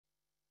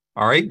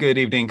All right, good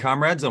evening,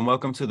 comrades, and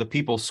welcome to the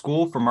People's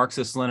School for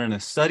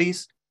Marxist-Leninist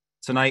Studies.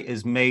 Tonight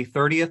is May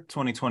 30th,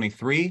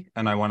 2023,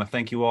 and I want to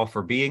thank you all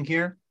for being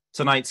here.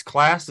 Tonight's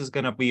class is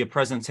going to be a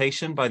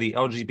presentation by the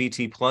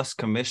LGBT Plus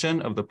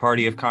Commission of the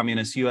Party of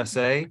Communist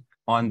USA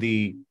on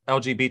the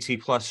LGBT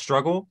Plus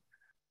struggle.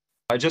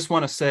 I just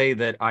want to say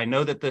that I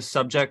know that this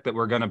subject that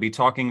we're going to be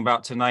talking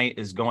about tonight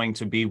is going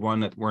to be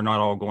one that we're not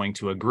all going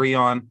to agree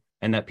on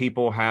and that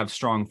people have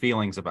strong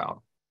feelings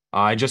about.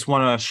 I just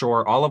want to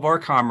assure all of our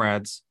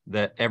comrades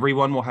that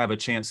everyone will have a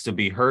chance to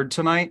be heard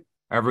tonight.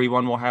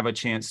 Everyone will have a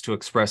chance to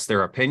express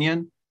their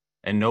opinion,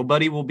 and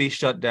nobody will be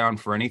shut down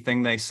for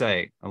anything they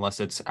say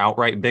unless it's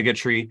outright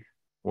bigotry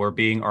or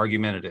being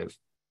argumentative.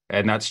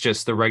 And that's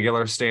just the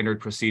regular standard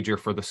procedure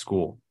for the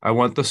school. I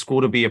want the school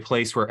to be a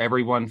place where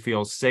everyone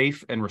feels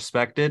safe and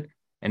respected,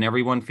 and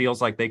everyone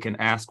feels like they can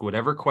ask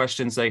whatever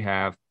questions they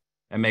have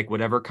and make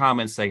whatever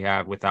comments they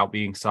have without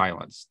being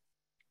silenced.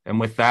 And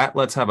with that,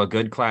 let's have a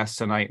good class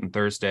tonight and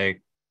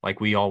Thursday,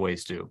 like we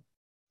always do.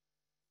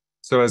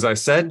 So as I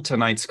said,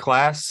 tonight's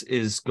class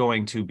is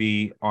going to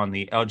be on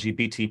the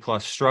LGBT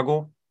plus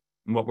struggle.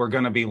 And what we're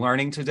going to be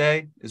learning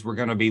today is we're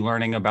going to be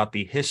learning about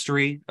the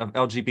history of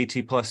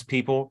LGBT plus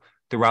people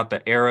throughout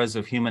the eras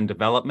of human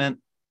development,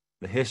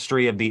 the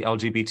history of the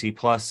LGBT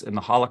plus in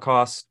the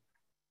Holocaust,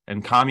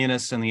 and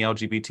communists in the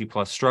LGBT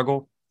plus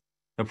struggle,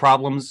 the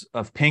problems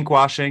of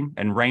pinkwashing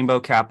and rainbow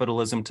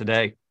capitalism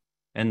today,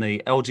 and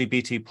the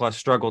LGBT plus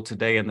struggle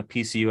today and the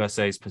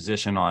PCUSA's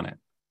position on it.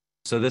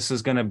 So this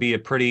is going to be a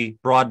pretty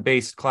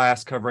broad-based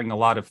class covering a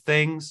lot of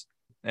things,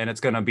 and it's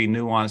going to be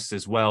nuanced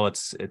as well.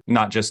 It's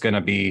not just going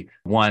to be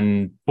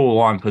one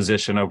full-on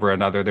position over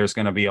another. There's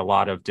going to be a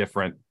lot of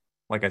different,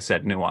 like I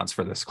said, nuance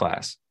for this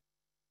class.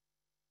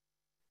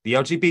 The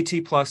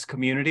LGBT plus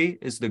community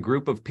is the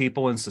group of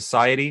people in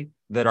society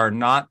that are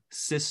not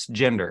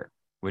cisgender,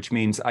 which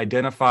means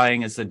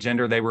identifying as the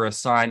gender they were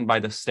assigned by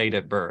the state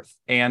at birth,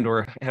 and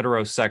or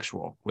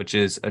heterosexual, which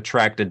is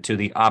attracted to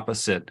the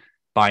opposite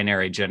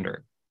binary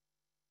gender.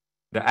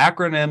 The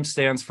acronym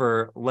stands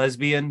for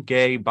lesbian,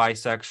 gay,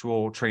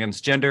 bisexual,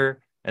 transgender,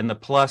 and the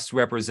plus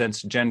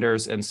represents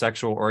genders and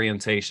sexual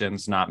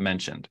orientations not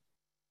mentioned.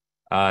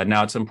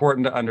 Now, it's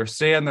important to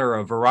understand there are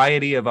a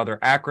variety of other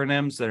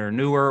acronyms that are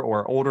newer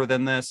or older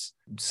than this.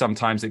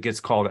 Sometimes it gets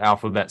called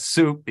alphabet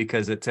soup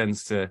because it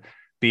tends to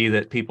be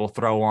that people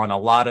throw on a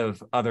lot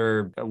of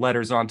other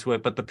letters onto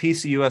it, but the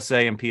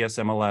PCUSA and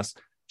PSMLS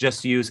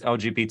just use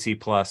LGBT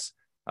plus,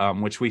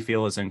 which we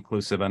feel is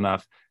inclusive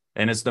enough,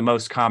 and is the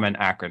most common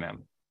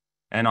acronym.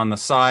 And on the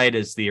side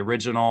is the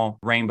original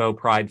rainbow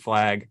pride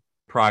flag,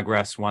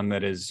 progress one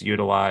that is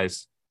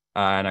utilized,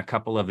 and a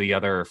couple of the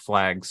other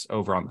flags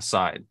over on the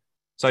side.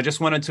 So I just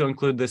wanted to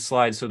include this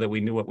slide so that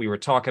we knew what we were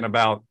talking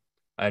about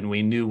and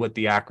we knew what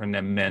the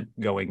acronym meant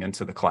going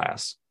into the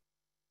class.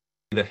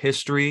 The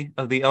history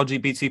of the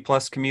LGBT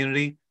plus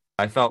community,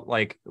 I felt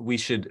like we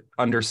should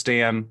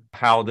understand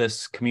how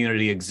this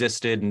community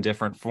existed in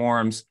different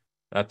forms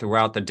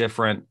throughout the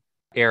different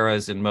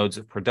eras and modes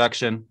of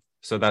production.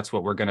 So that's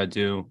what we're going to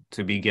do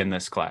to begin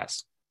this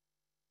class.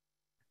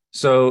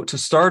 So to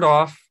start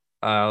off,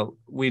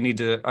 we need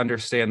to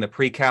understand the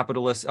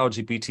pre-capitalist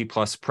LGBT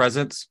plus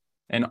presence.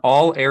 In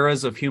all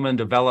eras of human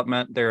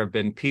development, there have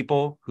been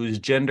people whose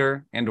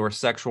gender and or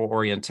sexual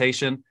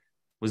orientation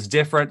was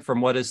different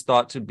from what is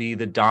thought to be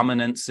the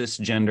dominant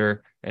cisgender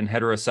and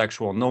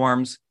heterosexual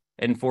norms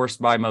enforced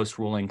by most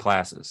ruling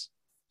classes.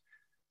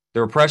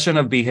 The repression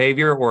of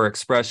behavior or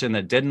expression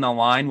that didn't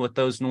align with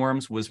those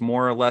norms was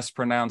more or less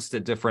pronounced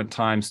at different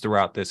times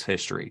throughout this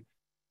history,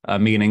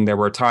 meaning there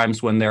were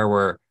times when there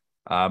were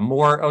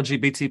more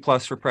LGBT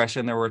plus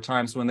repression, there were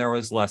times when there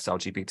was less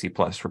LGBT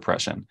plus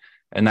repression,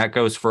 and that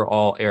goes for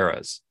all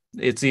eras.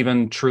 It's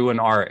even true in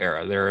our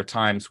era. There are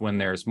times when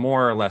there's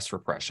more or less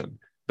repression.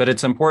 But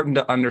it's important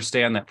to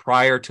understand that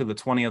prior to the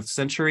 20th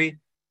century,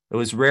 it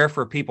was rare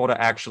for people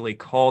to actually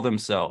call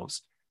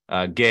themselves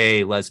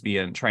gay,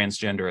 lesbian,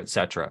 transgender,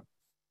 etc.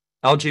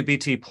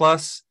 LGBT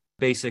plus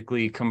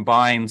basically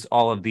combines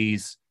all of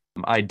these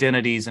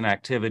identities and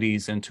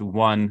activities into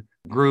one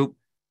group.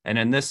 And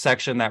in this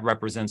section, that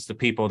represents the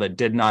people that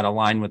did not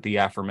align with the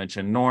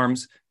aforementioned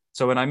norms.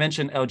 So when I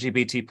mention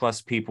LGBT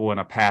plus people in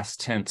a past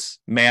tense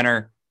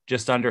manner,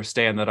 just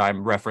understand that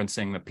I'm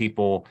referencing the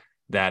people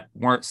that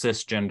weren't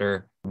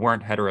cisgender,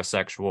 weren't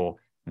heterosexual,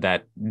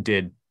 that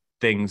did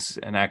things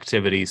and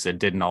activities that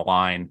didn't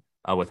align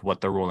with what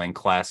the ruling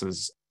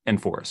classes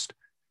enforced.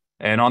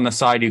 And on the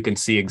side, you can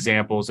see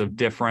examples of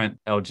different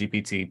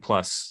LGBT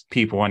plus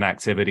people and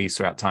activities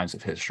throughout times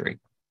of history.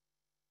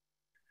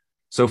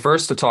 So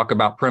first, to talk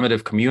about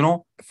primitive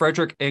communal,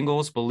 Frederick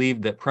Engels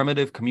believed that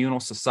primitive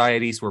communal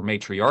societies were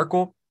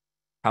matriarchal.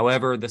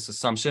 However, this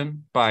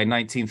assumption by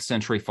 19th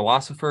century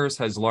philosophers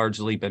has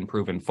largely been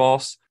proven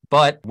false,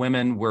 but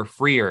women were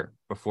freer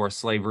before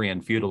slavery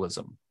and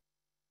feudalism.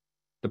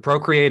 The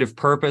procreative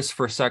purpose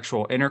for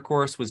sexual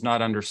intercourse was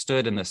not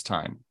understood in this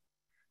time.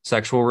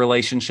 Sexual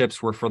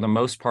relationships were for the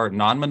most part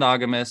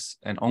non-monogamous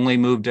and only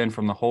moved in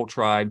from the whole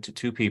tribe to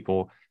two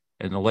people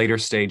in the later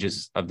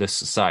stages of this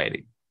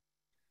society.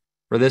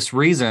 For this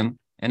reason,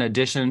 in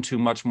addition to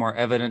much more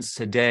evidence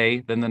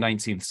today than the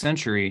 19th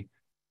century,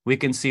 we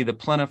can see the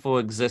plentiful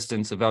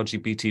existence of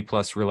LGBT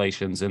plus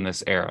relations in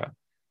this era,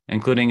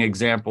 including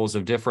examples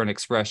of different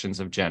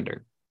expressions of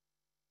gender.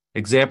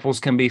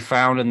 Examples can be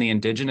found in the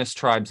indigenous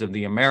tribes of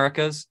the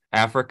Americas,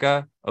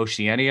 Africa,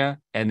 Oceania,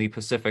 and the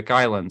Pacific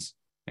Islands,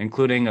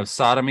 including of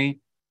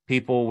sodomy,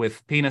 people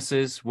with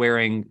penises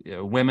wearing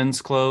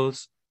women's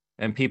clothes,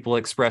 and people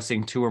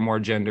expressing two or more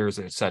genders,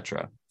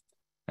 etc.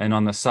 And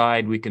on the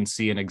side, we can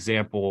see an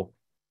example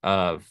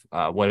of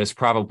what is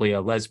probably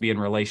a lesbian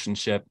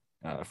relationship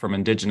from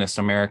Indigenous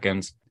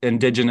American,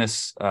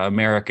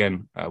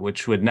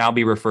 which would now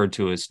be referred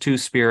to as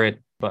Two-Spirit,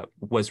 but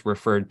was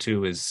referred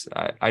to as,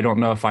 I don't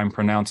know if I'm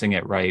pronouncing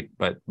it right,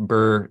 but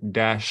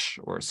Bur-Dash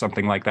or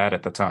something like that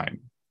at the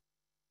time.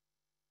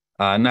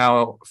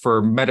 Now,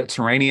 for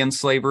Mediterranean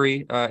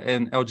slavery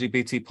and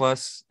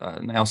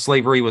LGBT+, now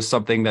slavery was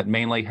something that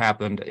mainly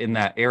happened in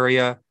that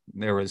area.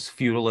 There was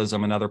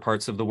feudalism in other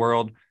parts of the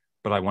world,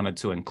 but I wanted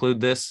to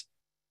include this.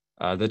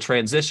 The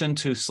transition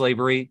to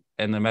slavery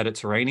in the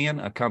Mediterranean,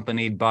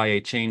 accompanied by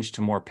a change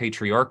to more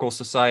patriarchal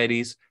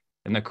societies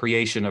and the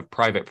creation of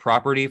private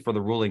property for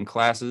the ruling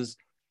classes,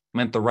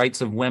 meant the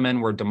rights of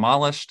women were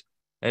demolished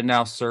and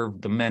now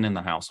served the men in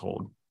the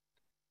household.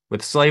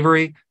 With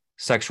slavery,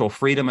 sexual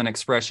freedom and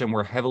expression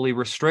were heavily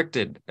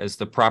restricted as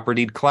the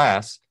propertied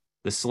class,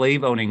 the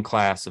slave-owning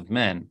class of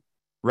men,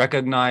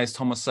 recognized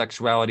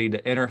homosexuality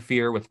to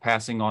interfere with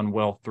passing on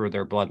wealth through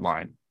their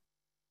bloodline.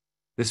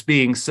 This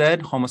being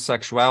said,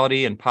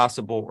 homosexuality and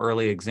possible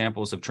early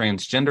examples of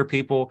transgender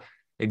people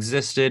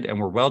existed and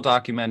were well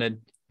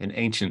documented in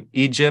ancient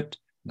Egypt,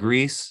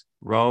 Greece,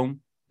 Rome,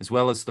 as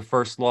well as the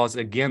first laws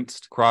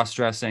against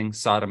cross-dressing,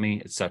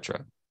 sodomy,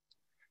 etc.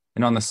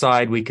 And on the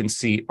side, we can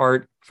see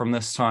art from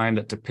this time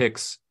that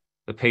depicts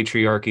the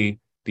patriarchy,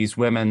 these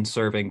women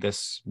serving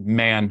this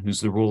man who's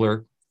the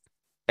ruler.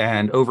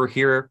 And over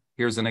here,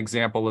 here's an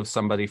example of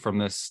somebody from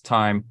this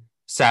time,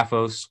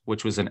 Sappho's,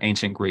 which was an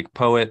ancient Greek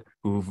poet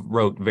who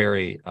wrote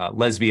very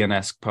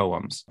lesbian-esque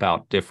poems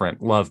about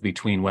different love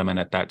between women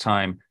at that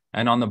time.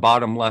 And on the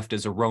bottom left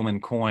is a Roman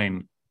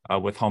coin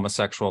with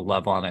homosexual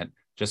love on it,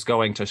 just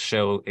going to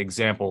show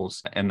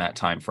examples in that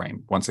time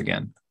frame once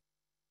again.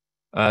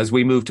 As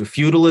we move to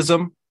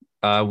feudalism,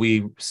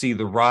 we see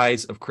the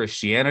rise of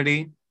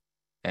Christianity,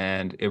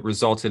 and it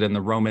resulted in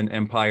the Roman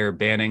Empire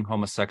banning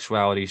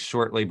homosexuality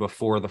shortly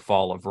before the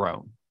fall of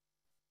Rome.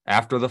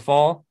 After the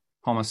fall,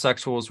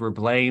 homosexuals were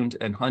blamed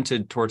and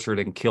hunted, tortured,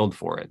 and killed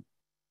for it.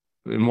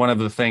 And one of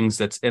the things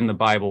that's in the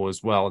Bible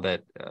as well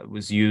that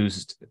was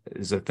used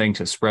as a thing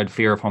to spread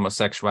fear of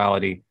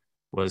homosexuality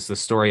was the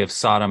story of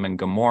Sodom and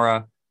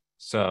Gomorrah.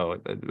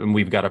 So and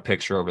we've got a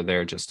picture over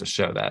there just to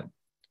show that.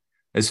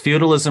 As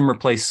feudalism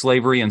replaced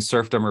slavery and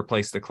serfdom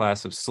replaced the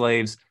class of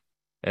slaves,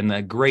 and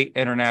the great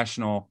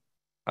international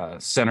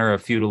center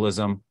of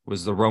feudalism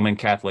was the Roman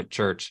Catholic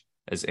Church,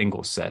 as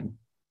Ingalls said.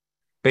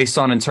 Based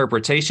on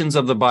interpretations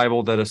of the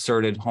Bible that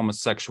asserted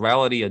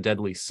homosexuality a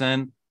deadly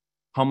sin,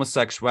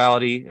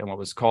 homosexuality and what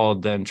was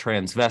called then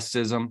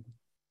transvestism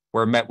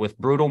were met with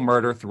brutal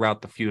murder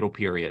throughout the feudal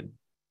period.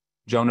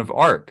 Joan of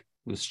Arc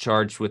was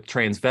charged with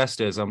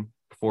transvestism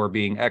before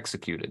being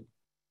executed.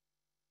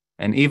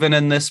 And even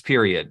in this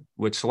period,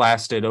 which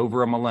lasted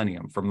over a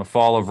millennium, from the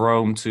fall of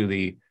Rome to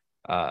the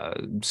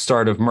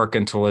start of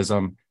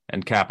mercantilism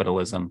and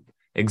capitalism,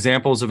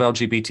 examples of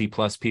LGBT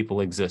plus people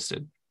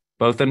existed,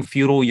 both in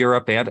feudal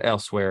Europe and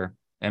elsewhere,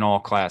 in all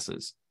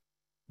classes.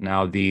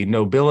 Now, the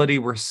nobility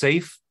were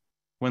safe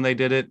when they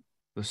did it,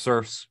 the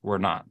serfs were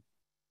not.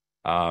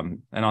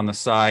 And on the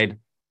side,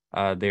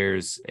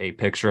 there's a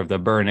picture of the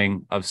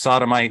burning of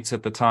sodomites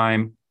at the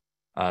time.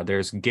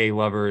 There's gay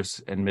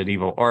lovers in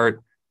medieval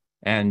art,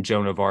 and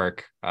Joan of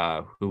Arc,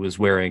 who was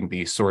wearing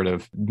the sort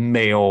of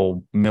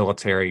male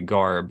military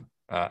garb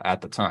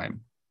at the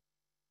time.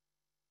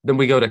 Then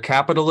we go to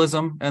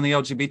capitalism and the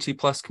LGBT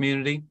plus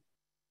community.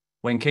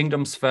 When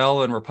kingdoms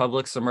fell and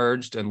republics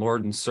emerged and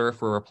lord and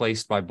serf were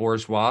replaced by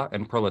bourgeois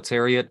and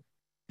proletariat,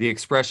 the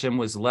expression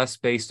was less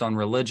based on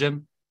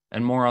religion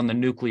and more on the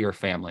nuclear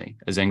family,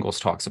 as Ingalls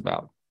talks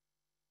about.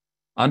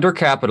 Under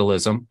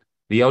capitalism,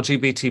 the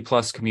LGBT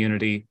plus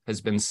community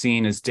has been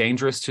seen as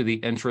dangerous to the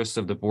interests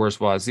of the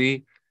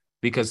bourgeoisie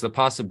because the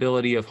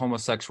possibility of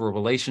homosexual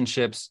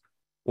relationships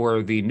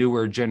or the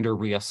newer gender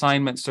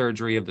reassignment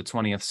surgery of the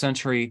 20th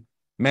century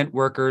meant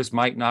workers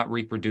might not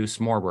reproduce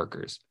more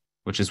workers,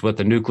 which is what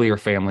the nuclear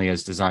family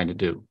is designed to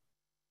do.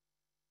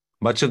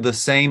 Much of the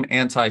same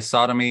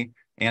anti-sodomy,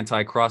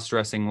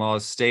 anti-cross-dressing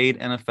laws stayed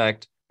in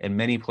effect in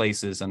many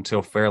places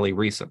until fairly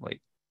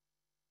recently.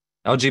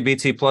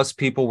 LGBT plus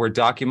people were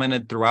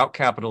documented throughout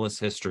capitalist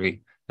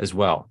history as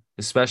well,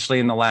 especially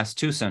in the last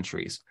 2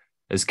 centuries,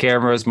 as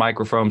cameras,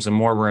 microphones, and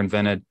more were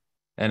invented.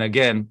 And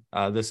again,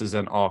 this is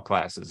in all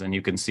classes, and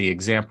you can see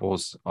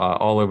examples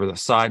all over the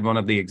side. One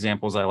of the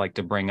examples I like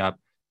to bring up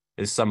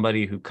is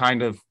somebody who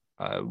kind of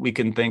we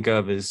can think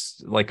of as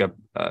like a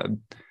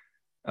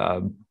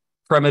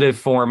primitive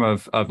form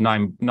of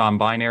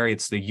non-binary.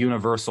 It's the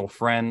universal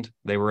friend.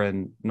 They were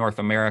in North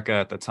America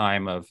at the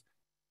time of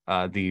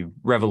the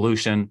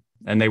revolution,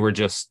 and they were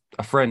just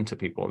a friend to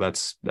people.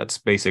 That's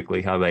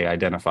basically how they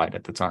identified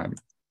at the time.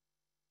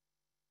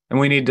 And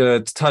we need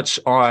to touch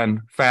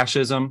on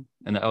fascism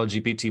and the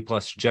LGBT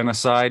plus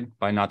genocide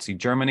by Nazi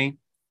Germany.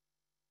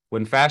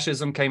 When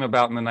fascism came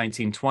about in the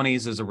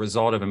 1920s as a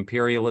result of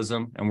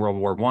imperialism and World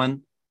War I,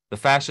 the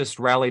fascists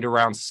rallied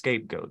around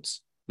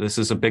scapegoats. This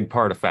is a big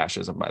part of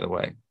fascism, by the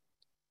way,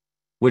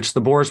 which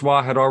the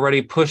bourgeois had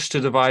already pushed to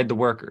divide the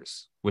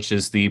workers, which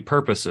is the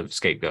purpose of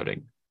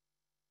scapegoating,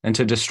 and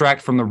to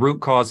distract from the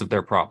root cause of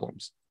their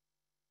problems.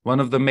 One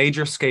of the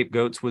major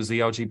scapegoats was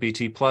the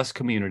LGBT plus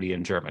community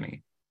in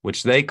Germany,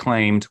 which they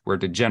claimed were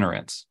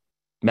degenerates.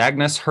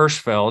 Magnus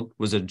Hirschfeld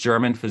was a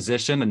German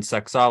physician and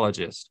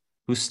sexologist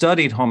who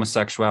studied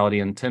homosexuality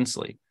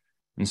intensely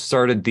and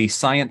started the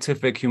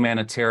Scientific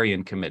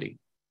Humanitarian Committee,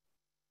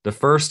 the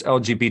first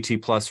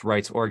LGBT plus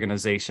rights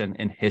organization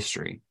in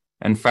history,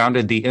 and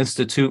founded the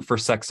Institute for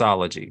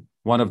Sexology,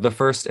 one of the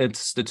first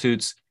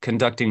institutes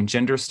conducting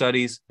gender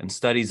studies and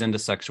studies into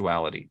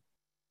sexuality.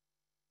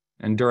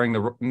 And during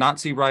the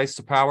Nazi rise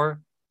to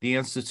power, the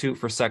Institute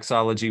for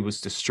Sexology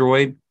was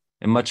destroyed,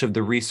 and much of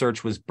the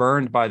research was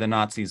burned by the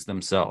Nazis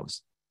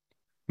themselves.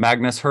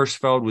 Magnus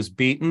Hirschfeld was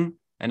beaten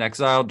and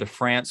exiled to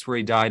France, where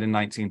he died in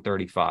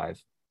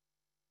 1935.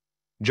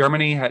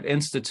 Germany had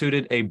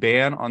instituted a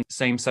ban on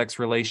same-sex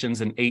relations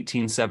in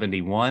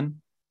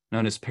 1871,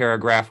 known as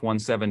Paragraph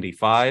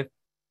 175,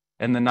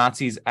 and the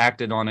Nazis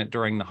acted on it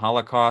during the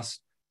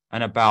Holocaust,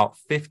 and about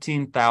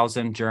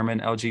 15,000 German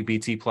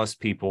LGBT plus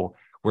people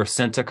were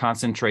sent to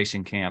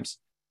concentration camps,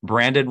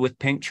 branded with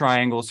pink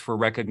triangles for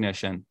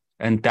recognition,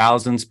 and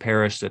thousands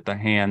perished at the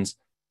hands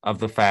of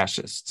the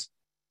fascists.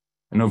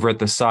 And over at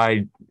the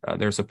side,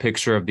 there's a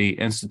picture of the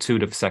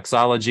Institute of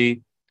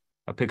Sexology,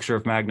 a picture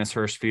of Magnus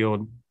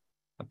Hirschfeld,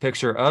 a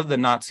picture of the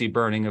Nazi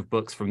burning of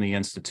books from the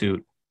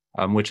Institute,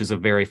 which is a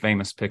very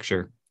famous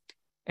picture,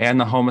 and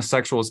the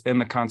homosexuals in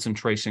the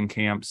concentration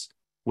camps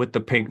with the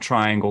pink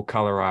triangle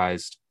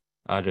colorized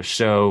to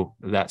show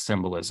that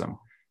symbolism.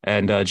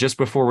 And just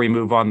before we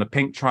move on, the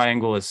pink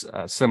triangle is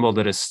a symbol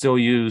that is still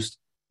used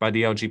by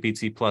the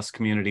LGBT plus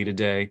community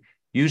today,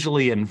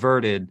 usually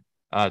inverted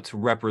to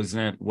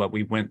represent what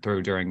we went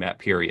through during that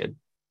period.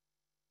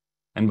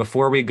 And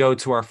before we go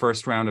to our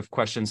first round of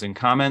questions and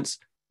comments,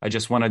 I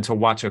just wanted to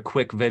watch a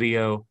quick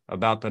video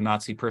about the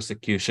Nazi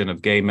persecution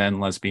of gay men,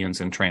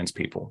 lesbians, and trans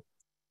people.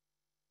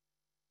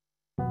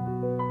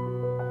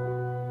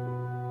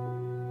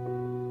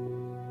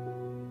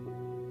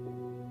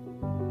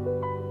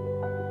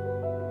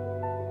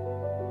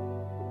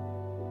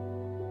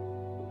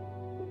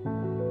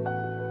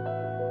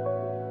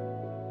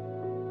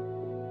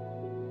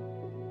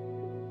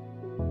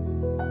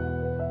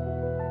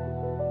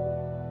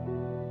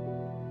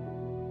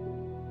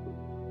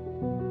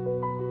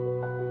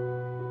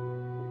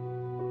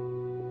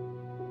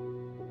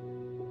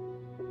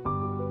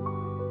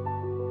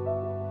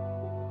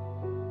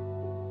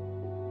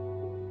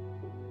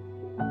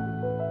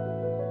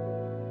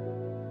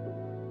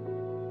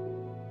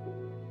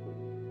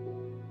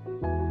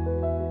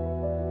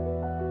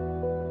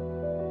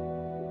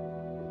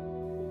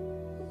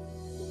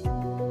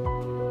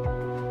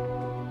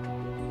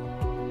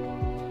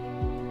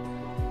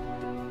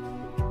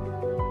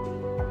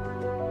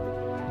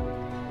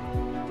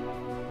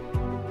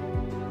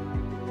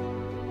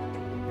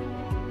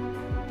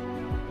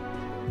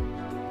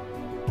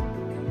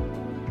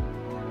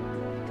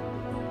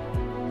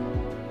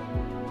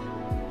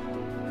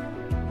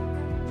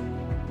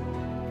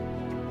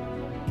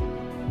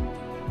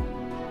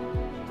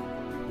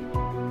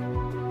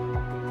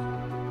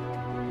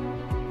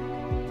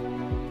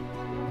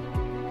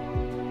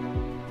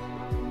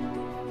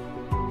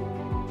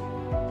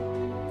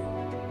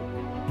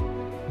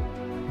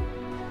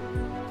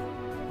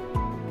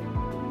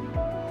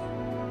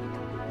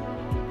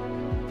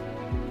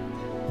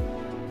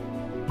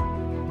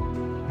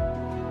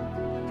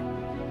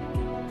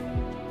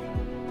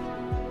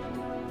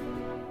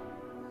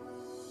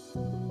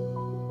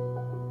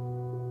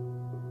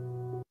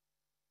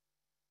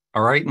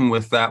 All right, and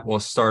with that,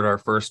 we'll start our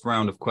first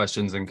round of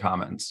questions and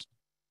comments.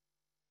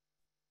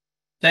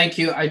 Thank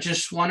you. I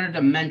just wanted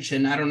to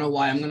mention, I don't know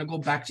why, I'm going to go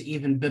back to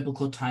even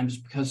biblical times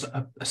because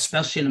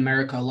especially in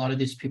America, a lot of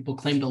these people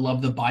claim to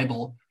love the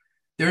Bible.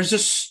 There's a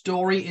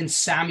story in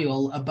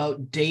Samuel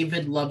about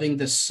David loving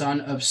the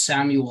son of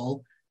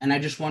Samuel, and I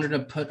just wanted to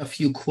put a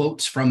few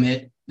quotes from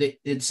it.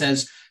 It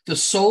says, "The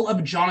soul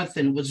of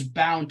Jonathan was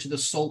bound to the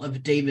soul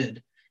of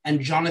David, and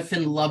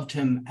Jonathan loved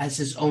him as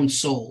his own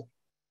soul."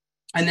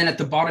 And then at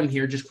the bottom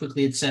here, just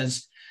quickly, it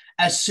says,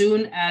 "As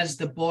soon as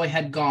the boy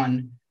had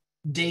gone,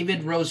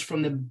 David rose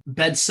from the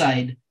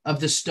bedside of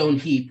the stone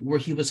heap where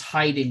he was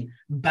hiding,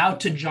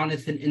 bowed to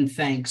Jonathan in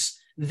thanks.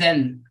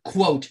 Then,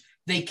 quote,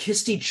 they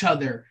kissed each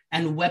other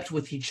and wept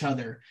with each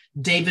other.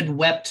 David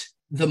wept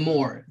the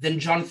more. Then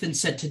Jonathan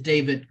said to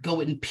David, 'Go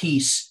in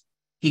peace.'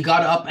 He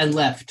got up and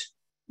left.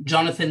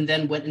 Jonathan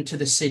then went into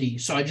the city."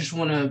 So I just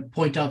want to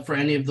point out for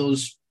any of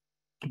those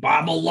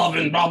Bible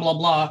loving, blah, blah,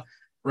 blah,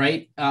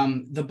 right?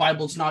 The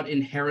Bible's not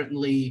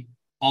inherently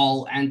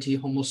all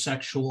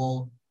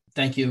anti-homosexual.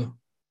 Thank you.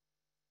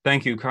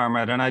 Thank you,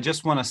 Comrade. And I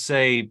just want to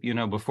say,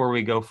 before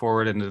we go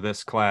forward into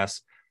this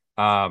class,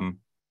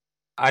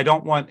 I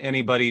don't want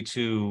anybody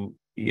to,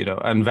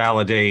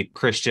 invalidate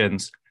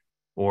Christians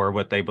or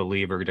what they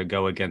believe or to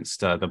go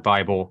against the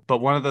Bible. But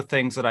one of the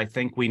things that I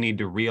think we need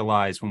to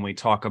realize when we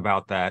talk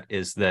about that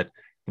is that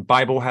the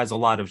Bible has a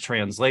lot of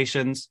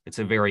translations. It's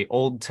a very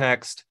old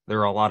text. There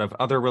are a lot of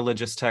other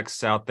religious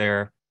texts out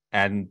there,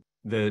 and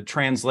the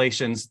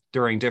translations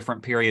during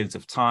different periods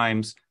of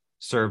times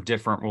serve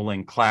different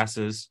ruling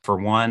classes, for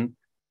one.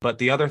 But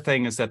the other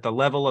thing is that the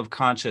level of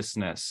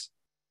consciousness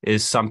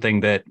is something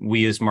that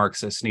we as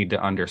Marxists need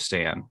to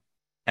understand.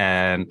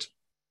 And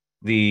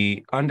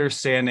the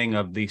understanding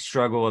of the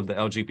struggle of the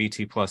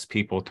LGBT plus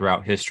people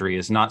throughout history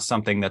is not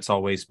something that's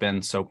always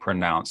been so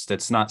pronounced.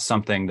 It's not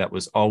something that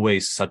was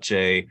always such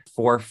a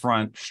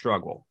forefront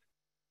struggle.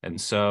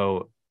 And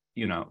so,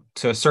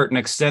 to a certain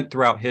extent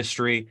throughout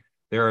history,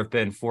 there have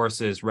been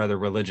forces, whether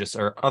religious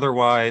or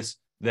otherwise,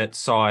 that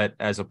saw it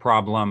as a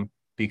problem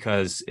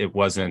because it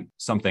wasn't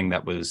something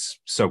that was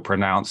so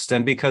pronounced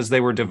and because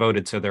they were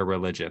devoted to their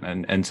religion.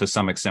 And to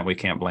some extent, we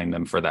can't blame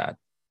them for that.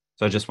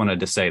 So I just wanted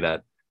to say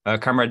that.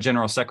 Comrade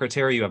General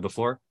Secretary, you have the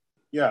floor.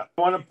 Yeah,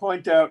 I want to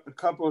point out a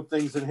couple of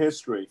things in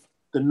history.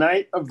 The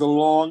Night of the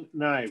Long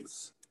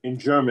Knives in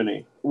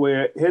Germany,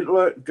 where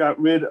Hitler got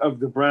rid of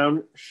the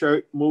brown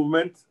shirt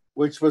movement,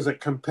 which was a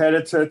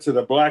competitor to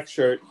the black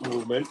shirt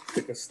movement,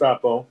 the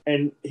Gestapo.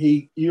 And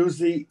he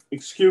used the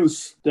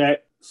excuse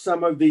that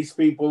some of these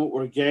people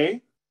were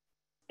gay,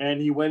 and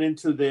he went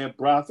into their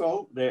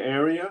brothel, their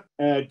area,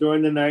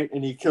 during the night,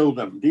 and he killed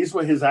them. These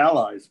were his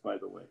allies, by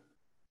the way.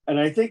 And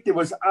I think it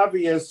was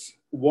obvious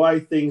why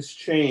things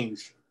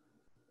changed.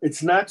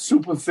 It's not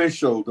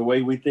superficial the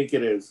way we think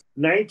it is.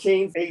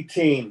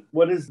 1918,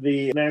 what is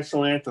the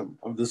national anthem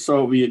of the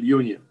Soviet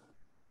Union?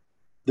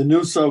 The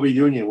new Soviet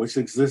Union, which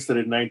existed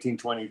in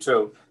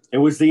 1922. It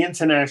was the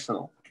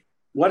International.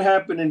 What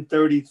happened in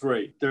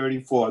 33,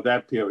 34,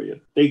 that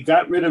period? They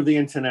got rid of the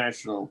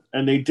International,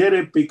 and they did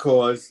it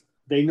because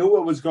they knew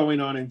what was going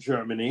on in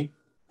Germany,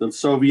 the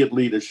Soviet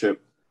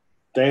leadership.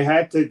 They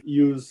had to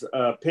use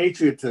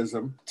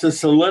patriotism to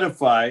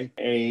solidify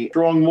a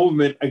strong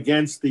movement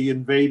against the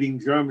invading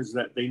Germans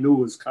that they knew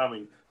was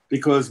coming,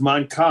 because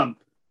Mein Kampf,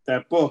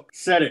 that book,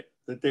 said it,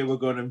 that they were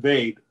going to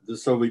invade the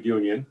Soviet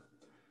Union.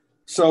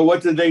 So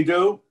what did they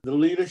do? The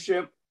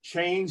leadership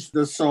changed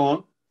the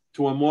song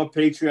to a more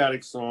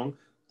patriotic song.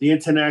 The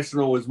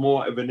International was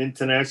more of an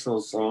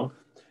international song.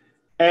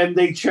 And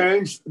they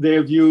changed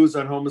their views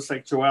on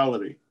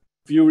homosexuality.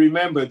 If you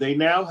remember, they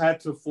now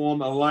had to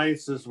form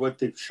alliances with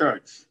the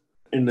church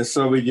in the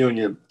Soviet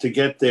Union to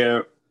get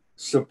their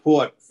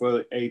support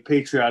for a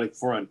patriotic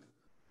front.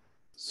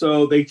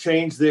 So they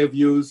changed their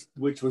views,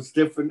 which was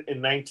different in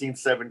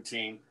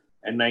 1917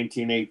 and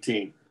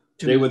 1918.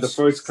 They were the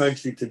first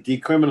country to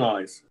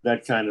decriminalize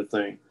that kind of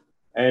thing.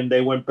 And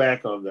they went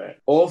back on that.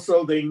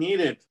 Also, they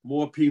needed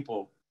more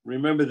people.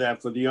 Remember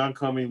that, for the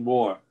oncoming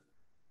war.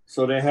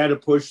 So they had to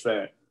push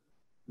that.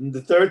 And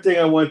the third thing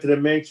I wanted to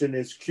mention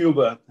is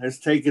Cuba has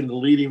taken the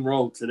leading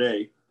role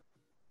today,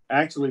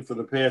 actually for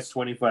the past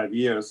 25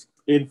 years,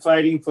 in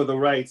fighting for the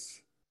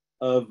rights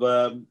of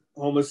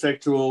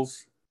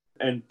homosexuals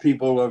and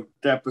people of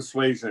that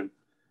persuasion.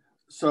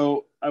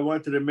 So I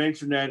wanted to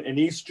mention that in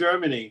East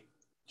Germany,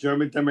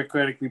 German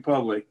Democratic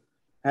Republic,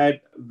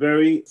 had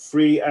very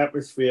free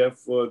atmosphere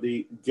for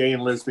the gay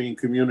and lesbian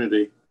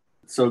community.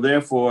 So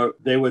therefore,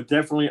 they were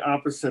definitely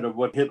opposite of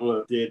what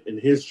Hitler did in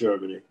his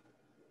Germany.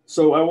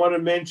 So I want to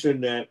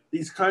mention that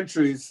these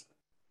countries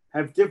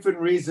have different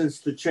reasons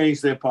to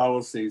change their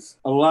policies.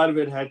 A lot of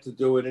it had to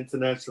do with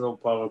international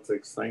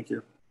politics. Thank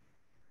you.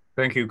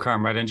 Thank you,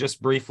 Comrade. And just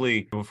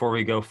briefly, before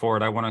we go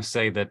forward, I want to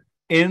say that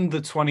in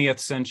the 20th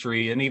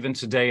century, and even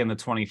today in the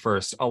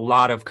 21st, a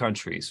lot of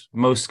countries,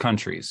 most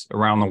countries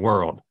around the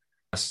world,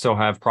 still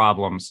have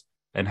problems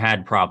and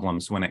had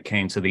problems when it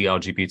came to the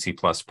LGBT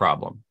plus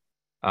problem,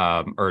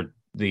 or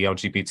the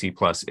LGBT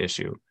plus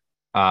issue.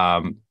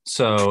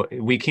 So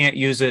we can't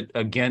use it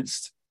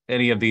against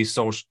any of these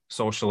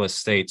socialist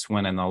states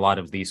when in a lot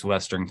of these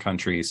Western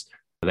countries,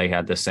 they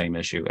had the same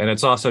issue. And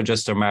it's also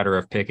just a matter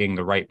of picking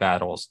the right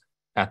battles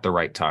at the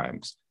right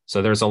times.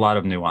 So there's a lot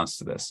of nuance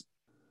to this.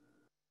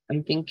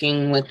 I'm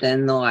thinking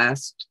within the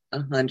last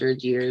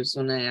 100 years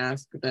when I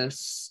ask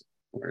this,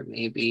 or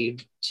maybe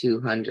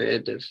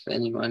 200 if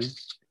anyone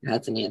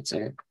has an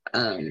answer.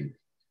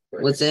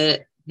 Was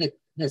it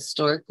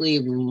historically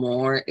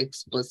more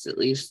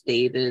explicitly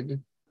stated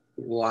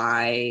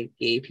why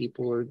gay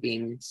people were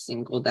being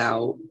singled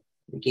out,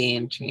 gay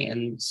and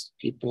trans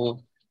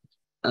people?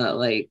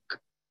 Like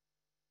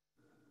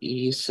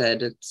you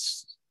said,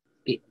 it's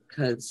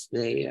because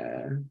they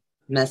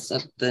mess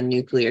up the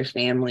nuclear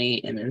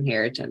family and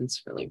inheritance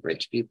for like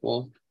rich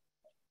people.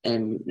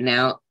 And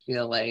now I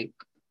feel like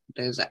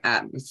there's an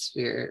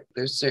atmosphere,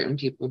 there's certain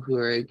people who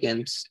are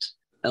against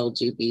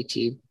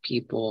LGBT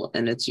people,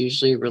 and it's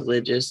usually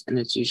religious, and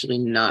it's usually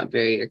not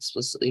very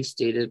explicitly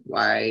stated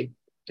why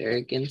they're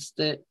against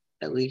it,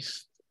 at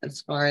least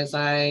as far as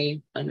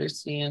I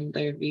understand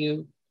their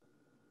view.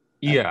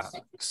 Yeah.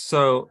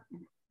 So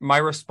my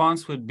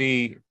response would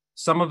be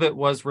some of it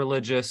was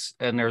religious,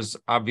 and there's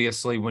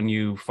obviously when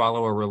you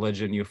follow a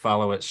religion, you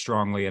follow it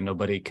strongly, and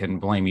nobody can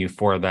blame you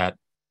for that.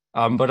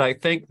 But I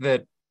think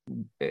that,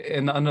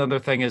 and another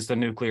thing is the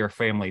nuclear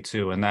family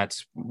too, and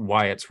that's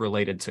why it's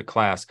related to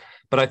class.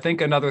 But I think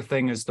another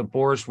thing is the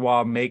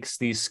bourgeois makes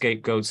these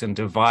scapegoats and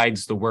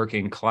divides the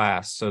working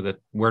class so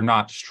that we're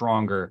not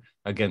stronger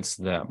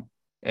against them.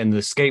 And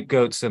the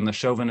scapegoats and the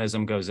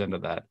chauvinism goes into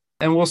that.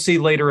 And we'll see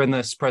later in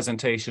this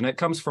presentation, it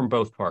comes from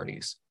both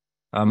parties,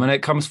 and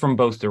it comes from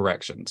both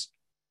directions.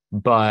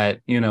 But,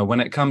 when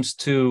it comes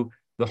to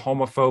the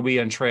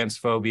homophobia and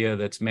transphobia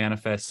that's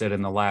manifested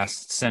in the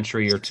last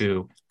century or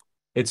two,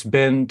 it's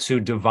been to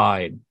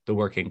divide the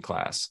working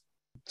class.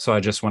 So I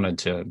just wanted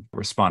to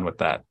respond with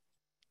that.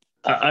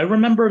 I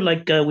remember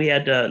we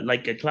had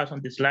a class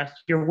on this last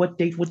year. What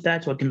date was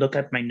that? So I can look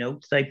at my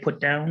notes I put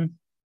down.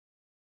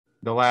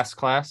 The last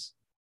class?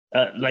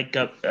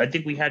 I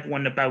think we had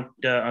one about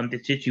on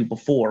this issue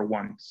before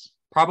once.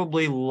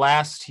 Probably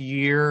last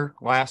year,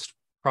 last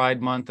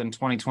Pride Month in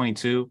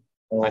 2022.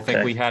 Okay. I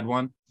think we had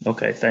one.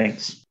 Okay,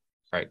 thanks.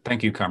 All right.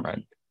 Thank you,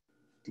 comrade.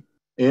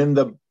 In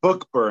the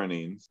book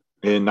burnings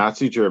in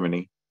Nazi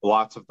Germany,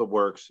 lots of the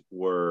works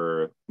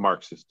were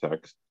Marxist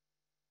texts,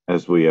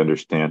 as we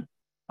understand.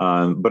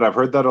 But I've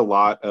heard that a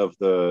lot of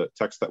the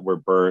texts that were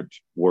burnt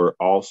were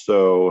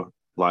also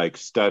like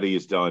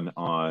studies done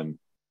on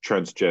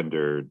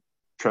transgenderdom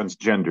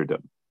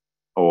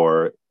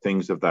or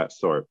things of that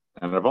sort.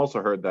 And I've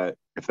also heard that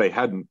if they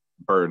hadn't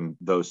burned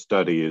those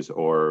studies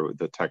or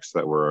the texts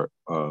that were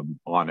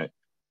on it,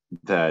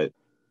 that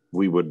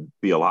we would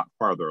be a lot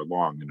farther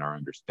along in our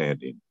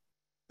understanding,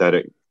 that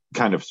it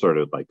kind of sort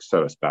of like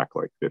set us back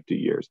like 50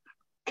 years.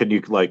 Can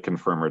you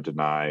confirm or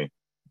deny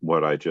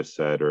what I just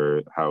said,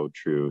 or how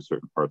true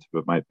certain parts of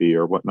it might be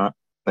or whatnot?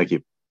 Thank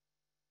you.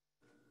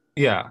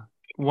 Yeah.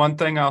 One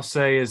thing I'll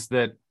say is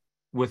that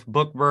with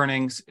book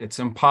burnings, it's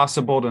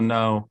impossible to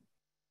know,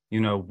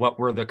 what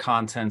were the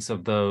contents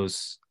of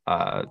those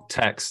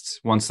texts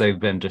once they've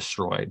been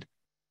destroyed.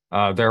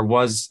 It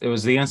was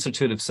the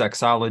Institute of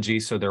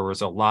Sexology, so there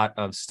was a lot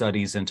of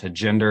studies into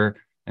gender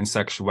and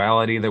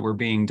sexuality that were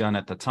being done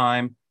at the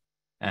time,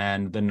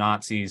 and the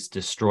Nazis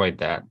destroyed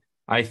that.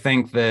 I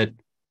think that,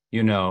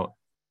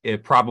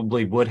 it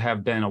probably would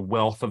have been a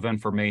wealth of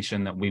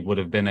information that we would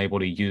have been able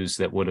to use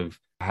that would have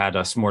had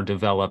us more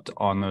developed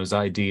on those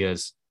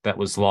ideas that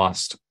was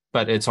lost.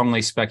 But it's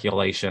only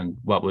speculation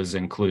what was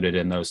included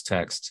in those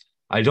texts.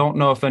 I don't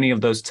know if any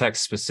of those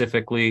texts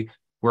specifically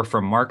were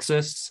from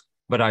Marxists,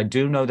 but I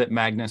do know that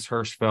Magnus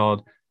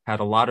Hirschfeld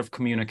had a lot of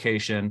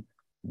communication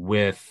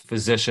with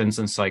physicians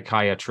and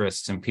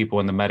psychiatrists and people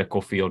in the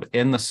medical field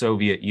in the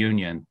Soviet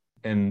Union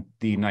in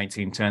the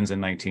 1910s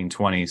and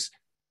 1920s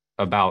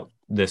about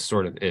this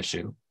sort of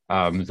issue.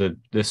 The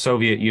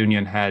Soviet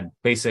Union had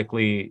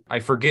basically, I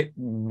forget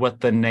what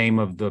the name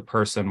of the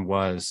person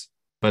was,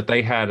 but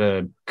they had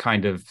a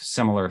kind of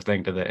similar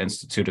thing to the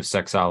Institute of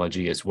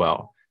Sexology as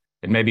well.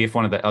 And maybe if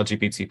one of the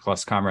LGBT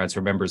plus comrades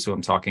remembers who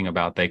I'm talking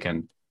about, they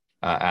can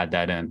add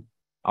that in.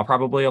 I'll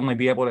probably only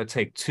be able to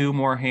take 2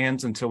 more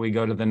hands until we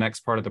go to the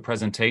next part of the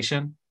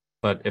presentation.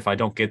 But if I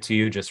don't get to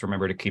you, just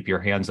remember to keep your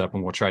hands up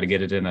and we'll try to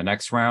get it in the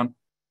next round.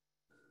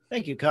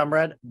 Thank you,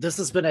 comrade. This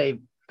has been a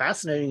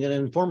fascinating and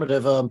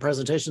informative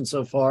presentation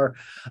so far.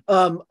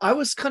 I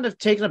was kind of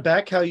taken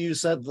aback how you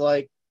said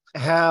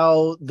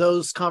how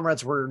those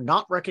comrades were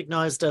not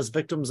recognized as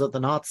victims of the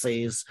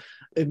Nazis.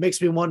 It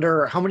makes me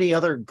wonder how many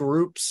other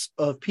groups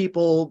of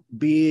people,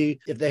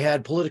 if they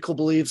had political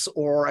beliefs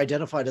or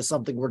identified as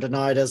something, were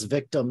denied as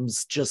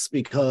victims just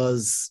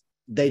because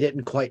they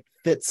didn't quite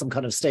fit some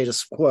kind of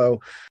status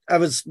quo. I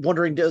was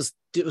wondering,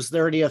 was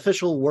there any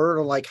official word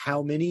on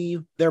how many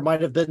there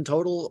might have been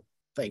total?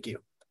 Thank you.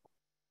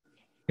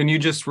 Can you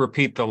just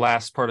repeat the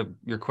last part of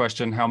your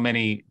question? How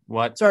many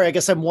what? Sorry, I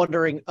guess I'm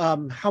wondering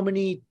how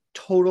many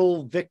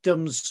total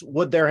victims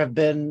would there have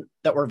been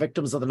that were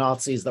victims of the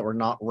Nazis that were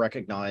not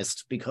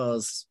recognized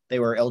because they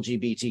were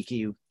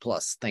LGBTQ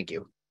plus? Thank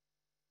you.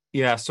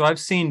 Yeah, so I've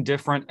seen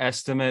different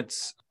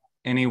estimates,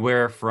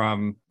 anywhere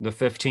from the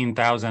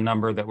 15,000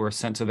 number that were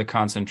sent to the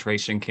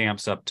concentration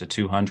camps up to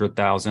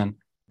 200,000.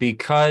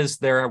 Because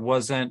there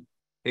wasn't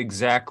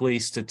exactly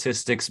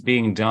statistics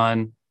being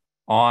done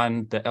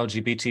on the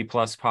LGBT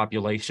plus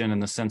population in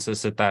the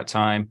census at that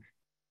time,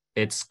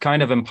 it's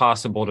kind of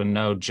impossible to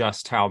know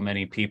just how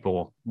many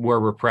people were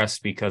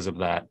repressed because of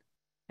that.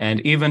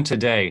 And even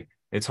today,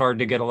 it's hard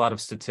to get a lot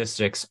of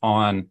statistics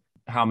on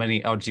how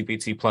many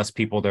LGBT plus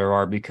people there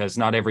are, because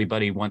not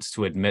everybody wants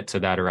to admit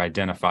to that or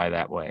identify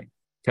that way,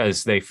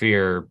 because they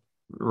fear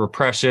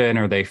repression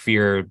or they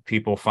fear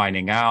people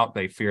finding out.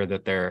 They fear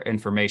that their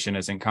information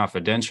isn't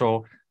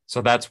confidential.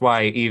 So that's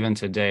why even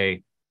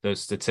today, those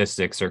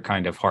statistics are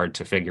kind of hard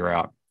to figure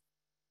out.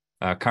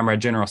 Comrade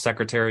General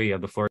Secretary, you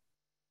have the floor.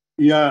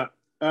 Yeah,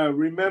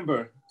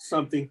 remember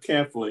something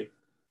carefully.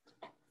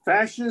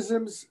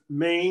 Fascism's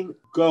main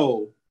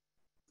goal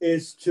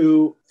is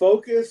to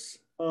focus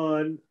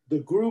on the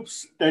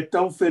groups that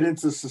don't fit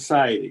into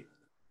society,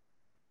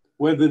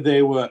 whether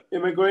they were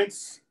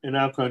immigrants in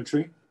our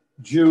country,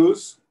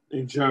 Jews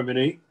in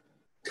Germany,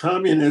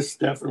 communists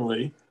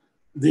definitely,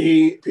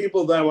 the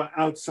people that were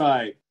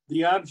outside.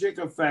 The object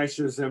of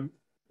fascism,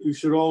 you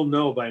should all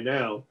know by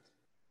now,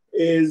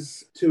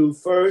 is to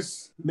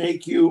first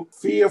make you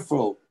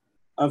fearful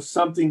of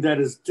something that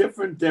is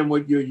different than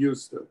what you're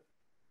used to.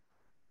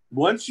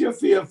 Once you're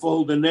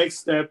fearful, the next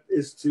step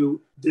is to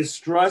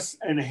distrust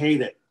and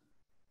hate it.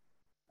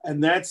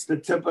 And that's the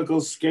typical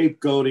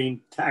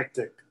scapegoating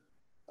tactic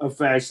of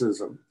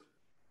fascism.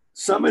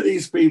 Some of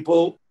these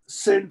people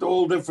sinned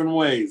all different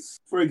ways.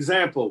 For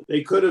example,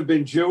 they could have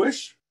been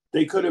Jewish,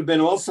 they could have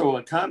been also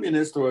a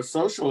communist or a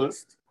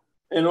socialist,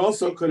 and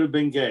also could have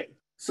been gay.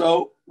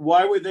 So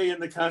why were they in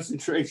the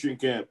concentration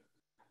camp?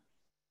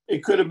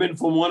 It could have been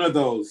from one of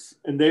those,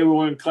 and they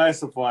weren't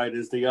classified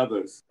as the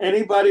others.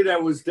 Anybody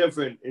that was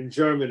different in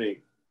Germany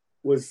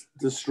was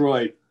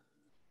destroyed.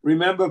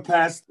 Remember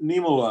past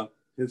Niemöller,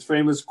 his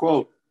famous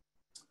quote,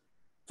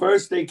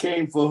 first they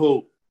came for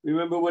who?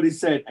 Remember what he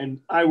said,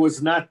 and I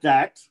was not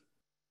that,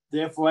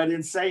 therefore I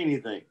didn't say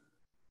anything.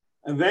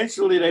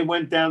 Eventually they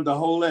went down the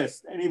whole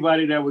list,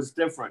 anybody that was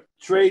different.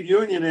 Trade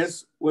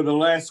unionists were the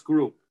last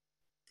group,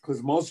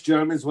 because most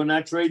Germans were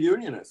not trade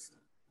unionists.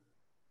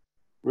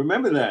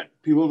 Remember that.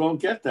 People don't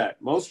get that.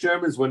 Most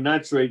Germans were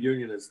not trade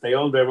unionists. They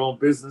owned their own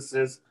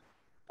businesses,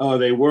 or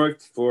they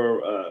worked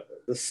for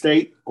the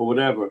state or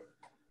whatever,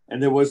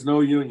 and there was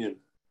no union.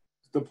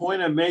 The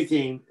point I'm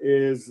making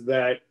is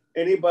that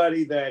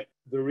anybody that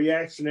the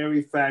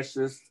reactionary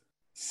fascist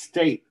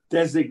state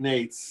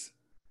designates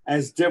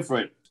as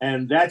different,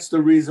 and that's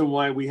the reason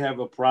why we have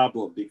a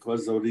problem,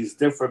 because of these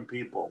different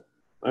people.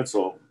 That's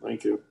all.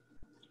 Thank you.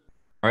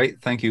 All right.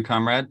 Thank you,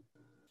 comrade.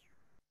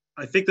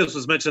 I think this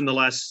was mentioned in the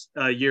last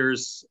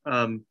year's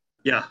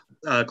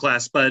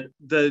class, but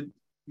the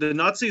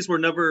Nazis were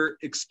never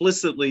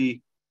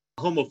explicitly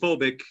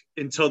homophobic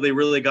until they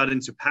really got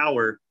into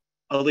power,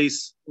 at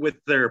least with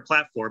their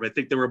platform. I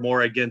think they were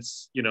more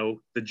against,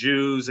 the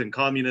Jews and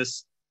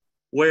communists,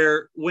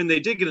 where when they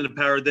did get into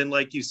power, then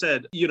like you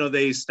said,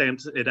 they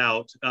stamped it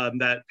out.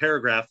 That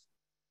paragraph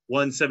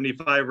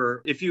 175,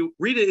 or if you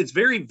read it, it's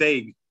very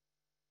vague.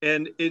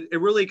 And it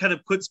really kind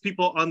of puts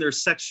people on their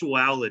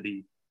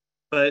sexuality.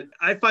 But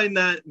I find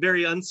that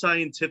very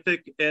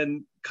unscientific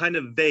and kind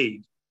of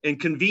vague and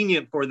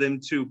convenient for them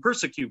to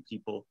persecute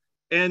people.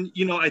 And,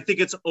 I think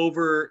it's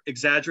over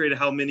exaggerated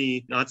how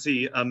many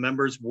Nazi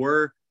members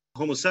were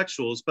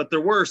homosexuals, but there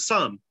were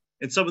some,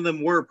 and some of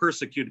them were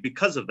persecuted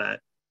because of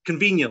that,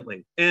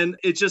 conveniently. And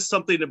it's just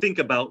something to think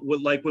about,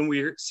 like when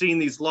we're seeing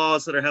these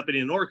laws that are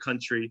happening in our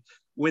country,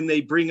 when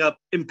they bring up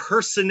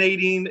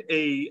impersonating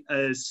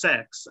a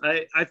sex.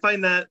 I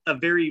find that a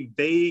very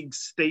vague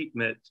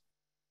statement,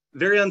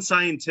 very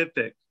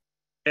unscientific.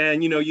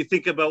 And, you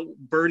think about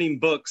burning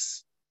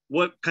books,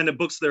 what kind of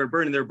books they're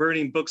burning? They're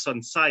burning books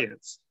on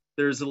science.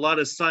 There's a lot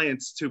of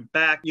science to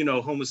back,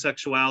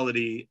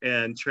 homosexuality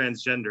and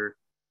transgender.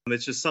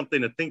 It's just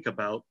something to think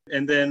about.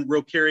 And then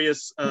real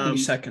curious. 90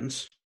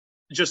 seconds.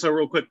 Just a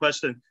real quick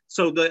question.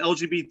 So the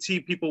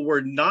LGBT people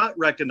were not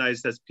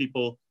recognized as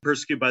people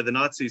persecuted by the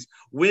Nazis.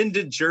 When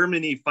did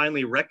Germany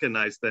finally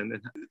recognize them?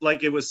 And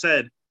like it was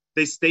said,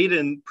 they stayed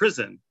in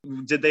prison.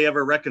 Did they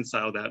ever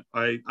reconcile that?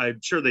 I'm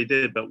sure they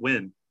did, but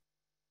when?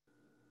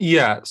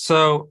 Yeah,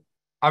 so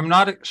I'm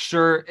not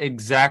sure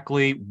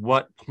exactly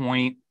what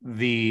point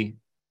the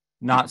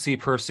Nazi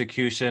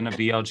persecution of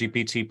the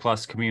LGBT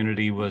plus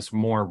community was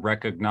more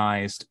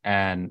recognized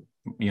and,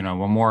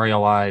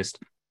 memorialized,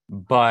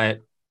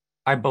 but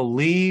I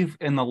believe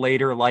in the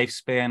later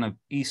lifespan of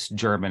East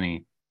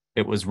Germany,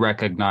 it was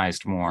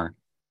recognized more.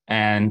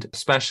 And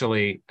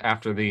especially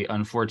after the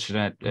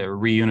unfortunate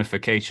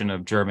reunification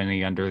of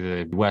Germany under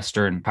the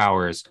Western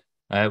powers,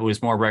 it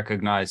was more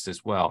recognized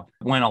as well.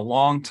 It went a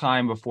long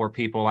time before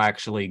people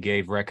actually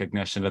gave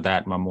recognition to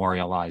that,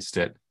 memorialized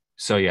it.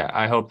 So yeah,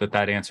 I hope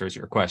that answers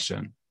your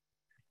question.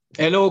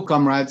 Hello,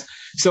 comrades.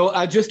 So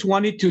I just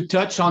wanted to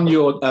touch on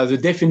your the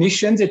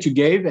definitions that you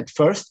gave at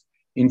first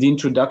in the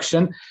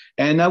introduction.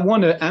 And I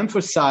want to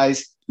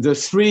emphasize the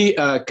three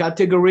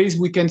categories,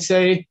 we can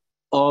say,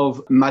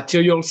 of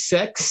material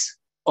sex,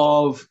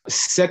 of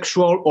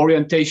sexual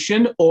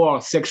orientation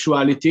or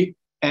sexuality,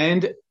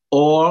 and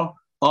or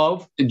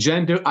of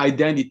gender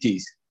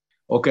identities.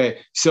 Okay,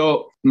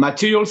 so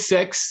material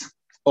sex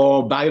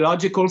or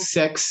biological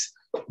sex,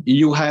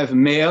 you have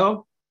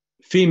male,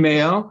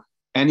 female,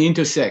 and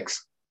intersex,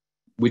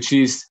 which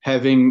is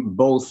having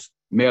both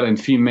male and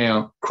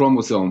female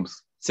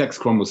chromosomes, sex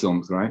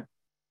chromosomes, right?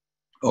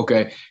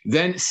 Okay,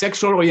 then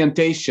sexual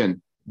orientation.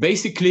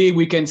 Basically,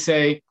 we can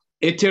say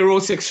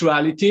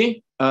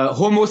heterosexuality,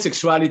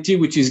 homosexuality,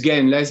 which is gay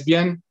and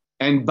lesbian,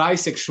 and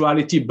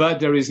bisexuality, but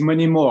there is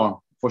many more,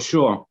 for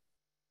sure.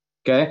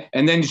 Okay,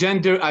 and then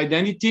gender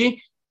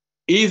identity,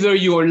 either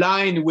you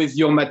align with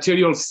your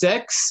material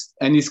sex,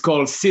 and it's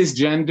called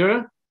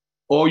cisgender,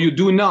 or you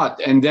do not,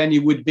 and then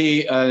it would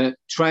be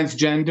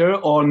transgender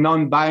or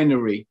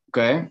non-binary,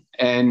 okay?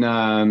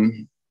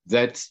 And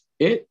that's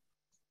it.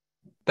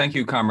 Thank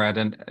you, comrade.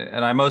 And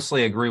I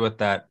mostly agree with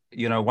that.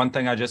 One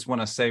thing I just want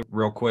to say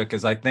real quick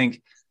is I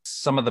think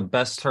some of the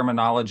best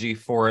terminology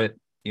for it,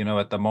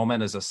 at the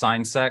moment is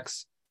assigned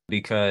sex,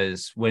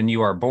 because when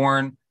you are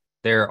born,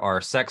 there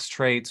are sex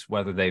traits,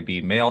 whether they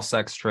be male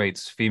sex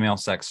traits, female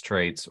sex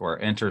traits, or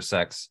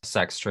intersex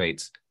sex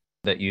traits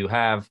that you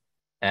have,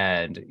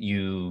 and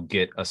you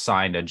get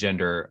assigned a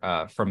gender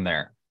from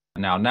there.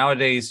 Now,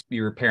 nowadays,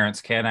 your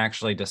parents can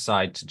actually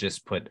decide to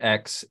just put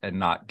X and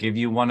not give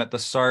you one at the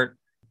start.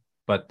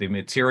 But the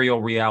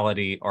material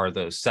reality are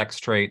those sex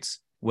traits,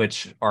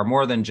 which are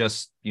more than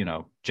just,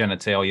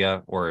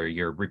 genitalia or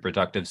your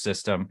reproductive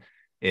system.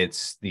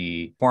 It's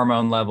the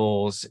hormone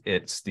levels,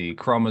 it's the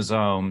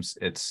chromosomes,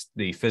 it's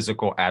the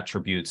physical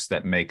attributes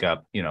that make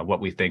up, what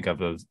we think of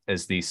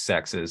as these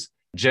sexes.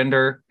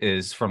 Gender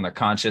is from the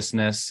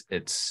consciousness.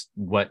 It's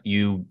what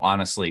you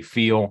honestly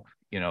feel,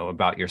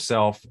 about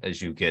yourself as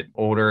you get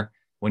older.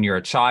 When you're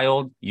a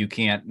child, you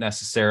don't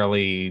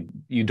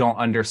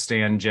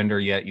understand gender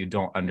yet. You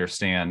don't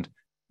understand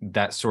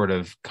that sort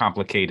of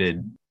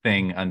complicated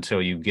thing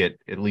until you get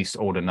at least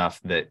old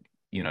enough that,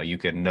 you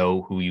can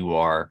know who you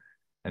are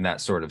and that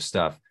sort of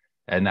stuff.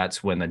 And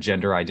that's when the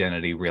gender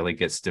identity really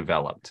gets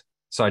developed.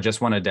 So I just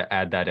wanted to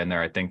add that in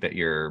there. I think that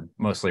you're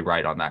mostly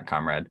right on that,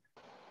 comrade.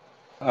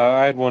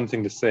 I had one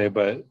thing to say,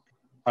 but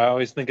I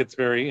always think it's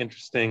very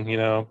interesting.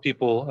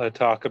 People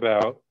talk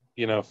about,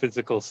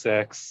 physical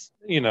sex,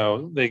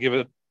 they give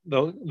it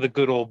the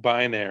good old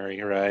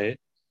binary, right?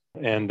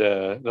 And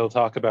they'll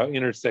talk about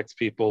intersex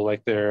people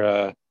like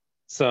they're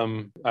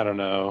some, I don't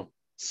know,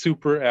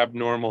 super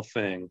abnormal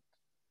thing.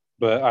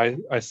 But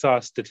I saw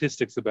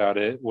statistics about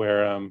it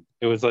where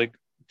it was like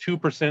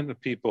 2%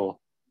 of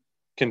people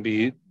can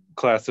be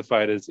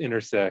classified as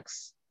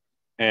intersex.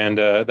 And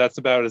that's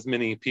about as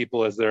many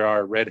people as there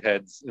are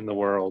redheads in the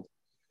world.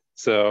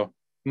 So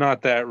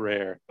not that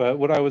rare. But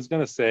what I was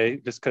going to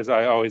say, just because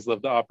I always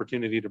love the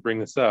opportunity to bring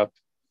this up,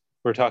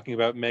 we're talking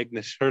about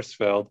Magnus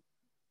Hirschfeld.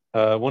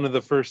 One of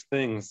the first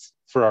things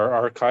for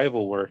our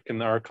archival work in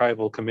the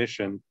archival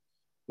commission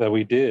that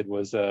we did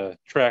was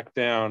track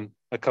down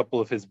a couple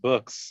of his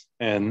books.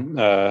 And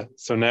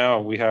so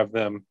now we have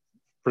them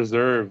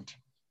preserved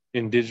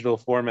in digital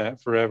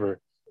format forever.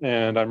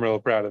 And I'm real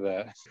proud of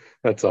that.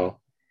 That's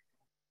all.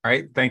 All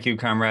right. Thank you,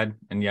 comrade.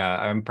 And yeah,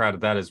 I'm proud of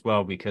that as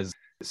well, because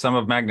some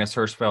of Magnus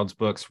Hirschfeld's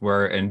books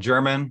were in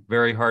German,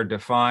 very hard to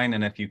find.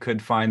 And if you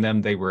could find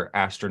them, they were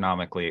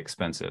astronomically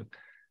expensive.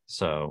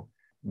 So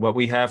what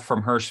we have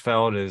from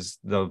Hirschfeld is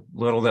the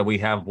little that we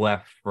have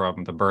left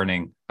from the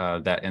burning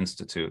that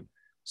institute.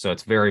 So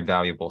it's very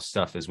valuable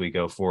stuff as we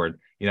go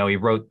forward. He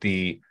wrote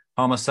The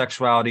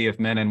Homosexuality of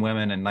Men and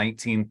Women in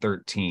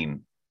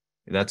 1913.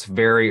 That's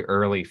very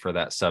early for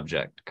that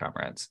subject,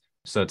 comrades.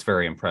 So it's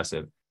very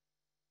impressive.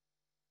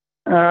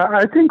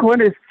 I think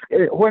when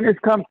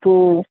it comes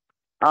to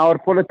our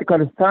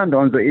political stand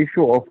on the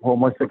issue of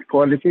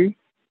homosexuality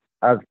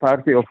as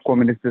party of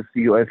Communist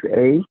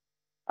USA,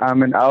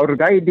 our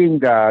guiding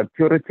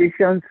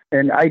theoreticians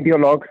and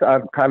ideologues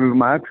are Karl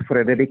Marx,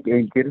 Frederick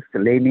Engels,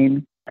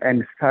 Lenin,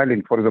 and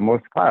Stalin for the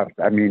most part.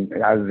 as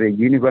the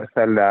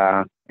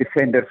universal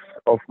defenders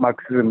of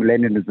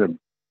Marxism-Leninism.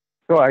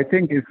 So I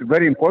think it's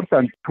very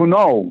important to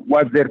know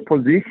what their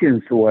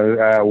positions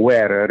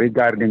were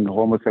regarding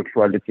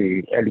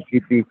homosexuality,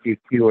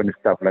 LGBTQ, and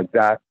stuff like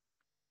that.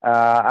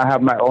 I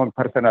have my own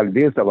personal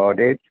views about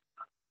it.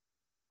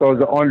 So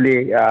the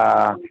only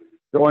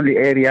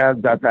area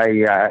that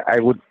I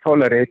would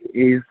tolerate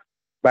is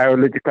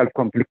biological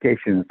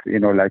complications,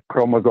 like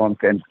chromosomes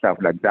and stuff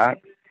like that.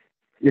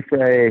 If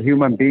a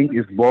human being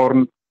is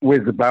born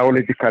with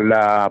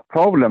biological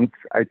problems,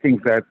 I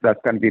think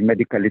that can be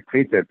medically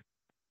treated.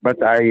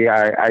 But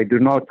I do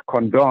not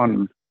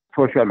condone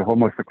social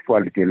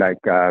homosexuality,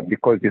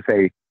 because you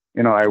say,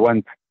 I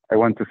want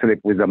to sleep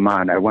with a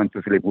man, I want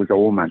to sleep with a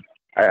woman.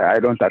 I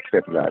don't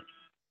accept that.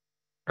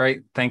 All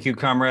right. Thank you,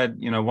 comrade.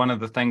 One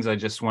of the things I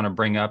just want to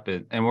bring up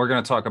is, and we're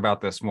going to talk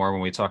about this more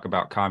when we talk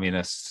about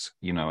communists,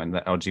 and the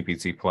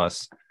LGBT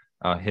plus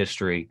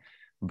history.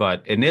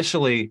 But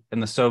initially in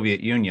the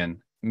Soviet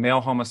Union,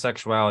 male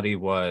homosexuality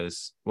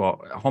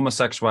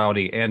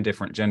homosexuality and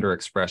different gender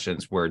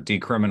expressions were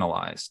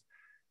decriminalized.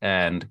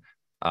 And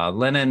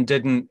Lenin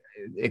didn't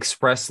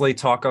expressly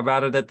talk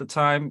about it at the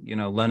time.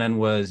 Lenin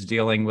was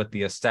dealing with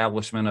the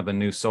establishment of a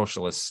new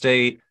socialist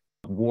state,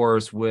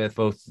 wars with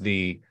both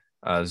the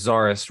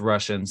Tsarist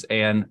Russians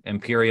and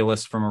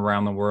imperialists from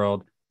around the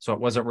world. So it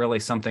wasn't really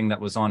something that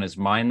was on his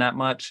mind that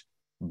much,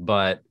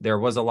 but there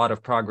was a lot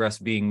of progress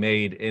being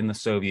made in the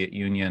Soviet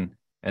Union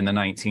in the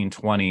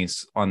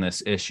 1920s on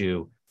this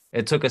issue.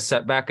 It took a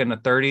setback in the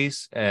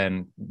 30s,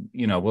 and,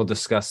 we'll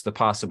discuss the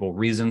possible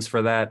reasons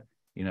for that.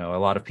 A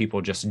lot of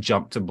people just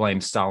jump to blame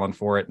Stalin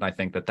for it, and I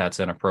think that that's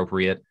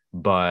inappropriate.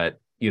 But,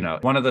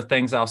 one of the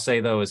things I'll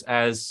say, though, is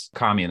as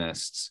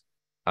communists,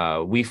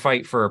 we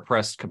fight for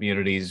oppressed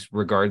communities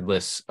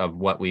regardless of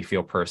what we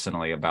feel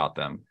personally about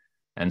them.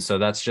 And so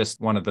that's just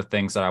one of the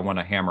things that I want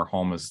to hammer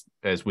home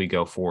as we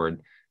go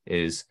forward,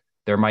 is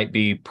there might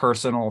be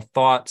personal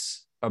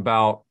thoughts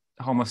about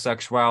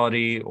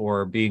homosexuality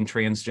or being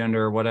transgender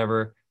or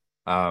whatever.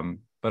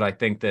 But I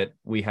think that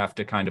we have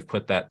to kind of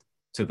put that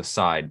to the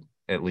side,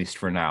 at least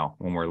for now,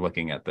 when we're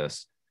looking at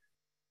this.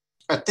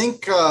 I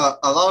think a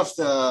lot of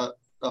the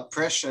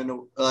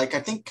oppression, like I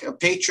think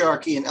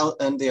patriarchy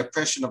and the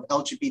oppression of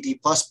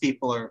LGBT plus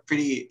people are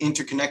pretty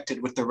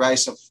interconnected with the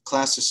rise of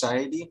class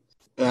society.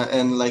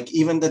 And like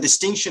even the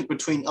distinction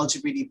between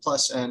LGBT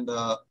plus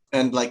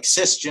and like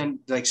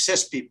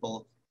cis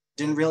people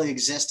didn't really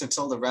exist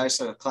until the rise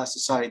of class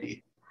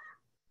society.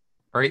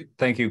 All right.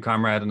 Thank you,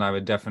 comrade. And I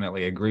would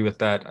definitely agree with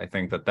that. I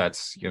think that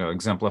that's,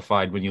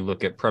 exemplified when you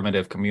look at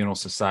primitive communal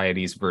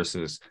societies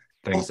versus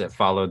things that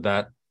followed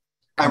that.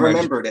 I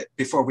remembered it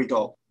before we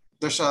go.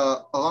 There's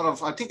a lot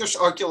of, I think there's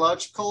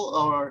archaeological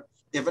or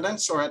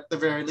evidence, or at the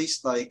very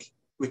least, like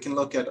we can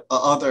look at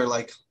other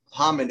like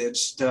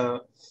hominids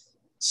to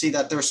see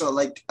that there's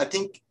I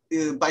think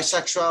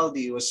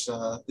bisexuality was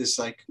this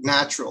like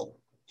natural,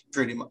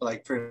 pretty much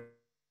like.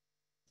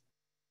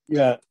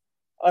 Yeah,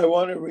 I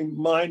want to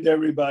remind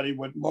everybody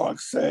what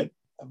Marx said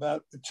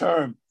about the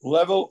term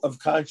level of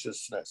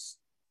consciousness.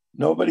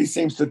 Nobody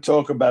seems to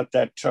talk about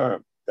that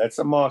term. That's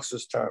a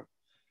Marxist term.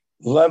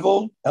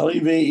 Level,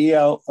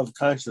 L-E-V-E-L, of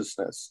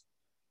consciousness.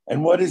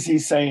 And what is he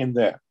saying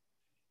there?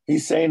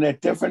 He's saying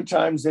at different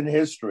times in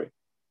history,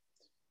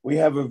 we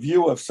have a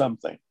view of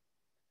something.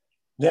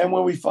 Then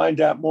when we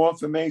find out more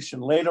information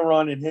later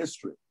on in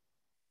history,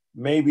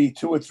 maybe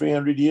 200 or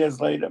 300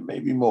 years later,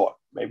 maybe more,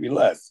 maybe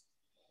less,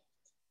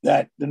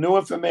 that the new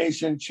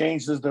information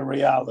changes the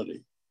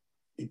reality.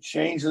 It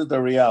changes the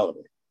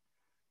reality.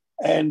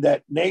 And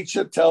that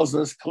nature tells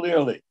us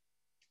clearly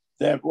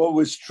that what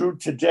was true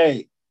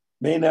today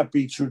may not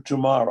be true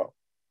tomorrow.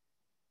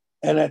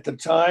 And at the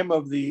time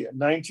of the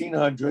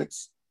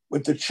 1900s,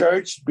 with the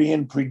church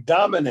being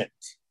predominant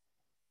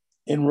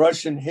in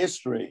Russian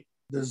history,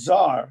 the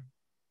Tsar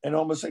and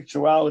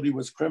homosexuality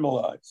was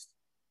criminalized.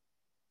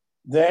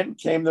 Then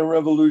came the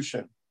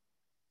revolution.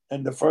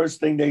 And the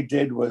first thing they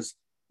did was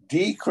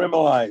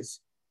decriminalize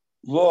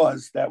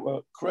laws that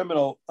were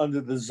criminal under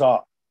the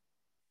Tsar.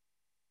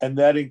 And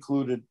that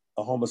included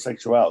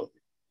homosexuality.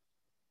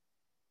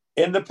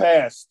 In the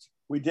past,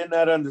 we did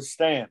not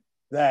understand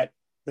that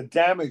the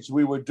damage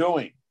we were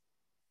doing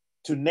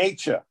to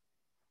nature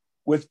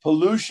with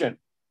pollution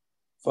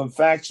from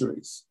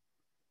factories,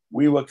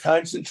 we were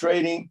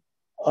concentrating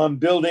on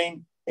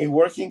building a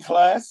working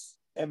class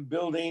and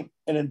building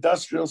an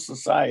industrial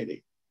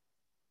society.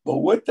 But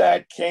with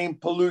that came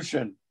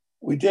pollution.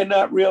 We did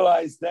not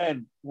realize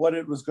then what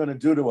it was going to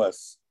do to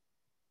us.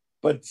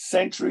 But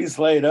centuries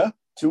later,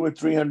 200 or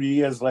 300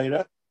 years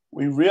later,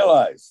 we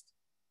realized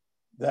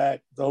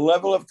that the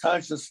level of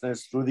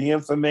consciousness through the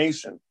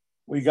information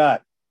we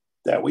got,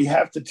 that we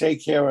have to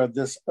take care of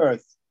this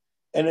earth.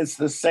 And it's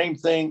the same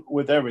thing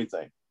with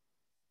everything.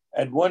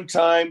 At one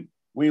time,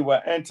 we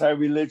were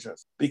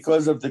anti-religious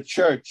because of the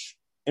church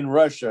in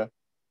Russia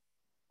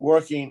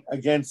working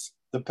against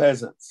the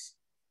peasants.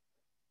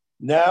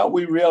 Now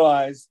we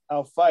realize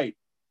our fight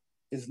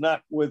is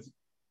not with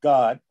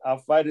God, our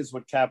fight is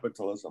with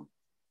capitalism.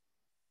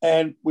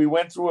 And we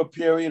went through a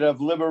period of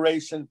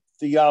liberation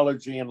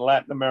theology in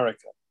Latin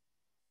America,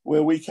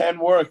 where we can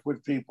work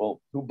with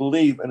people who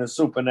believe in a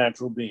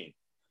supernatural being.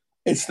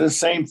 It's the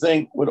same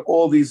thing with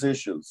all these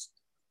issues.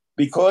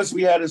 Because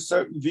we had a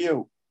certain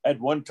view at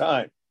one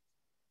time,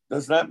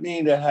 does not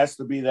mean there has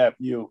to be that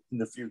view in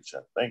the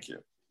future. Thank you.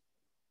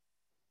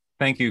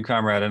 Thank you,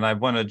 comrade. And I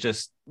want to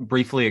just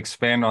briefly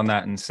expand on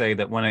that and say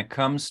that when it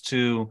comes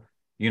to,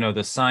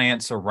 the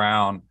science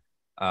around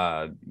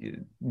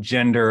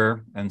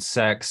gender and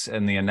sex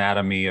and the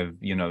anatomy of,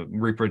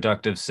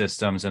 reproductive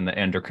systems and the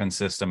endocrine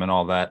system and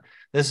all that,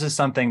 this is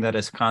something that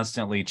has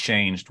constantly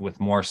changed with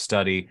more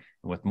study,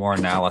 with more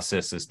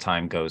analysis as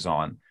time goes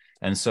on.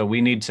 And so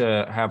we need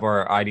to have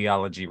our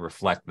ideology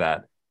reflect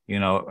that.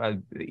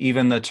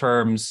 Even the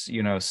terms,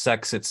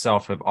 sex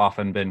itself have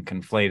often been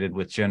conflated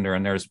with gender,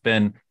 and there's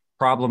been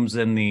problems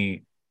in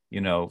the,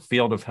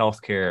 field of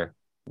healthcare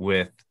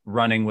with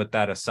running with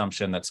that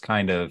assumption that's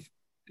kind of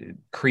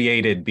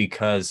created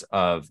because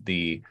of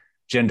the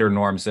gender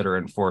norms that are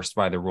enforced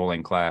by the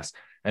ruling class.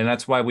 And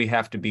that's why we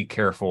have to be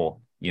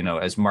careful,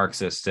 as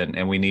Marxists,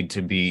 and we need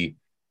to be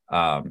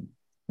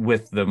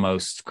with the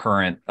most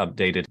current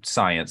updated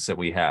science that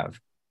we have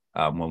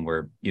when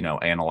we're,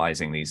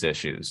 analyzing these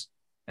issues.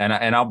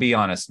 And I'll be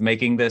honest,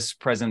 making this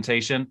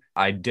presentation,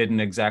 I didn't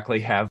exactly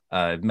have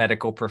a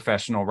medical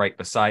professional right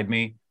beside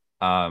me.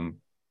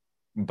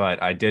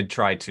 But I did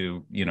try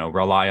to,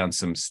 rely on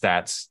some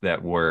stats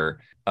that were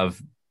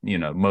of,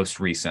 most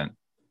recent.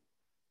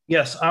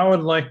 Yes, I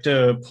would like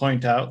to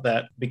point out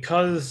that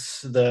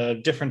because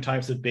the different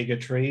types of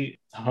bigotry,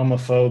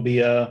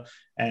 homophobia,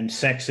 and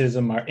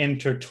sexism are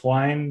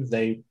intertwined,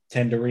 they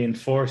tend to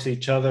reinforce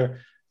each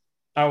other.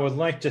 I would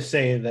like to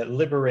say that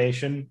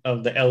liberation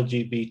of the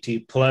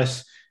LGBT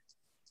plus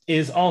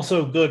is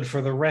also good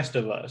for the rest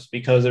of us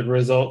because it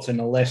results in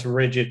a less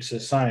rigid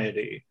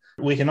society.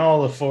 We can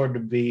all afford to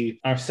be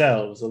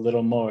ourselves a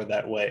little more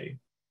that way.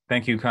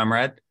 Thank you,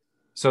 comrade.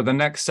 So the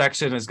next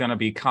section is going to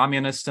be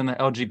communists in the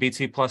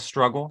LGBT plus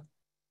struggle.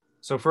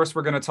 So first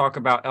we're going to talk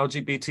about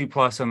LGBT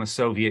plus and the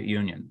Soviet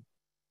Union.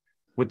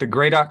 With the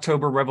Great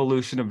October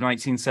Revolution of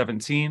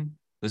 1917,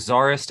 the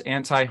Tsarist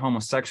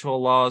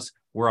anti-homosexual laws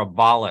were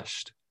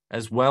abolished,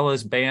 as well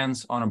as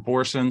bans on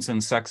abortions and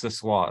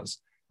sexist laws.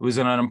 It was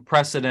an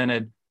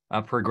unprecedented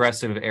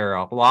progressive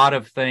era. A lot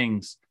of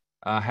things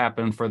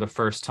happened for the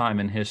first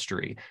time in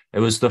history. It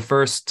was the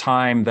first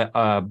time that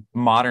a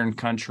modern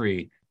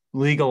country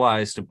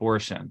legalized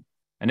abortion.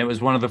 And it was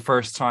one of the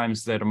first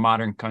times that a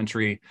modern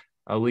country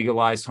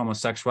legalized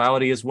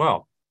homosexuality as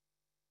well.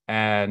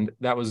 And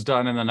that was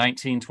done in the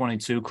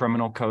 1922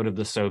 Criminal Code of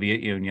the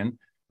Soviet Union,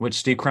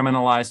 which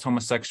decriminalized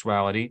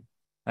homosexuality.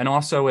 And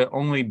also it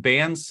only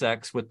banned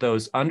sex with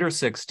those under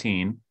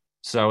 16.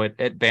 So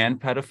it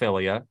banned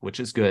pedophilia, which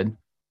is good.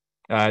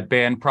 It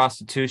banned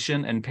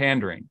prostitution and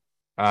pandering.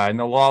 And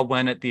the law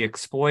went at the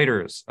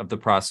exploiters of the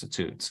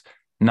prostitutes,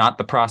 not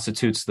the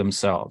prostitutes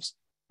themselves.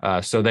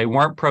 So they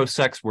weren't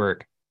pro-sex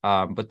work,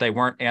 but they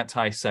weren't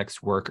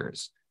anti-sex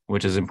workers,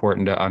 which is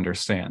important to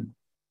understand.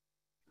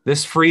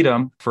 This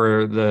freedom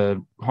for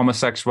the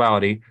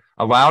homosexuality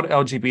allowed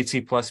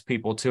LGBT plus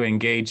people to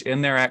engage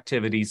in their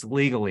activities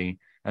legally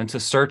and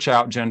to search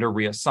out gender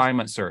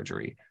reassignment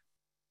surgery.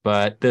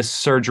 But this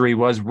surgery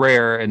was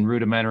rare and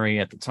rudimentary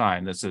at the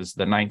time. This is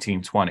the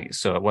 1920s,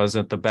 so it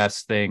wasn't the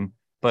best thing,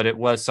 but it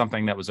was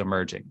something that was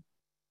emerging.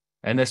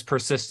 And this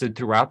persisted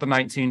throughout the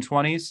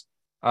 1920s.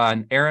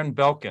 And Aaron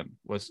Belkin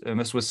and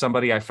this was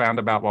somebody I found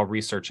about while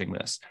researching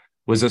this,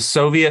 was a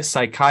Soviet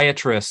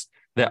psychiatrist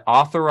that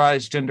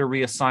authorized gender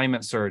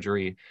reassignment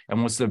surgery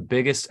and was the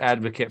biggest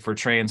advocate for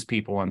trans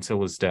people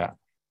until his death.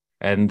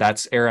 And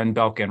that's Aaron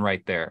Belkin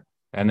right there.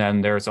 And then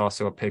there's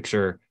also a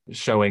picture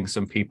showing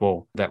some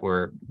people that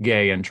were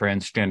gay and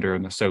transgender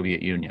in the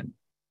Soviet Union.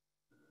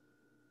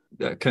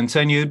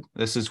 Continued,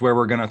 this is where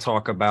we're going to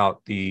talk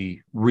about the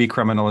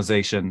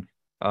recriminalization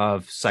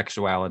of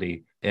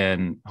sexuality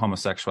and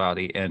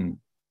homosexuality in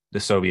the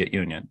Soviet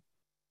Union.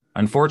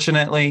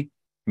 Unfortunately,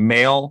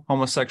 male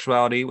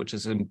homosexuality, which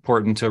is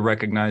important to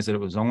recognize that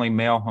it was only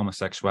male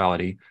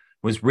homosexuality,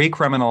 was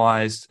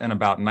recriminalized in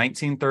about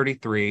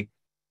 1933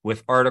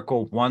 with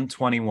Article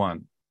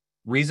 121,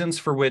 reasons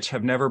for which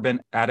have never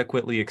been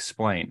adequately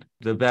explained.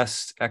 The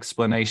best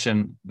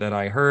explanation that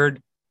I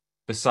heard,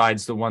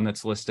 besides the one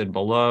that's listed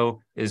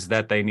below, is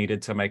that they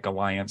needed to make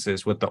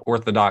alliances with the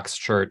Orthodox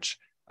Church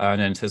in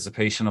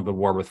anticipation of the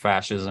war with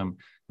fascism,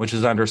 which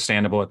is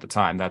understandable at the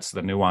time. That's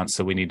the nuance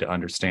that we need to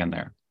understand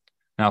there.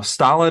 Now,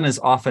 Stalin is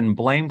often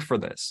blamed for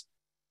this,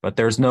 but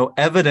there's no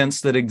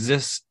evidence that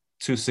exists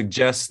to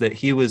suggest that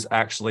he was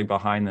actually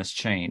behind this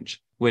change,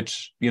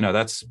 which,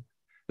 that's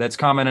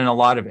common in a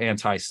lot of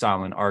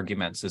anti-Stalin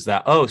arguments, is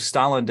that, oh,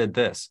 Stalin did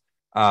this.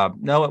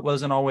 No, it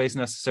wasn't always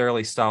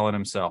necessarily Stalin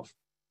himself.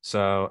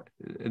 So,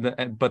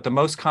 but the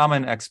most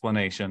common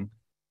explanation,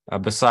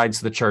 besides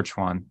the church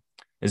one,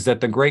 is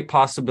that the great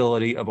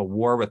possibility of a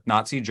war with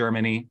Nazi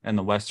Germany and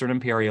the Western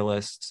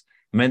imperialists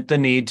meant the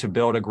need to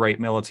build a great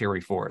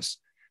military force.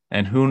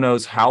 And who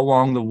knows how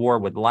long the war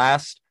would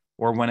last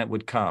or when it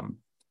would come.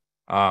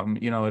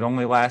 It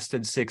only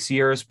lasted 6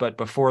 years, but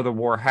before the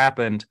war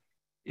happened,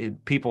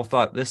 people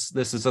thought this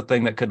is a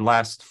thing that could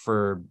last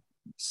for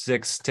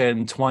 6,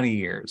 10, 20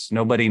 years.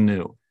 Nobody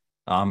knew.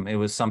 It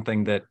was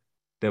something that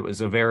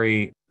was a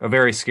very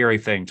scary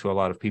thing to a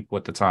lot of people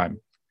at the time.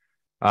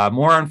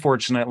 More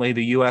unfortunately,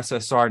 the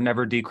USSR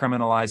never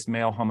decriminalized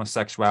male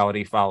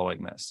homosexuality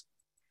following this.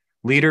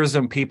 Leaders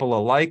and people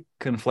alike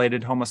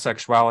conflated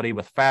homosexuality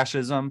with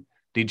fascism,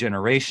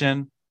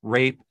 degeneration,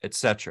 rape,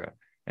 etc.,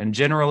 and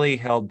generally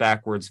held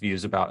backwards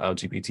views about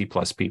LGBT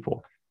plus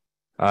people.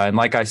 And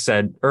like I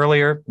said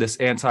earlier, this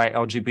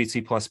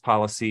anti-LGBT plus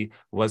policy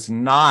was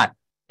not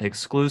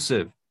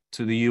exclusive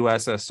to the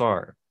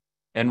USSR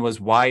and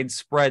was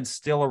widespread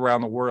still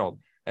around the world,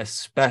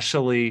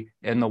 especially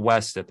in the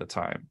West at the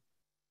time.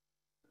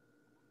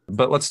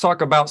 But let's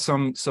talk about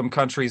some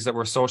countries that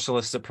were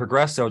socialist that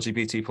progressed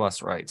LGBT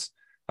plus rights.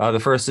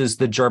 The first is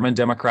the German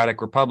Democratic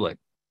Republic.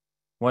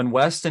 When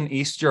West and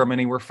East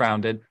Germany were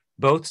founded,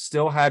 both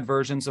still had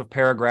versions of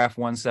paragraph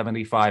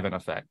 175 in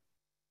effect.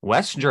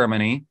 West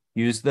Germany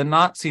used the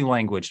Nazi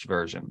languaged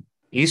version.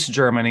 East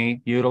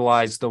Germany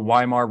utilized the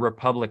Weimar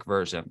Republic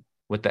version,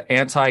 with the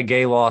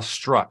anti-gay law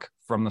struck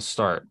from the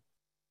start.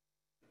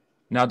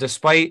 Now,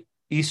 despite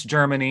East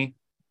Germany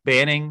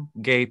banning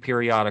gay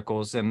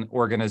periodicals and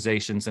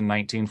organizations in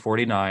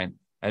 1949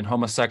 and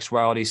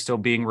homosexuality still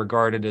being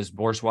regarded as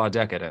bourgeois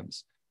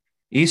decadence,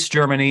 East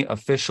Germany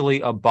officially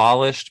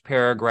abolished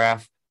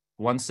paragraph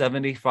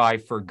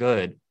 175 for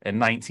good in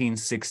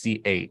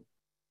 1968.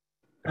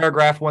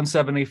 Paragraph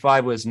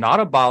 175 was not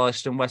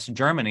abolished in West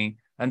Germany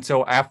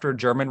until after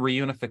German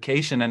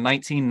reunification in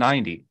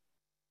 1990.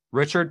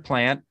 Richard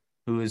Plant,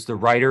 who is the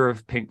writer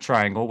of Pink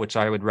Triangle, which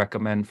I would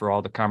recommend for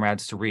all the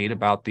comrades to read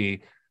about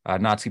the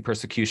Nazi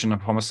persecution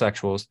of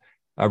homosexuals,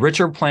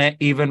 Richard Plant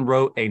even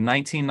wrote a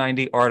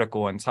 1990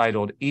 article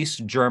entitled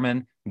East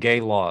German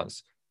Gay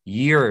Laws,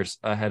 years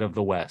ahead of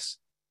the West.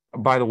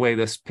 by the way,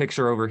 this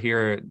picture over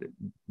here,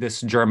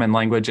 this German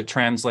language, it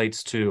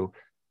translates to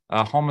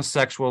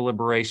homosexual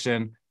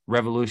liberation,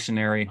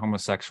 revolutionary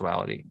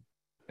homosexuality.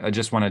 I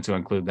just wanted to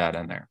include that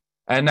in there.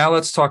 And now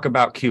let's talk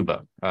about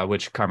Cuba,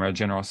 which Comrade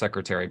General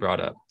Secretary brought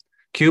up.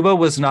 Cuba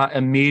was not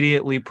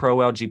immediately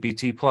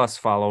pro-LGBT plus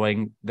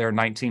following their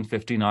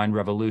 1959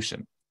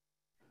 revolution.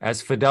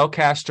 As Fidel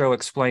Castro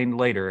explained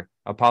later,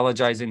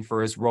 apologizing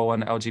for his role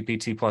in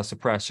LGBT plus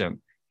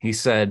oppression, he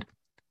said,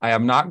 "I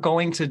am not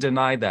going to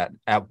deny that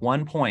at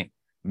one point,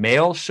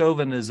 male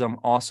chauvinism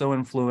also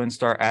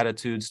influenced our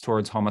attitudes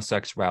towards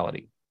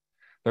homosexuality.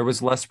 There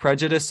was less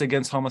prejudice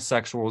against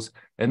homosexuals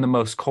in the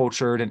most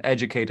cultured and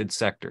educated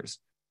sectors,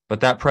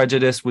 but that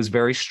prejudice was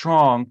very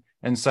strong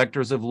in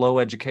sectors of low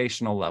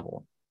educational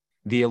level.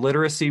 The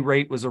illiteracy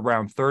rate was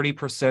around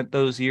 30%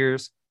 those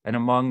years, and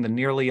among the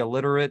nearly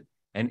illiterate,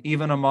 and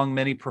even among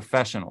many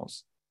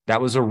professionals,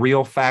 that was a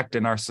real fact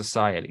in our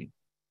society."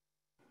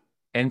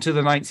 Into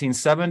the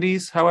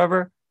 1970s,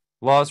 however,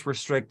 laws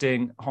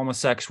restricting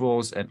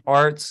homosexuals in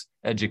arts,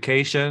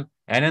 education,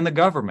 and in the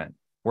government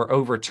were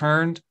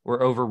overturned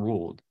or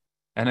overruled,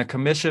 and a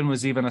commission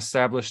was even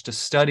established to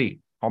study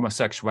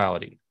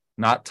homosexuality,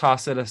 not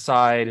toss it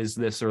aside as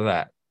this or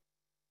that.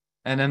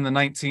 And in the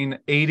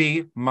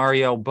 1980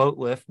 Mariel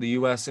Boatlift, the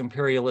U.S.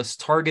 imperialists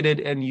targeted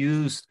and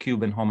used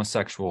Cuban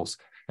homosexuals,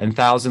 and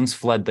thousands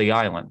fled the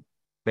island.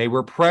 They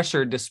were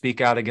pressured to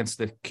speak out against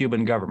the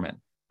Cuban government.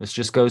 This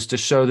just goes to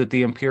show that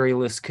the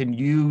imperialists can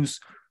use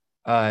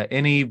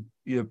any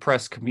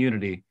oppressed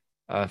community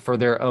for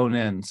their own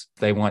ends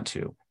if they want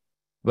to.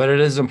 But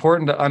it is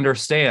important to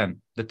understand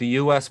that the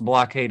U.S.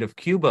 blockade of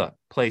Cuba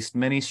placed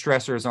many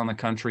stressors on the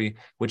country,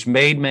 which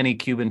made many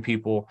Cuban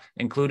people,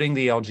 including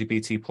the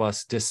LGBT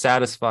plus,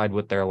 dissatisfied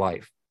with their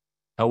life.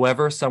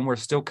 However, some were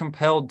still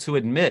compelled to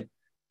admit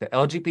that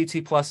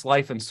LGBT plus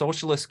life in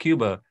socialist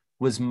Cuba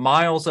was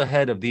miles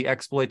ahead of the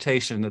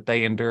exploitation that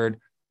they endured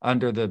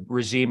under the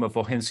regime of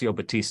Fulgencio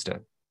Batista.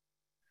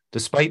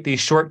 Despite these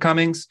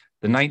shortcomings,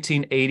 the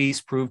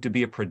 1980s proved to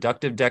be a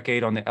productive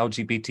decade on the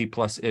LGBT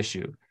plus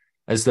issue,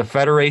 as the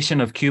Federation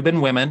of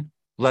Cuban Women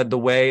led the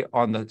way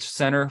on the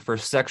Center for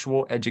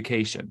Sexual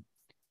Education,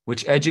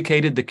 which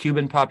educated the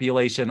Cuban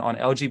population on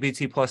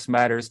LGBT plus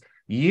matters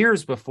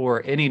years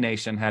before any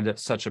nation had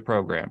such a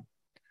program.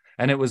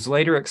 And it was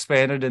later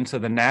expanded into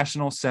the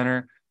National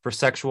Center for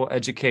Sexual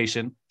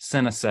Education,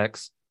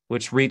 CENASEX,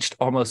 which reached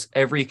almost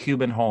every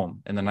Cuban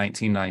home in the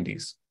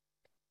 1990s.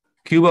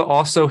 Cuba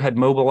also had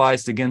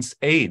mobilized against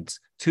AIDS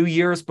 2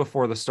 years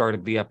before the start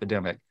of the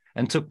epidemic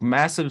and took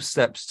massive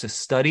steps to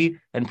study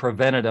and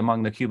prevent it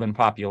among the Cuban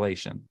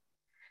population.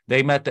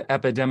 They met the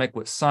epidemic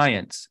with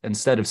science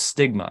instead of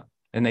stigma,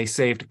 and they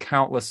saved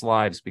countless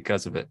lives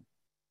because of it.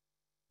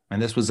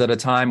 And this was at a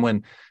time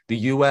when the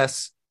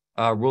U.S.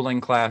 Ruling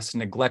class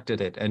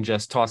neglected it and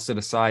just tossed it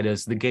aside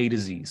as the gay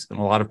disease. And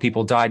a lot of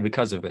people died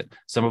because of it,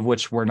 some of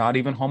which were not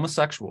even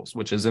homosexuals,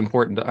 which is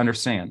important to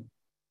understand.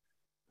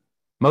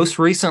 Most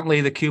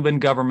recently, the Cuban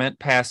government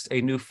passed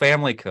a new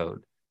family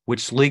code,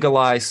 which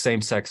legalized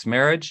same-sex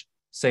marriage,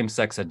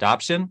 same-sex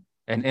adoption,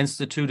 and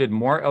instituted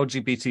more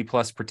LGBT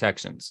plus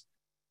protections.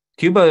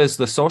 Cuba is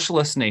the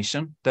socialist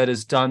nation that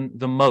has done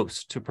the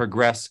most to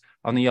progress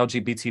on the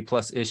LGBT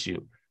plus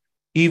issue,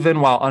 even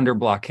while under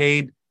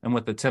blockade and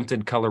with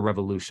attempted color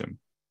revolution.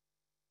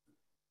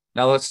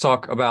 Now let's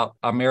talk about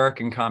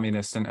American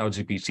communists and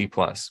LGBT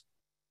plus.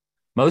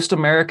 Most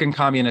American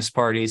communist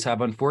parties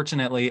have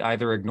unfortunately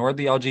either ignored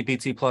the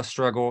LGBT plus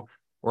struggle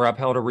or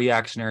upheld a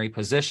reactionary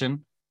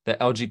position that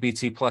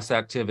LGBT plus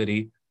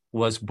activity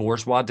was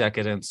bourgeois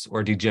decadence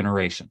or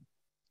degeneration.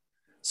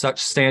 Such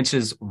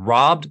stances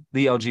robbed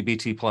the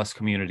LGBT plus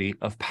community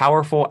of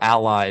powerful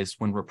allies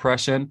when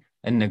repression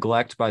and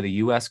neglect by the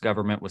US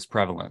government was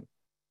prevalent.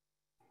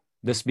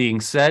 This being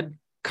said,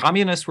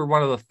 communists were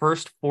one of the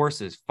first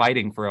forces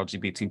fighting for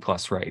LGBT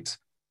plus rights.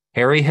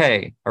 Harry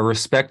Hay, a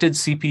respected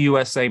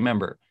CPUSA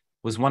member,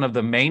 was one of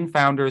the main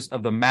founders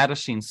of the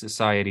Mattachine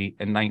Society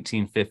in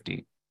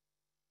 1950.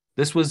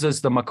 This was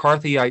as the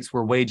McCarthyites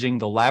were waging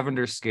the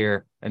Lavender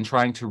Scare and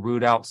trying to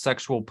root out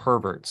sexual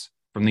perverts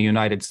from the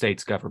United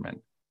States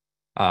government.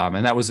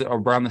 And that was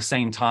around the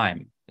same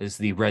time as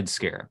the Red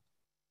Scare.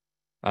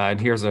 And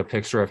here's a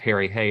picture of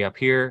Harry Hay up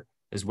here,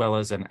 as well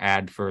as an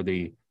ad for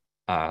the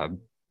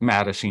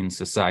Mattachine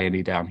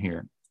Society down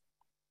here.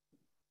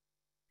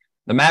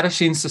 The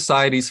Mattachine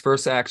Society's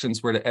first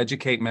actions were to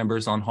educate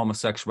members on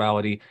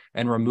homosexuality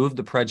and remove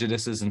the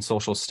prejudices and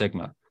social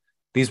stigma.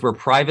 These were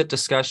private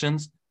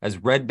discussions, as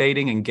red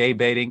baiting and gay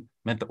baiting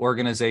meant the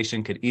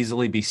organization could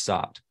easily be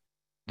stopped.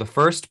 The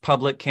first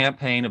public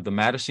campaign of the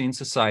Mattachine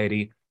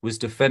Society was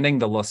defending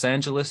the Los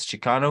Angeles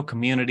Chicano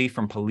community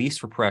from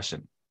police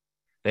repression.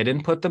 They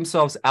didn't put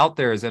themselves out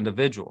there as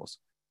individuals,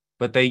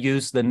 but they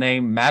used the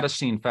name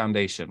Mattachine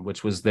Foundation,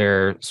 which was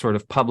their sort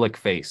of public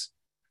face,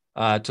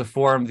 to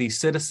form the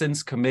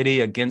Citizens Committee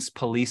Against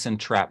Police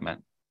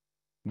Entrapment.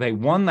 They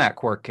won that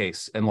court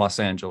case in Los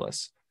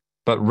Angeles,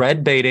 but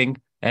red baiting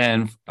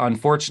and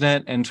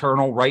unfortunate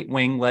internal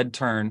right-wing led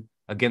turn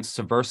against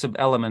subversive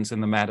elements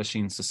in the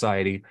Mattachine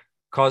Society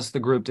caused the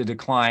group to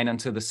decline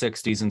into the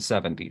 60s and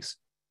 70s.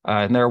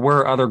 And there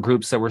were other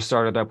groups that were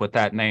started up with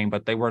that name,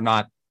 but they were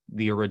not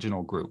the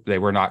original group. They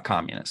were not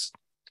communists.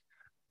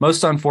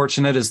 Most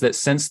unfortunate is that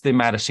since the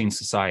Mattachine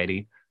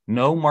Society,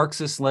 no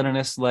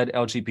Marxist-Leninist-led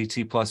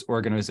LGBT plus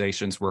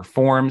organizations were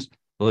formed,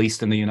 at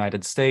least in the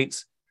United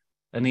States,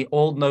 and the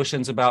old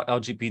notions about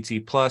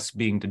LGBT plus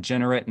being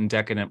degenerate and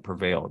decadent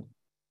prevailed.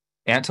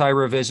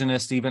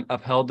 Anti-revisionists even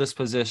upheld this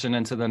position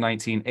into the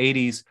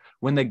 1980s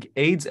when the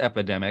AIDS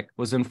epidemic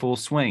was in full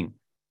swing,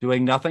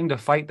 doing nothing to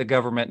fight the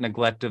government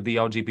neglect of the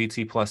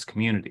LGBT plus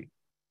community.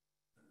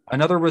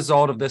 Another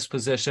result of this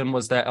position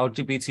was that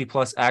LGBT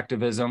plus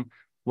activism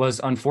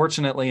was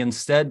unfortunately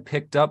instead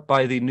picked up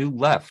by the New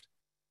Left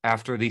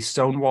after the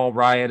Stonewall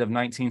riot of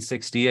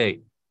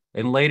 1968,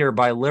 and later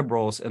by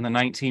liberals in the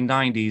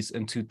 1990s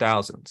and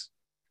 2000s.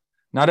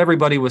 Not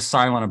everybody was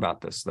silent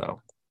about this,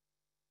 though.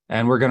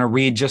 And we're going to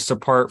read just a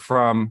part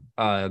from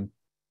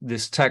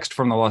this text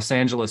from the Los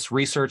Angeles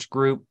Research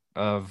Group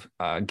of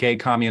Gay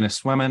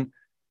Communist Women.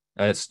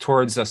 It's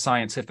towards a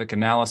scientific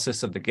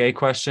analysis of the gay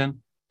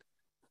question.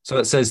 So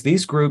it says,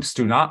 these groups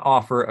do not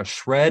offer a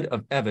shred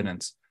of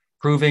evidence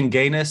proving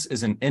gayness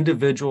is an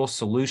individual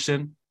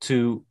solution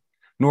to,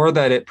 nor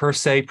that it per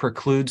se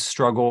precludes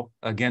struggle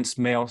against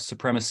male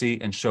supremacy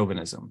and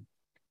chauvinism.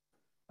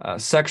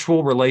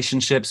 Sexual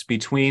relationships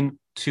between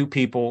two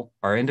people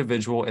are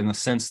individual in the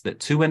sense that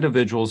two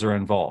individuals are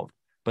involved,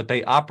 but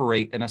they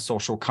operate in a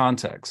social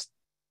context.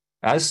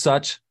 As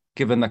such,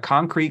 given the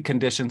concrete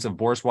conditions of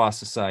bourgeois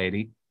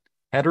society,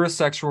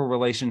 heterosexual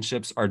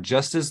relationships are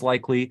just as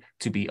likely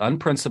to be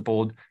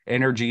unprincipled,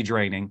 energy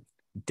draining,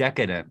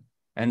 decadent,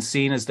 and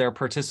seen as their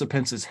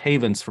participants as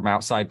havens from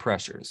outside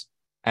pressures,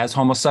 as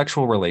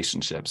homosexual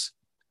relationships.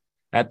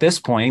 At this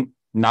point,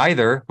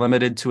 neither,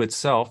 limited to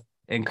itself,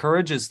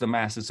 encourages the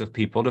masses of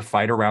people to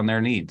fight around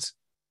their needs.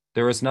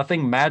 There is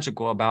nothing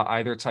magical about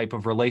either type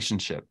of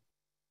relationship.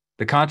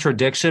 The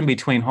contradiction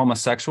between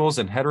homosexuals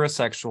and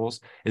heterosexuals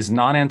is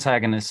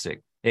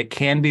non-antagonistic. It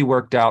can be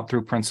worked out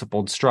through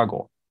principled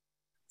struggle.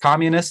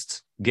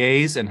 Communists,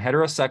 gays, and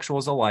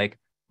heterosexuals alike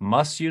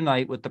must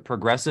unite with the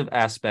progressive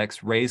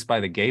aspects raised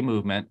by the gay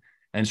movement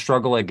and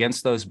struggle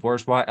against those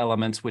bourgeois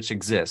elements which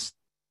exist.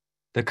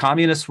 The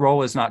communist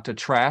role is not to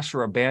trash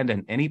or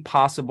abandon any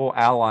possible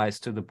allies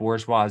to the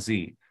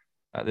bourgeoisie.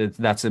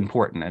 That's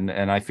important,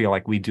 and I feel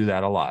like we do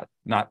that a lot.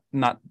 Not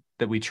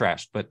that we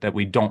trash, but that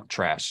we don't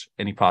trash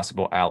any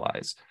possible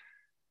allies.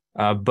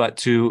 But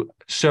to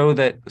show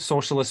that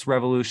socialist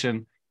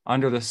revolution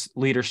under the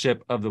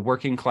leadership of the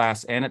working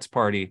class and its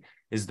party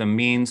is the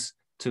means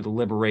to the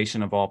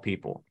liberation of all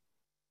people.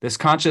 This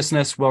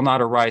consciousness will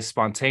not arise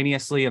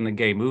spontaneously in the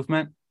gay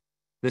movement.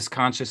 This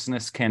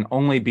consciousness can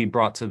only be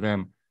brought to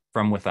them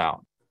from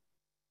without.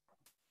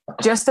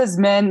 Just as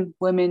men,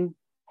 women,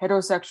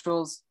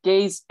 heterosexuals,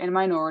 gays, and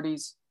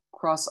minorities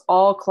cross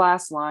all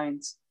class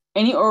lines,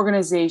 any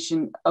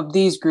organization of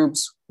these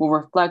groups will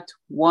reflect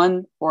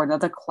one or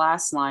another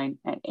class line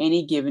at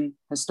any given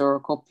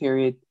historical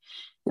period,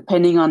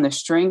 depending on the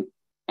strength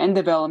and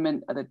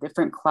development of the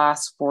different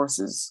class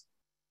forces.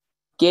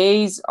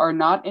 Gays are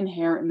not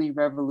inherently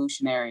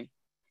revolutionary,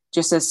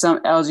 just as some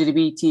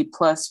LGBT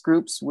plus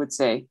groups would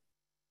say,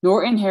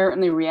 nor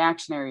inherently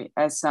reactionary,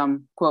 as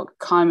some, quote,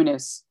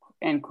 communist,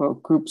 end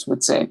quote, groups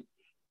would say.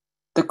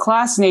 The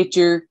class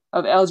nature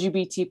of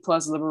LGBT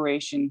plus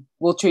liberation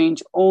will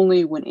change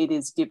only when it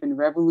is given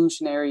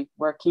revolutionary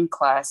working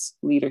class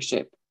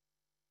leadership.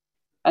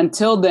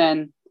 Until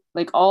then,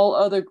 like all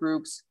other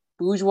groups,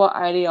 bourgeois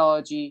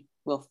ideology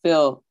will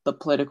fill the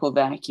political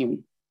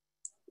vacuum.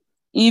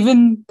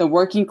 Even the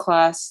working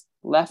class,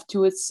 left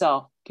to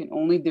itself, can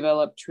only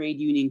develop trade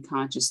union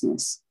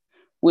consciousness,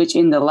 which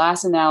in the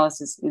last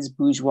analysis is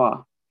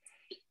bourgeois.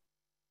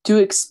 To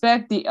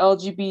expect the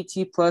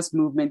LGBT plus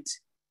movement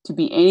to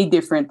be any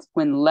different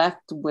when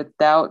left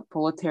without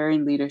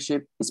proletarian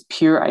leadership is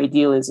pure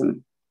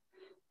idealism.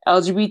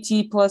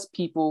 LGBT plus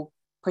people,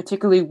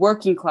 particularly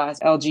working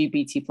class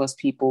LGBT plus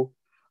people,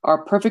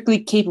 are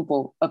perfectly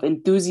capable of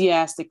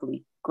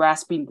enthusiastically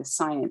grasping the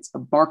science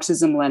of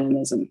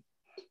Marxism-Leninism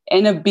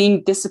and of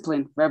being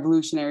disciplined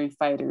revolutionary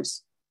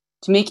fighters.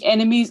 To make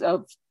enemies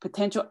of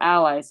potential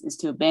allies is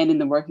to abandon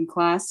the working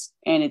class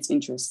and its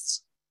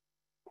interests.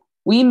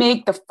 We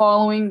make the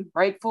following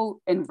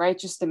rightful and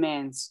righteous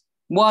demands.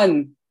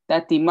 1,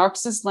 that the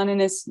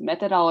Marxist-Leninist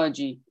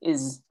methodology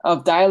is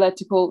of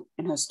dialectical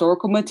and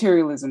historical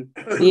materialism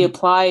be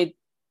applied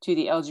to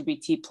the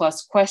LGBT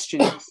plus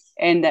question,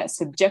 and that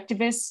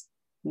subjectivist,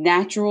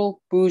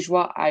 natural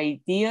bourgeois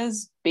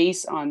ideas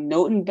based on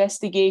no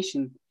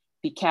investigation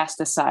be cast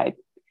aside.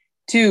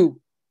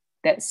 2,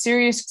 that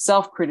serious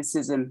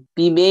self-criticism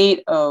be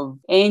made of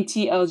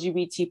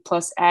anti-LGBT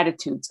plus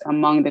attitudes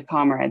among the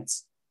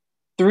comrades.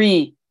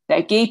 3,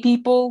 that gay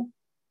people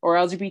or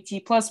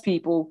LGBT plus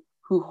people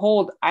who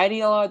hold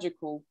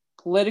ideological,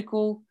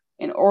 political,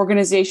 and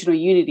organizational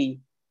unity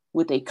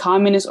with a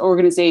communist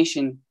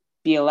organization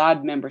be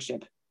allowed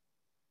membership.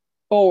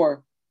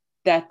 4,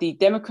 that the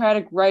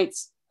democratic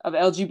rights of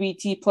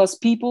LGBT plus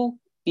people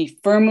be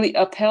firmly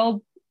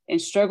upheld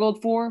and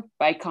struggled for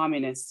by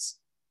communists.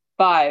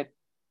 5,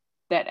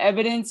 that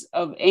evidence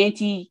of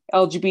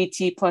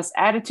anti-LGBT plus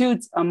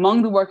attitudes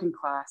among the working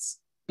class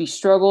be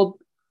struggled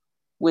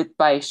with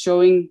by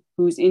showing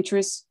whose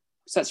interests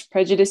such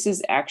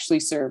prejudices actually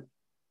serve.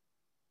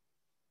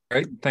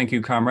 Great. Thank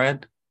you,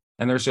 comrade.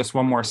 And there's just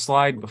one more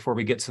slide before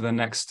we get to the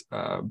next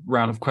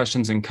round of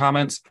questions and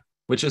comments,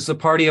 which is the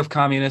Party of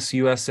Communists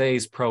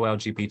USA's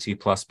pro-LGBT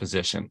plus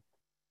position.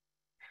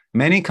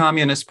 Many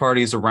communist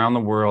parties around the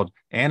world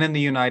and in the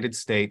United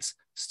States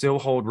still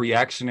hold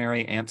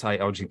reactionary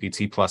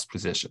anti-LGBT plus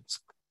positions.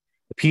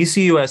 The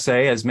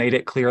PCUSA has made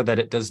it clear that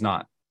it does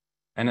not,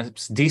 and a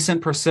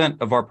decent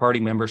percent of our party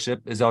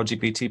membership is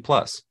LGBT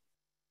plus.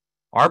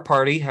 Our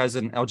party has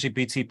an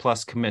LGBT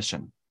plus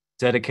commission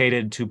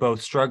dedicated to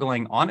both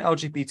struggling on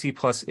LGBT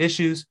plus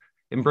issues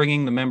and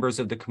bringing the members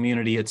of the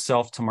community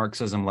itself to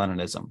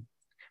Marxism-Leninism.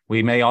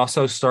 We may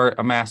also start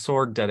a mass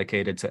org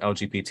dedicated to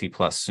LGBT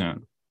plus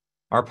soon.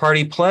 Our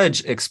party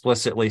pledge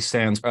explicitly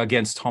stands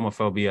against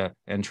homophobia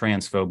and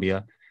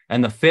transphobia,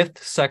 and the 5th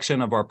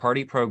section of our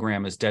party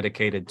program is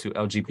dedicated to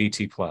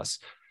LGBT+,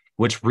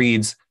 which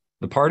reads,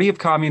 "The Party of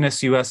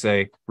Communists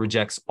USA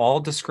rejects all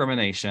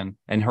discrimination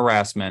and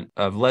harassment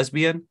of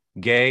lesbian,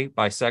 gay,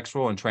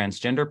 bisexual, and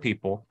transgender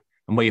people,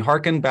 and we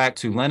hearken back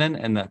to Lenin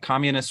and the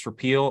communist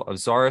repeal of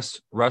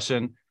Tsarist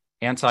Russian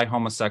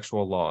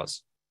anti-homosexual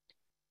laws.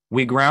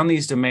 We ground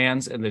these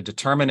demands in the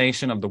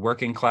determination of the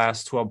working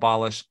class to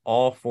abolish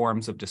all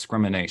forms of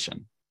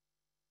discrimination."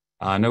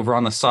 And over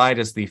on the side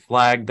is the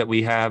flag that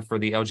we have for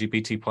the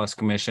LGBT plus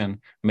commission,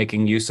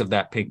 making use of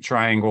that pink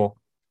triangle.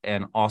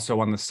 And also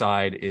on the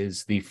side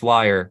is the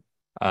flyer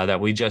that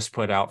we just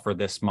put out for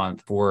this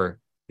month for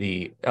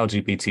the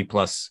LGBT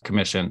plus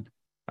commission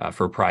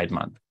for Pride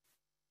Month.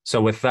 So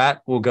with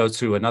that, we'll go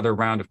to another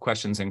round of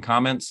questions and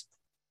comments.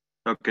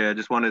 Okay, I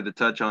just wanted to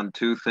touch on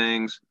 2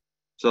 things.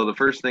 So the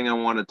first thing I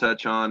want to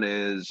touch on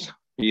is,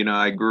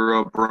 I grew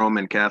up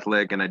Roman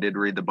Catholic and I did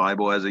read the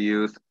Bible as a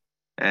youth.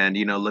 And,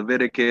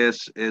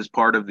 Leviticus is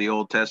part of the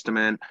Old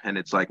Testament and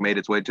it's like made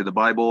its way to the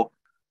Bible.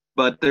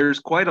 But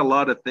there's quite a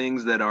lot of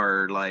things that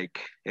are like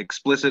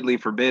explicitly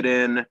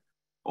forbidden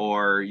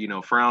or,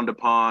 frowned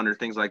upon or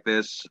things like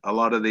this. A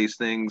lot of these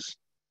things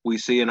we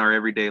see in our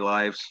everyday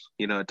lives.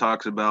 It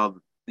talks about,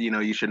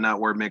 you should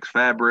not wear mixed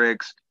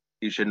fabrics.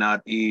 You should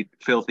not eat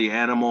filthy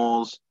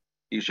animals.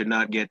 You should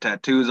not get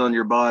tattoos on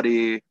your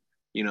body,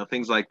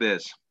 things like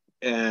this.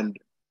 And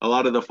a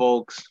lot of the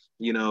folks,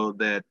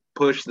 that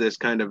push this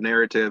kind of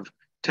narrative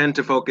tend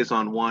to focus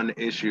on one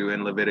issue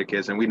in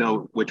Leviticus, and we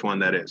know which one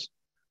that is.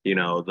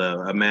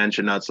 A man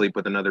should not sleep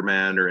with another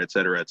man, or et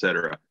cetera, et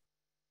cetera.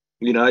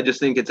 I just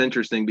think it's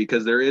interesting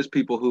because there is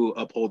people who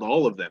uphold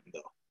all of them,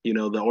 though.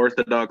 The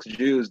Orthodox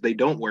Jews, they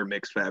don't wear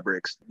mixed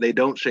fabrics. They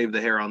don't shave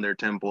the hair on their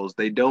temples.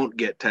 They don't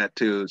get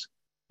tattoos.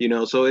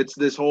 So it's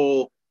this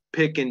whole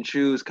pick and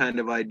choose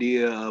kind of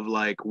idea of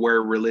like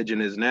where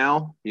religion is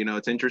now.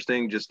 It's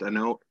interesting, just a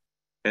note.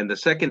 And the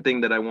second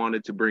thing that I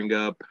wanted to bring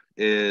up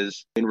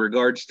is in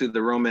regards to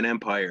the Roman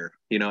Empire.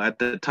 At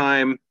the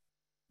time,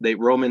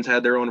 Romans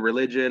had their own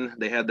religion,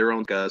 they had their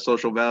own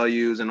social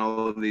values and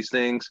all of these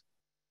things.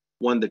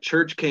 When the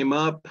church came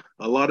up,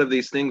 a lot of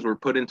these things were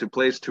put into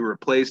place to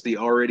replace the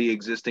already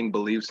existing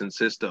beliefs and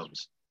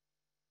systems.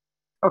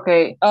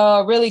 Okay,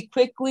 really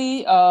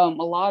quickly, a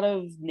lot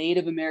of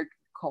Native American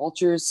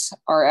cultures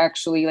are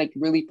actually like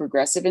really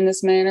progressive in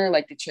this manner,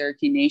 like the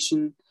Cherokee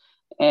Nation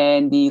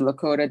and the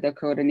Lakota,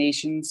 Dakota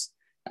nations.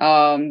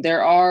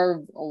 There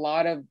are a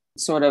lot of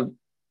sort of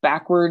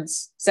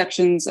backwards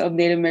sections of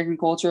Native American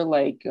culture,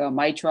 like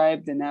my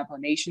tribe, the Navajo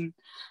Nation.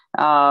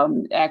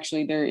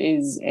 Actually, there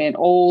is an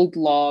old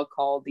law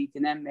called the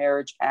Diné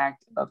Marriage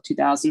Act of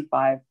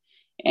 2005.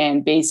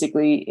 And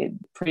basically, it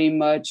pretty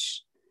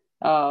much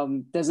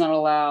does not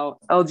allow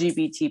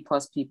LGBT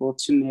plus people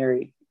to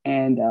marry.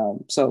 And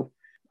so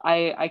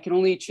I can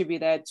only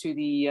attribute that to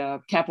the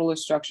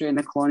capitalist structure and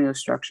the colonial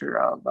structure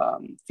of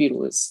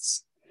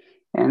feudalists.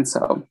 And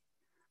so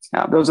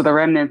those are the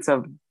remnants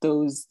of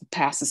those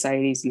past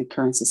societies and the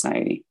current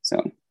society. So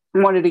I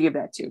wanted to give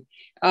that too.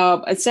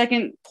 A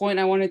second point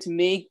I wanted to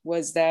make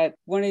was that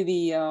one of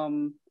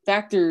the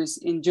factors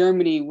in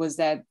Germany was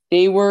that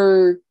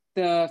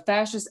the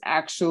fascists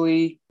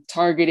actually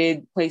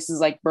targeted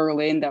places like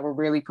Berlin that were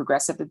really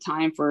progressive at the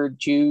time for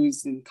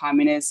Jews and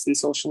communists and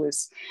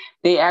socialists.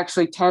 They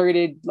actually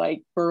targeted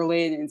like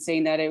Berlin and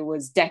saying that it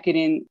was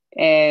decadent.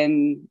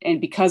 And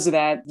because of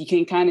that, you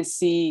can kind of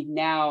see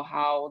now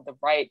how the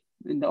right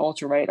and the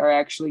ultra-right are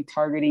actually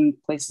targeting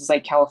places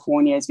like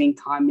California as being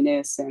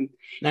communist and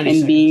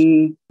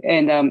being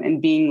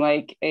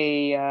like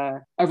a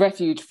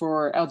refuge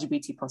for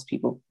LGBT plus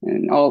people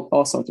and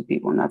all sorts of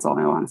people. And that's all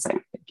I want to say.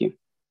 Thank you.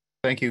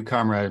 Thank you,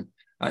 comrade.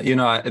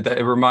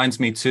 It reminds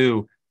me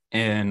too,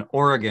 in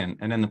Oregon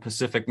and in the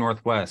Pacific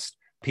Northwest,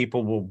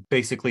 people will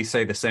basically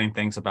say the same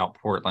things about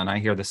Portland. I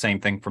hear the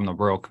same thing from the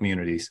rural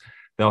communities.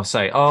 They'll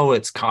say, oh,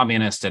 it's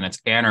communist and it's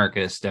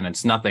anarchist and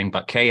it's nothing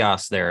but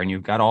chaos there. And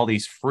you've got all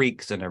these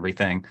freaks and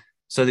everything.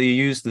 So they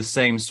use the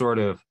same sort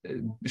of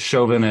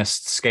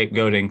chauvinist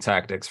scapegoating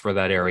tactics for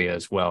that area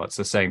as well. It's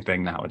the same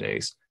thing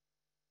nowadays.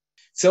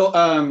 So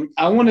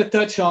I want to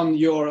touch on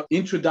your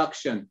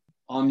introduction,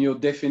 on your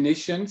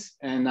definitions,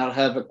 and I'll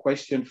have a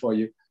question for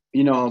you.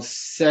 You know,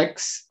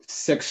 sex,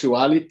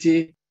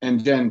 sexuality,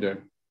 and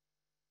gender.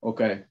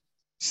 Okay.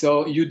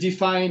 So you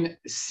define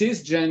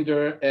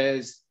cisgender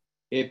as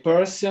a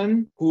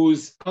person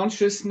whose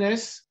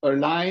consciousness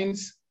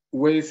aligns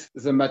with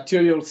the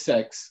material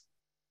sex,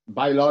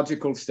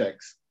 biological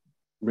sex,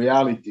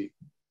 reality.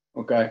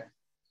 Okay.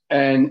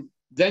 And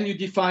then you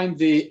define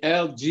the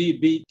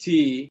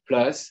LGBT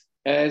plus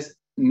as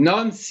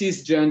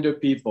non-cisgender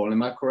people.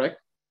 Am I correct?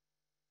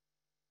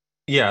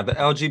 Yeah, the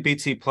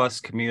LGBT plus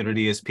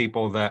community is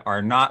people that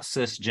are not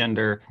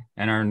cisgender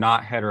and are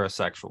not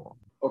heterosexual.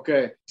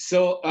 Okay,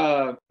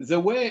 so the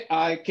way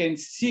I can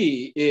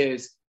see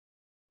is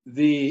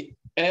the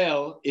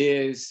L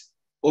is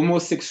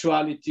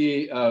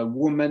homosexuality,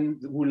 women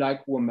who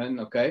like women,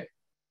 okay?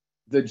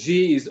 The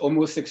G is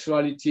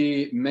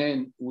homosexuality,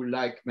 men who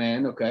like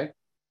men, okay?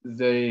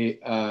 The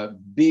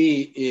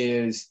B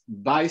is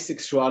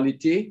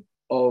bisexuality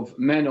of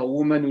men or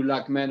women who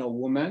like men or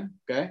women,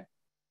 okay?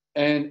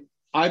 And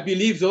I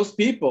believe those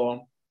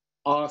people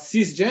are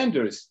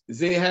cisgenders.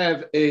 They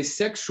have a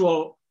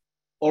sexual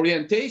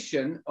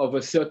orientation of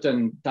a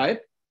certain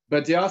type,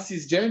 but they are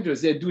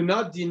cisgenders. They do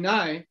not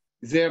deny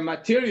their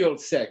material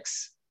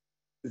sex.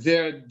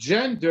 Their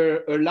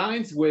gender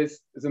aligns with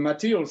the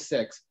material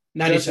sex.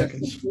 90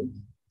 seconds.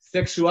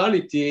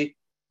 Sexuality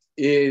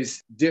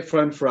is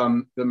different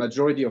from the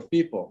majority of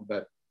people,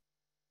 but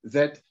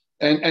that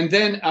and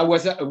then I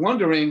was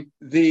wondering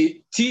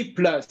the T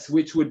plus,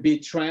 which would be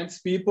trans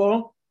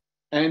people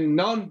and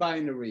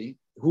non-binary,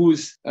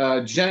 whose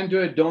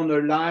gender don't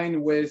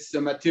align with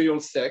the material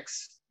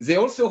sex. They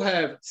also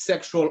have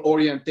sexual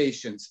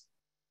orientations.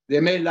 They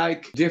may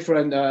like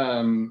different,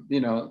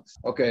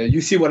 okay,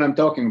 you see what I'm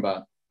talking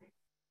about.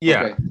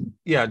 Yeah. Okay.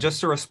 Yeah. Just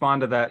to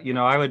respond to that,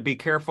 I would be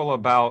careful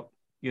about,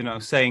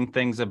 saying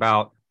things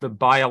about the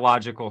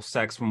biological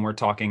sex when we're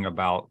talking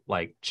about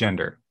like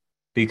gender,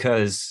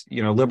 because,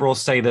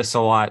 liberals say this a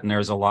lot and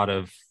there's a lot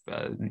of,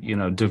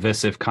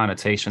 divisive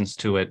connotations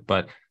to it.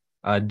 But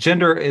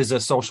gender is a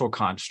social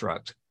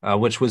construct,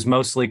 which was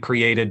mostly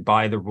created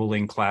by the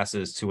ruling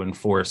classes to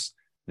enforce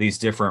these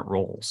different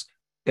roles.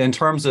 In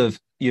terms of,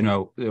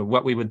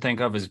 what we would think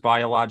of as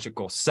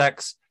biological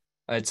sex,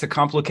 it's a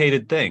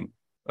complicated thing.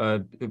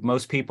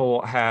 Most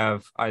people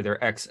have either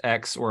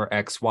XX or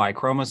XY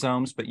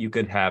chromosomes, but you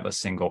could have a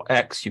single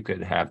X, you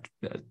could have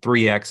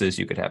three X's,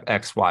 you could have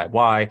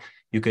XYY,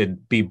 you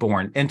could be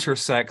born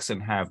intersex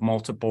and have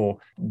multiple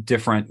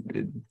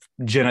different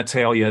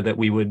genitalia that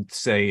we would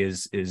say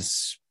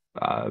is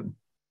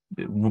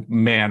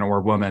man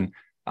or woman.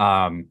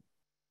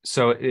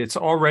 So it's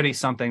already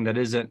something that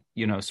isn't,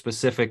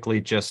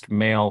 specifically just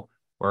male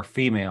or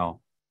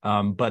female,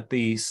 but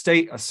the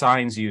state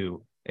assigns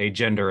you a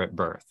gender at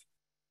birth.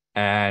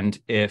 And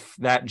if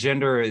that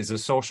gender is a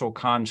social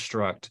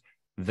construct,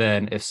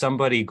 then if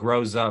somebody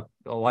grows up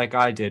like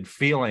I did,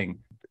 feeling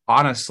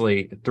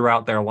honestly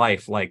throughout their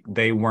life like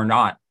they were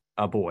not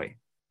a boy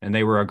and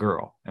they were a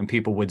girl, and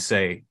people would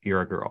say,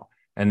 you're a girl,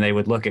 and they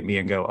would look at me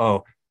and go,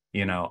 oh,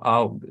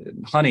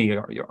 honey,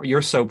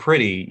 you're so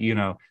pretty,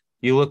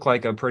 you look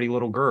like a pretty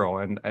little girl.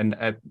 And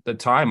at the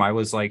time I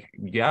was like,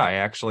 yeah, I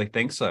actually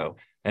think so.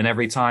 And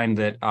every time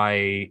that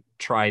I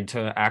tried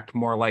to act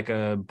more like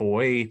a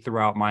boy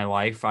throughout my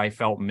life, I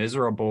felt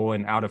miserable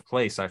and out of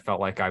place. I felt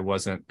like I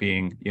wasn't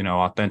being,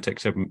 authentic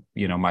to,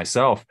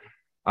 myself.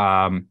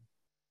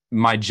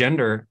 My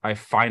gender, I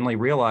finally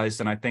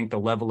realized, and I think the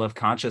level of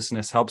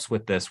consciousness helps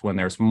with this when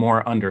there's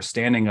more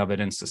understanding of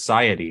it in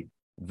society,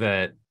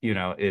 that,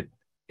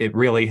 it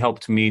really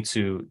helped me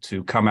to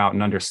come out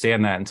and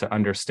understand that, and to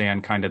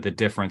understand kind of the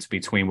difference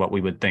between what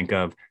we would think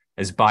of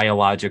as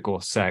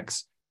biological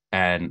sex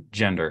and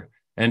gender.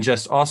 And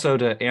just also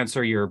to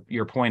answer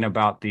your point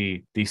about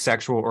the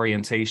sexual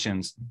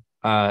orientations,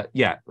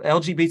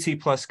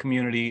 LGBT plus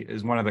community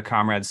is one of the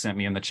comrades sent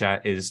me in the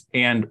chat is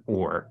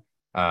or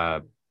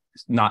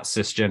not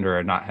cisgender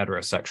or not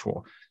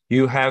heterosexual.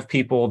 You have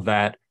people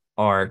that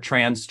are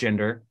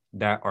transgender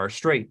that are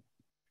straight.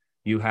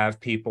 You have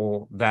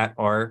people that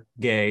are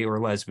gay or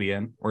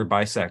lesbian or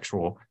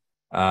bisexual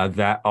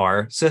that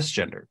are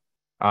cisgender.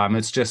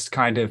 It's just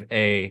kind of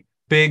a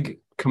big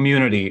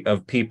community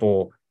of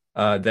people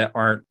that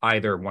aren't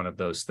either one of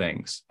those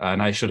things.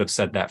 And I should have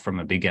said that from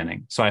the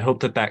beginning. So I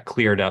hope that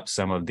cleared up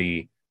some of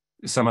the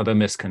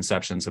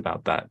misconceptions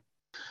about that.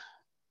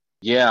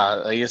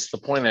 Yeah, I guess the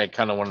point I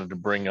kind of wanted to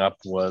bring up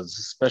was,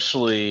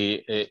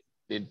 especially it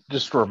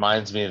just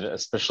reminds me that,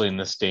 especially in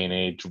this day and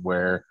age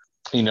where,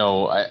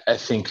 I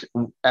think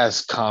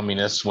as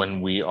communists,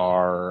 when we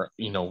are,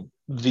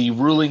 the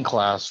ruling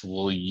class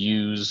will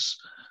use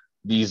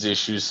these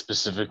issues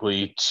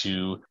specifically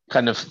to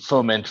kind of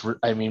foment.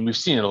 I mean, we've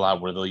seen it a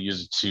lot where they'll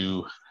use it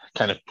to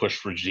kind of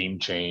push regime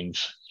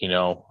change.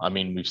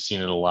 We've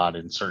seen it a lot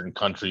in certain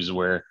countries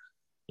where,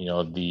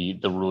 the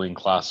ruling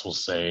class will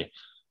say,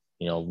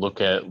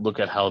 look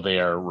at how they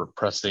are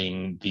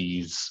repressing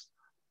these,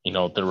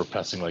 they're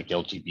repressing like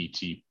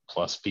LGBT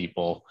plus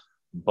people,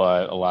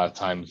 but a lot of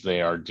times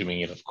they are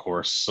doing it, of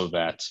course, so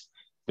that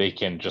they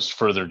can just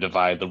further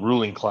divide the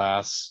ruling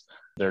class.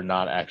 They're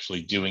not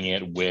actually doing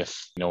it with,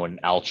 an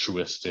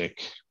altruistic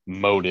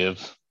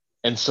motive.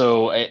 And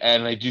so,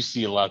 and I do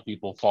see a lot of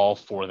people fall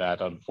for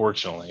that,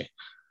 unfortunately.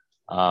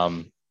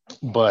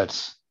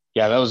 But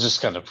yeah, that was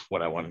just kind of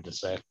what I wanted to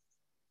say.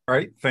 All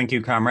right. Thank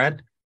you,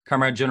 Comrade.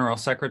 Comrade General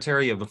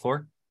Secretary, you have the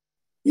floor.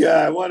 Yeah,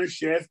 I want to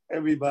share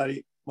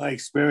everybody my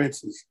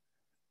experiences.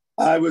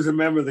 I was a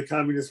member of the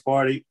Communist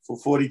Party for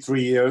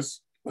 43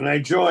 years. When I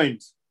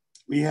joined,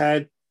 we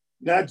had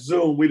not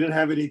Zoom. We didn't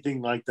have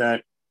anything like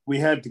that. We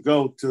had to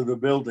go to the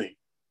building,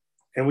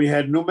 and we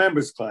had new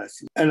members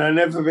classes. And I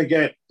never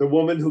forget the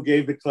woman who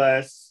gave the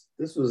class.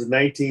 This was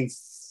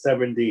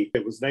 1970.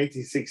 It was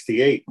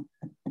 1968.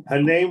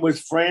 Her name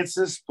was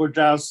Frances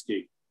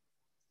Bordowski,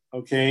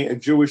 okay, a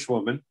Jewish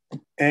woman.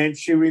 And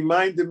she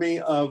reminded me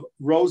of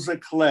Rosa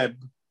Klebb,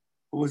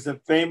 who was a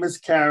famous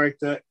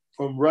character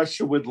from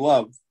Russia with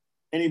Love.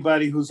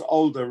 Anybody who's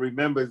older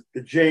remembers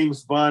the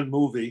James Bond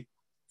movie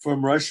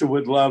From Russia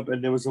with Love,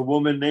 and there was a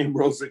woman named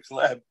Rosa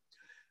Klebb.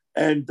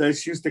 And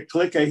she used to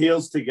click her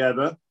heels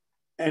together,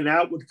 and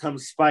out would come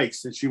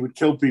spikes, and she would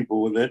kill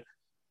people with it.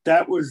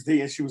 That was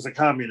and she was a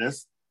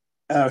communist,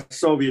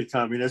 Soviet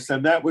communist,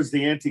 and that was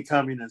the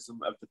anti-communism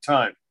of the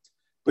time.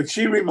 But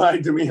she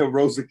reminded me of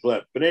Rosa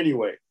Klebb. But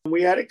anyway,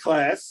 we had a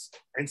class,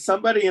 and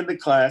somebody in the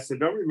class, I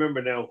don't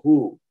remember now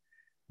who,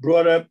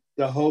 brought up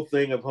the whole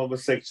thing of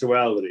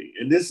homosexuality.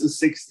 And this is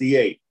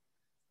 68,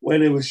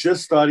 when it was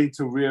just starting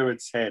to rear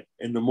its head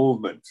in the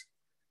movement,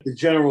 the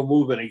general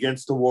movement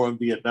against the war in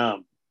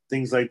Vietnam.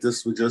 Things like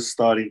this were just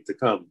starting to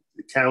come,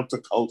 the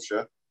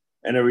counterculture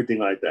and everything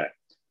like that.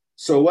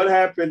 So what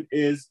happened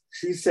is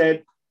she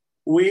said,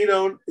 we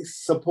don't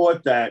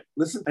support that.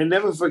 Listen, I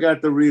never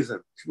forgot the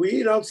reason.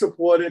 We don't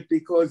support it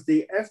because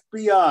the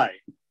FBI,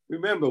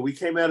 remember, we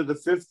came out of the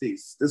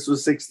 50s. This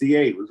was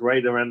 68, it was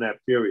right around that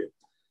period.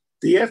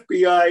 The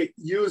FBI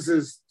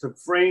uses to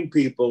frame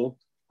people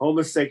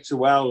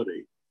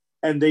homosexuality,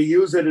 and they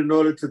use it in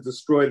order to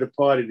destroy the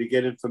party to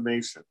get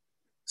information.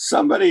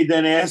 Somebody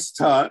then asked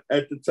her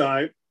at the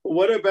time,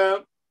 what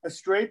about a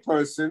straight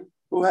person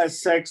who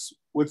has sex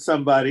with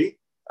somebody,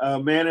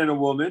 a man and a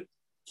woman?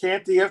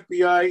 Can't the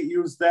FBI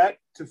use that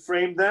to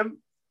frame them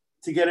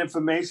to get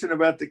information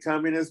about the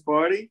Communist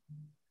Party?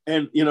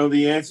 And,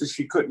 the answer,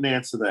 she couldn't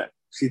answer that.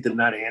 She did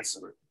not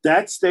answer it.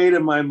 That stayed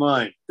in my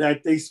mind,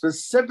 that they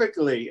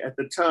specifically, at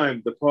the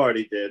time, the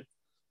party did,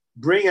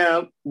 bring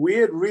out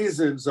weird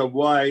reasons of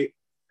why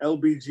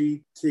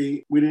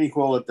LGBT, we didn't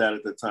call it that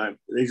at the time,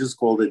 they just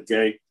called it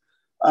gay,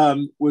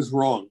 was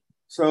wrong.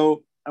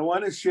 So I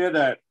want to share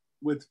that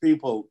with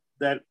people,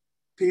 that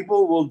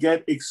people will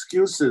get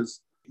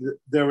excuses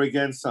they're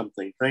against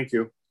something. Thank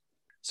you.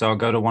 So I'll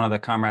go to one of the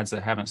comrades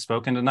that haven't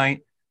spoken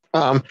tonight.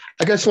 I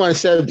just want to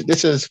say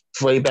this is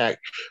way back.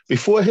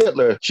 Before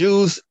Hitler,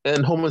 Jews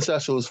and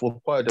homosexuals were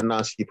part of the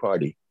Nazi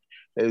Party.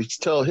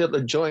 Until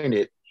Hitler joined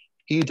it,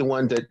 he's the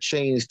one that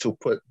changed to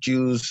put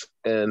Jews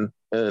and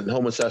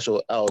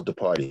homosexual out of the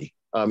party,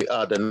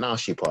 the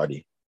Nazi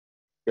Party.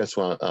 That's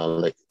why,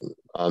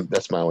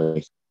 that's my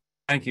way.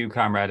 Thank you,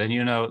 comrade.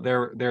 And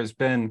there's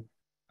been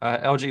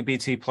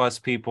LGBT plus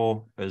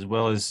people as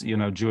well as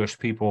Jewish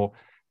people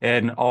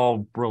in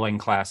all ruling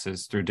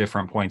classes through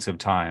different points of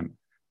time.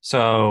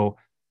 So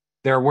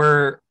there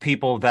were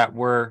people that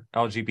were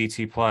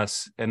LGBT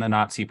plus in the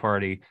Nazi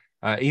Party.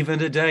 Even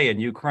today in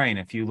Ukraine,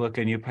 if you look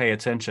and you pay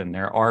attention,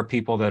 there are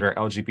people that are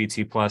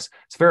LGBT plus.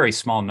 It's a very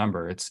small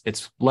number.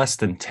 It's less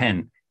than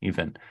 10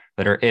 even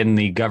that are in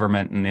the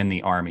government and in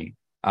the army.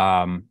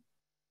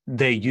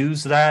 They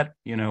use that,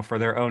 for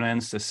their own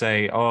ends to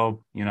say,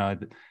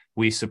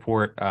 we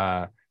support,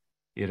 the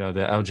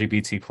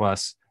LGBT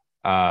plus,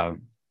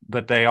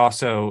 but they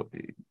also,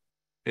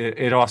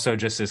 it also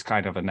just is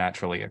kind of a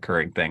naturally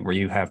occurring thing where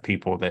you have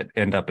people that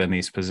end up in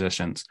these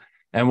positions.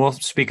 And we'll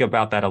speak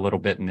about that a little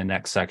bit in the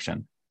next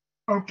section.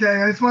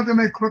 Okay, I just want to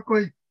make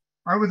quickly,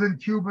 I was in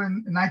Cuba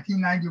in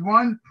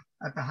 1991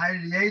 at the height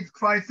of the AIDS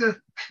crisis.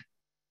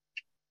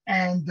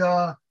 And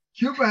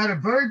Cuba had a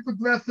very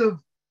progressive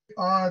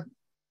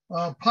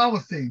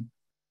policy.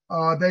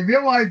 They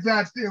realized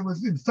that it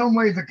was in some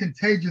ways a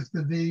contagious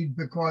disease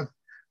because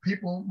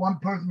one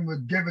person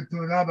would give it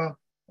to another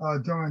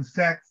during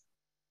sex.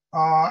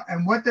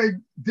 And what they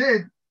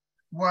did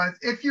was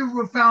if you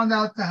were found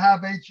out to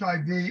have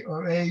HIV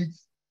or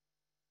AIDS,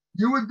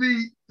 you would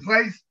be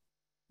placed,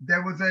 I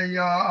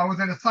was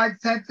at a psych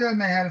center and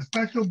they had a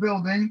special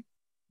building,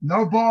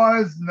 no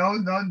bars,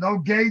 no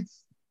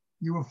gates.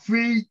 You were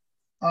free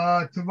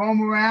to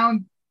roam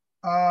around.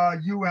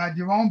 You had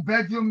your own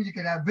bedroom, you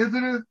could have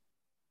visitors,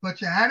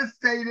 but you had to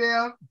stay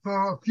there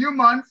for a few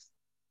months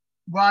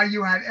while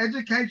you had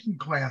education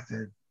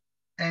classes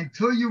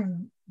until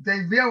they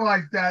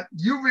realized that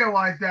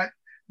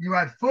you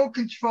had full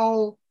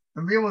control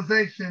and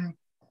realization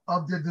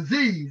of the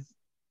disease,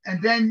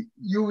 and then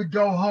you would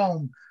go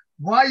home.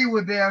 while you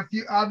were there, if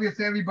you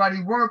obviously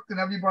everybody worked and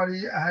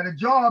everybody had a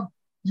job,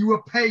 you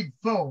were paid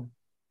full.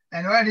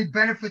 And any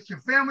benefits your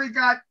family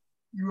got,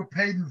 you were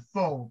paid in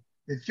full.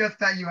 It's just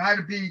that you had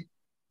to be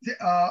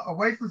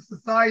away from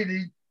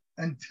society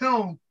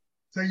until,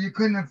 so you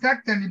couldn't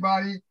affect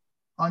anybody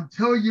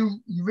until you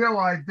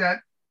realized that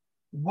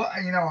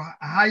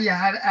how you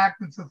had to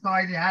act in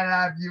society,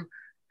 how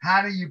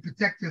do you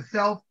protect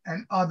yourself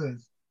and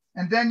others.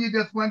 And then you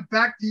just went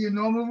back to your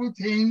normal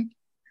routine.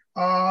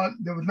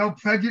 There was no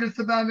prejudice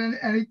about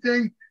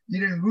anything. You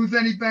didn't lose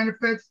any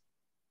benefits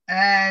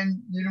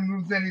and you didn't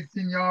lose any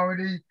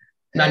seniority.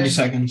 90 and,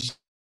 seconds.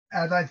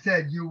 As I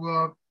said,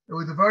 it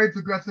was a very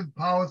progressive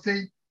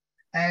policy,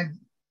 and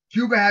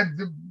Cuba had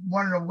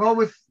one of the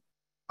lowest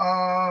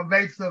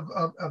rates of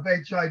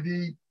HIV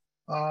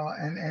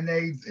and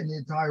AIDS in the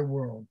entire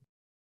world.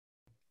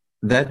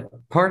 That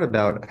part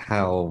about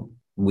how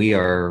we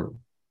are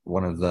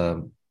one of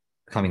the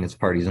communist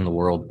parties in the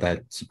world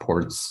that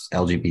supports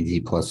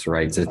LGBT plus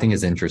rights, I think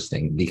is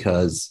interesting,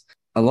 because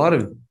a lot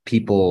of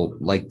people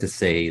like to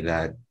say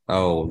that,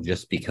 oh,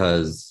 just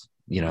because,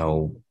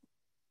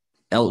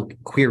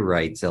 queer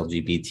rights,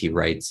 LGBT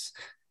rights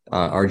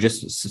are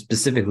just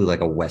specifically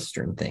like a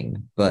Western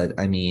thing. But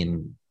I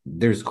mean,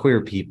 there's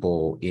queer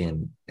people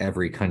in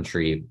every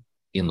country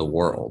in the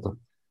world.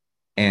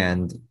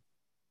 And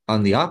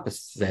on the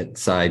opposite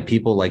side,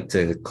 people like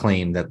to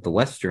claim that the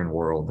Western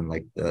world and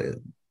like the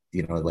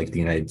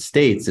United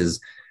States is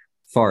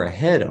far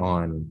ahead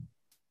on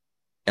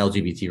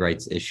LGBT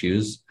rights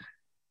issues.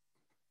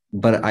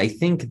 But I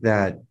think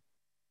that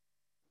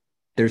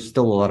there's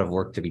still a lot of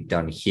work to be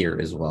done here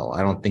as well.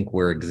 I don't think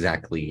we're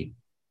exactly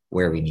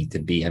where we need to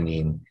be. I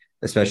mean,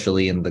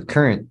 especially in the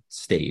current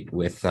state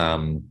with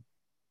kind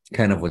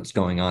of what's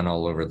going on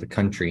all over the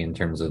country in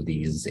terms of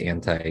these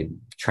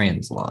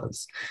anti-trans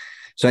laws.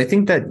 So I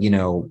think that,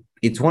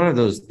 it's one of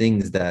those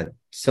things that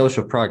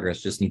social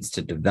progress just needs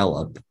to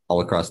develop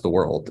all across the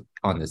world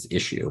on this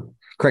issue.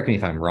 Correct me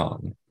if I'm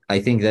wrong. I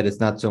think that it's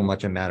not so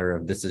much a matter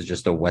of this is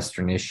just a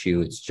Western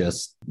issue. It's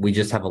just, we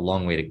just have a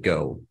long way to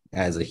go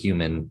as a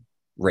human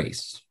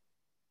race.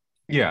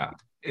 Yeah.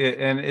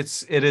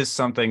 It is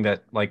something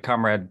that, like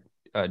Comrade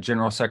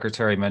General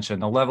Secretary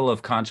mentioned, the level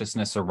of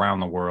consciousness around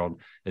the world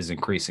is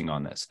increasing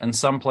on this. And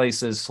some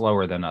places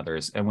slower than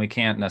others, and we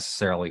can't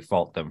necessarily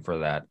fault them for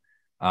that.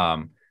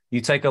 You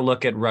take a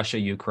look at Russia,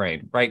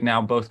 Ukraine. Right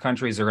now, both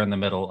countries are in the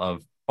middle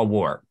of a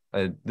war.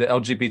 The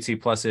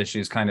LGBT plus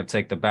issues kind of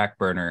take the back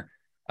burner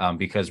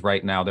because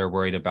right now they're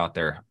worried about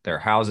their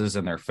houses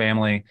and their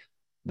family.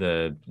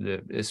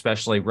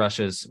 Especially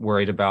Russia's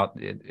worried about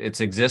its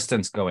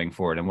existence going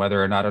forward and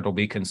whether or not it'll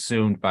be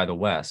consumed by the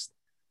West.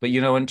 But,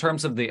 in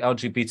terms of the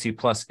LGBT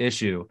plus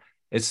issue,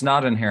 it's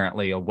not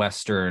inherently a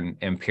Western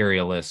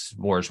imperialist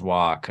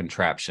bourgeois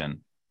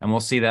contraption. And we'll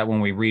see that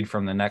when we read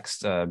from the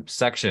next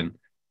section.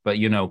 But,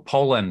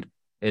 Poland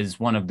is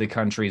one of the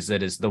countries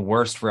that is the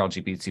worst for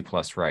LGBT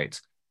plus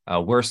rights,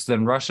 worse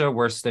than Russia,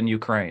 worse than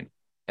Ukraine.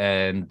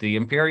 And the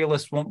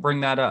imperialists won't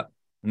bring that up.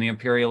 And the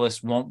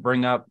imperialists won't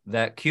bring up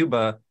that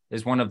Cuba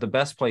is one of the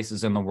best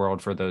places in the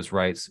world for those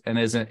rights and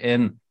isn't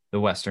in the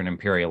Western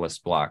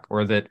imperialist bloc,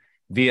 or that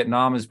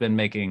Vietnam has been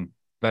making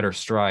better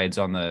strides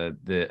on the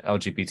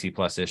LGBT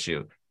plus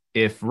issue.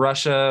 If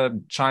Russia,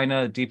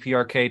 China,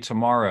 DPRK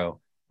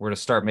tomorrow were to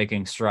start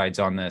making strides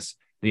on this,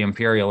 the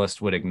imperialists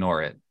would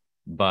ignore it.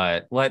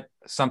 But let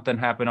something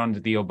happen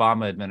under the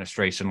Obama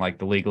administration, like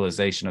the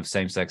legalization of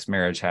same-sex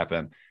marriage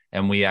happen,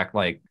 and we act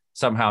like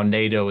somehow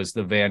NATO is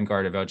the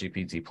vanguard of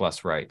LGBT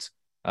plus rights.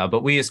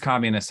 But we as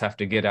communists have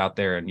to get out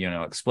there and,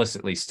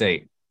 explicitly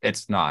state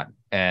it's not.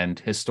 And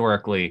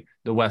historically,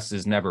 the West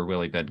has never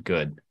really been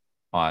good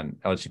on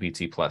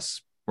LGBT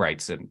plus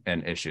rights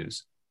and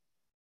issues.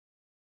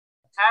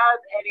 Have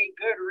any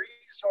good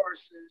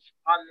resources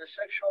on the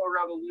sexual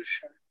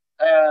revolution?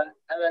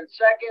 And then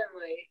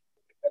secondly,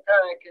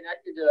 kind of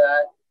connected to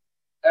that,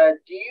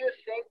 do you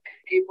think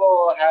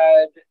people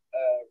had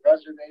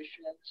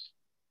reservations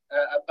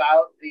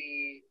about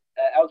the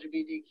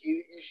LGBTQ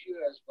issue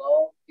as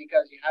well?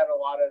 Because you had a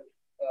lot of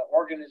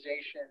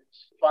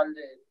organizations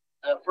funded.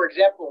 For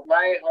example,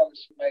 my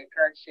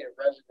current state of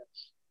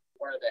residence,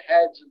 one of the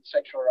heads of the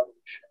sexual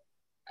revolution,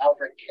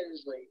 Alfred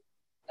Kinsley,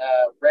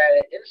 ran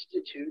an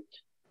institute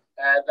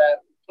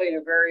that played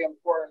a very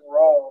important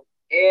role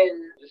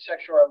in the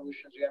sexual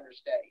revolution as we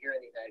understand it here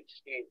in the United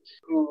States,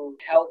 who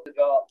helped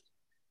develop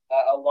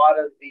a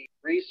lot of the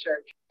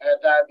research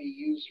that would be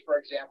used, for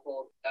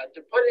example,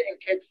 to put it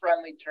in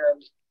kid-friendly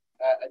terms,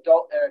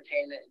 adult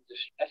entertainment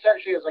industry,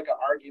 essentially as like an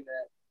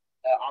argument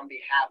on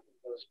behalf of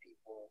those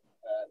people,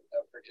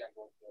 for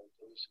example, the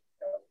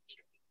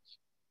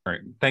All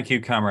right. Thank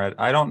you, Comrade.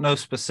 I don't know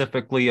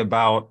specifically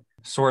about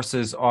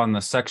sources on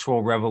the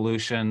sexual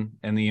revolution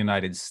in the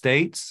United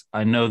States.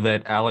 I know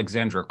that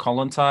Alexandra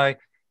Kollontai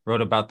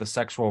wrote about the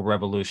sexual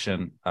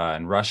revolution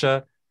in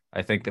Russia.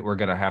 I think that we're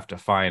going to have to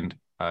find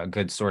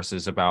good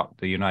sources about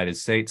the United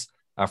States.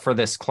 For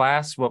this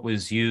class, what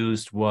was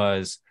used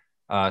was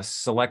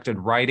selected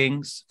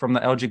writings from the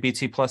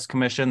LGBT plus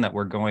commission that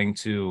we're going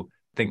to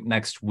I think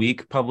next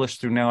week,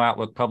 published through No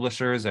Outlook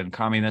Publishers, and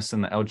Communists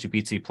in the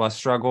LGBT plus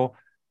struggle.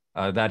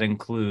 That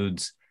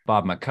includes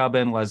Bob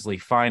McCubbin, Leslie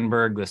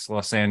Feinberg, this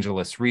Los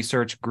Angeles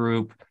research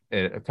group,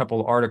 a couple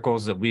of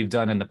articles that we've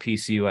done in the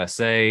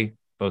PCUSA,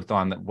 both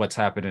on what's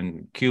happened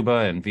in Cuba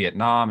and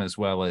Vietnam, as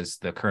well as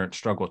the current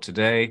struggle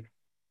today.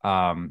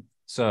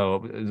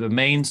 So the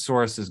main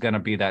source is going to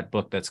be that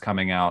book that's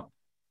coming out.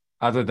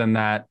 Other than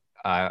that,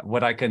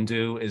 what I can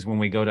do is when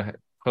we go to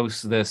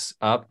post this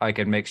up, I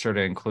can make sure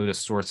to include a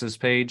sources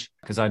page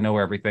because I know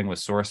where everything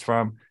was sourced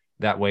from.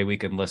 That way we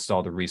can list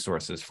all the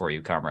resources for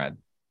you, comrade.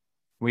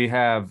 We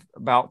have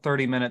about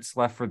 30 minutes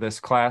left for this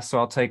class, so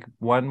I'll take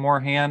one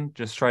more hand,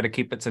 just try to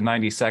keep it to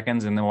 90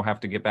 seconds, and then we'll have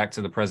to get back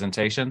to the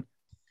presentation.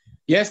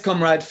 Yes,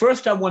 comrade.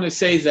 First, I want to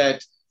say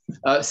that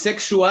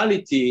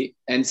sexuality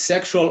and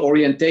sexual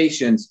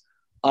orientations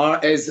are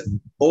as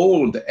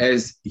old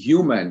as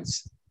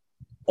humans,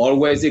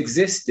 always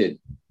existed.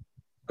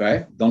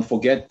 Okay, don't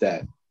forget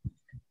that.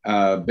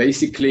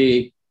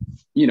 Basically,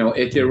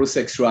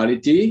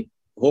 heterosexuality,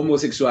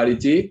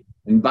 homosexuality,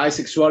 and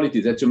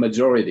bisexuality, that's a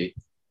majority.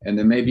 And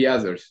there may be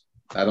others,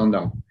 I don't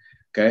know.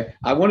 Okay,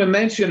 I want to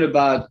mention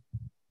about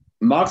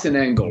Marx and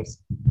Engels.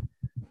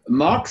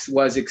 Marx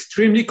was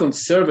extremely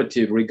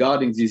conservative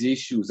regarding these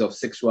issues of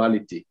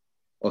sexuality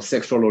or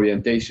sexual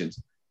orientations,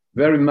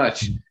 very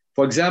much.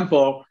 For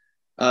example,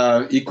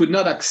 he could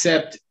not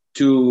accept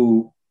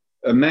to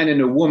a man and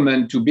a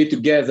woman to be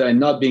together and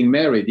not being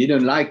married. He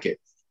didn't like it.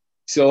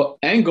 So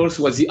Engels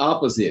was the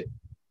opposite.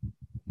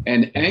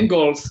 And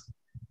Engels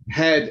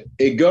had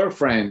a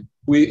girlfriend,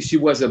 she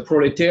was a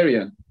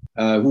proletarian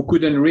who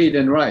couldn't read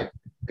and write,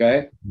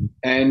 okay?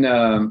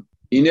 And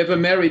he never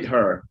married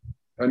her.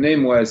 Her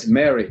name was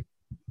Mary.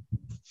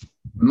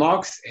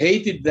 Marx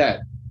hated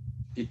that.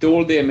 He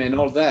told him and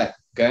all that,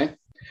 okay?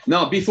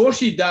 Now, before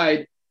she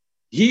died,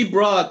 he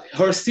brought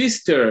her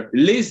sister,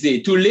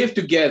 Lizzie, to live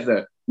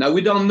together. Now,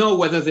 we don't know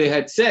whether they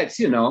had sex,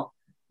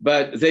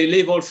 but they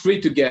live all three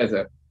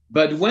together.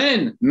 But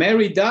when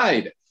Mary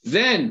died,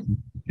 then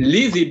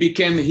Lizzie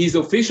became his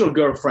official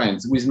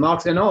girlfriend with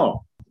Marx and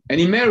all, and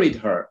he married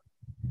her.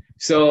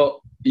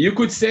 So you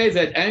could say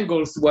that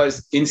Engels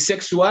was in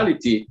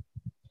sexuality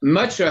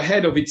much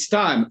ahead of its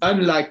time,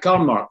 unlike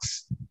Karl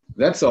Marx.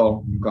 That's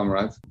all,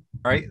 comrades.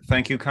 All right,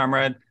 thank you,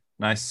 comrade.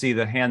 And I see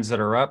the hands that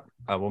are up.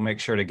 We'll make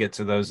sure to get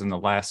to those in the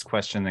last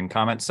question and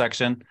comment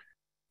section.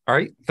 All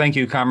right, thank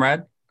you,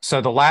 comrade.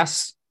 So the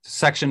last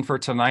section for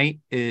tonight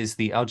is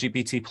the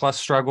LGBT plus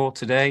struggle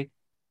today.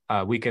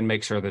 We can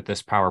make sure that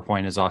this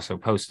PowerPoint is also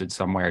posted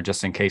somewhere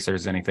just in case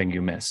there's anything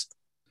you missed.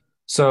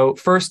 So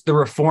first, the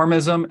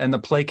reformism and the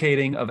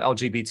placating of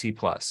LGBT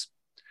plus.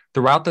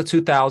 Throughout the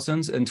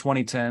 2000s and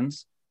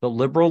 2010s, the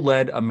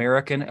liberal-led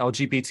American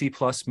LGBT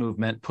plus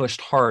movement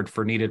pushed hard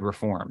for needed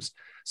reforms,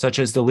 such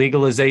as the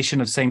legalization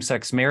of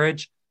same-sex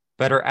marriage,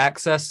 better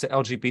access to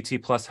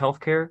LGBT plus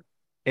healthcare,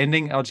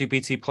 ending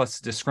LGBT plus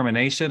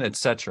discrimination,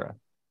 etc.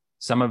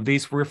 Some of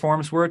these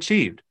reforms were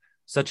achieved,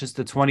 such as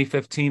the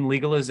 2015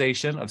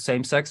 legalization of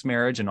same-sex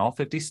marriage in all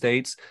 50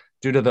 states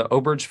due to the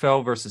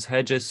Obergefell versus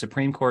Hedges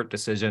Supreme Court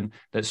decision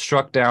that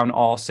struck down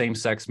all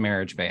same-sex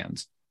marriage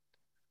bans.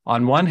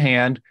 On one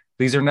hand,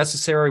 these are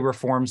necessary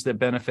reforms that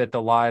benefit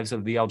the lives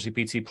of the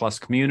LGBT plus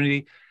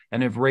community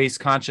and have raised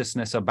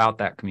consciousness about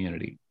that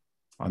community.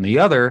 On the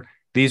other,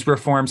 these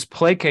reforms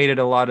placated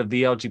a lot of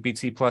the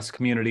LGBT plus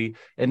community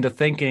into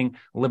thinking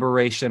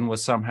liberation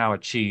was somehow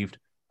achieved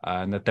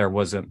and that there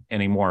wasn't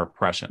any more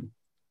oppression.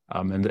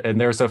 And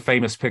there's a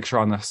famous picture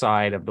on the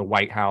side of the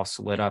White House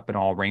lit up in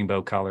all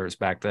rainbow colors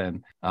back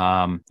then.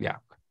 Yeah.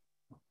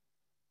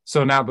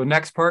 So now the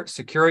next part,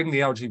 securing the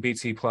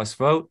LGBT plus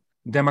vote,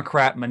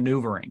 Democrat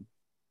maneuvering.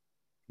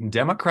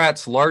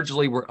 Democrats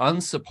largely were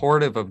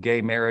unsupportive of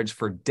gay marriage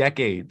for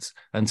decades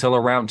until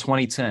around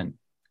 2010.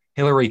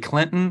 Hillary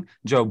Clinton,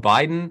 Joe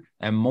Biden,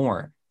 and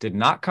more did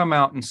not come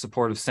out in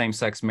support of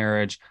same-sex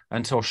marriage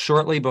until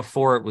shortly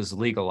before it was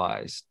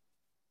legalized.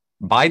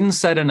 Biden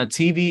said in a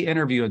TV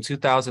interview in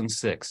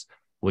 2006,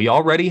 "We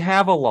already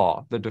have a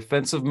law, the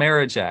Defense of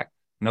Marriage Act.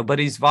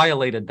 Nobody's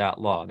violated that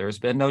law. There's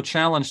been no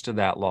challenge to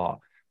that law.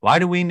 Why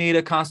do we need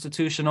a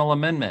constitutional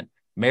amendment?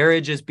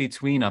 Marriage is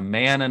between a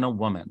man and a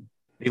woman."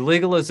 The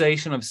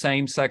legalization of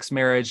same-sex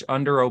marriage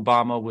under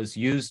Obama was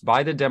used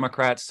by the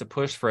Democrats to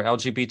push for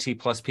LGBT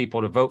plus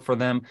people to vote for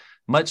them,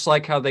 much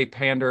like how they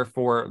pander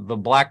for the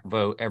black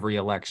vote every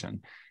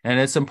election. And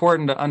it's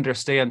important to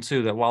understand,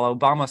 too, that while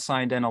Obama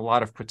signed in a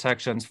lot of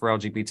protections for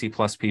LGBT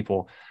plus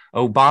people,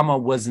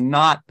 Obama was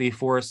not the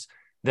force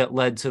that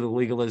led to the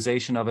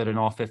legalization of it in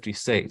all 50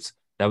 states.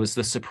 That was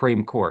the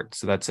Supreme Court.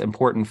 So that's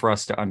important for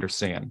us to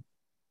understand.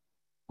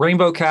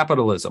 Rainbow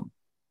capitalism.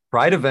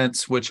 Pride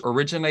events, which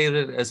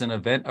originated as an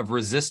event of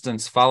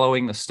resistance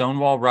following the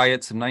Stonewall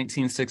riots of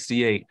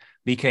 1968,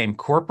 became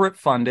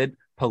corporate-funded,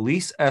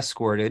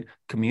 police-escorted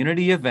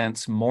community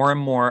events more and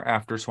more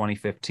after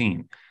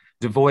 2015,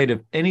 devoid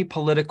of any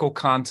political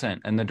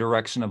content in the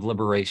direction of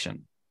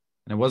liberation.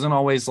 And it wasn't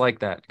always like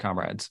that,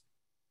 comrades.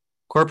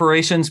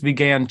 Corporations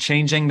began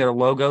changing their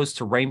logos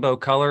to rainbow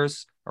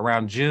colors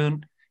around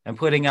June, and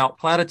putting out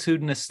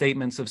platitudinous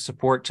statements of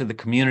support to the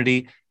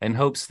community in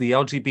hopes the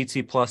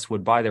LGBT plus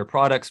would buy their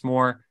products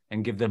more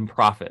and give them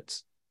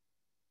profits.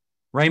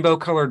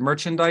 Rainbow-colored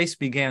merchandise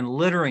began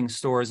littering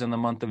stores in the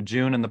month of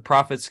June, and the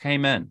profits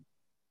came in.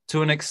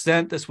 To an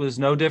extent, this was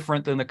no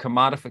different than the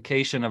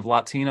commodification of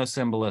Latino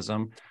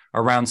symbolism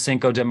around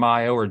Cinco de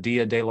Mayo or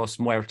Dia de los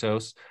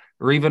Muertos,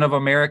 or even of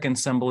American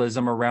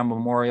symbolism around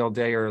Memorial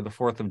Day or the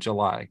 4th of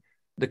July.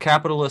 The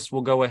capitalists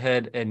will go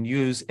ahead and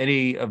use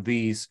any of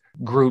these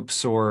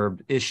groups or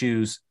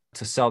issues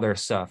to sell their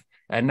stuff.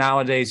 And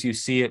nowadays you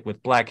see it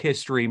with Black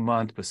History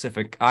Month,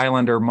 Pacific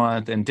Islander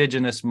Month,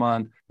 Indigenous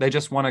Month. They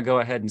just want to go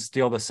ahead and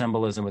steal the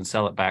symbolism and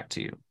sell it back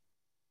to you.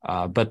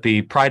 But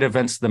the Pride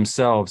events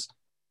themselves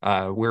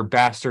were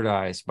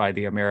bastardized by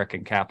the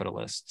American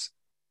capitalists.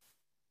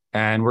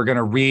 And we're going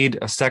to read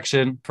a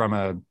section from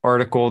an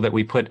article that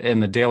we put in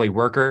the Daily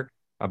Worker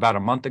about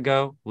a month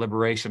ago,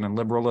 Liberation and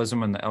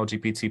Liberalism in the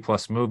LGBT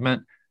plus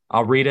movement.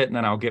 I'll read it and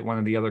then I'll get one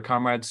of the other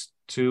comrades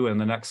to in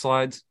the next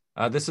slides.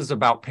 This is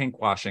about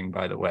pinkwashing,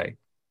 by the way.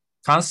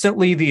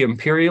 Constantly, the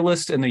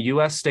imperialists in the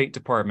U.S. State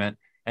Department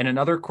and in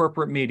other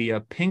corporate media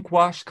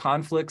pinkwash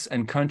conflicts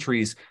and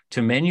countries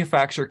to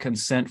manufacture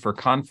consent for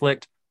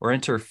conflict or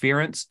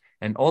interference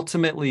and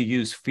ultimately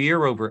use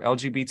fear over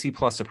LGBT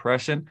plus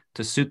oppression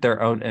to suit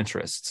their own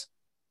interests.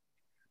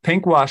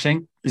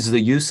 Pinkwashing is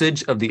the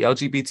usage of the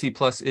LGBT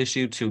plus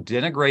issue to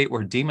denigrate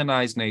or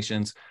demonize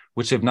nations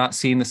which have not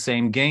seen the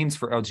same gains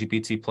for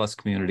LGBT plus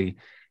community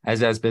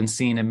as has been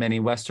seen in many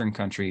Western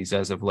countries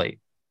as of late.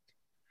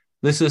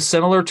 This is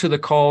similar to the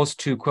calls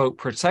to, quote,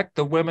 protect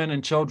the women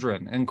and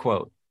children, end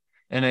quote,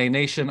 in a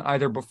nation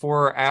either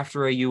before or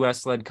after a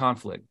U.S.-led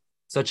conflict,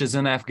 such as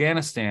in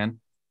Afghanistan,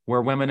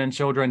 where women and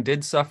children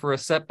did suffer a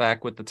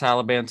setback with the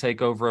Taliban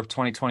takeover of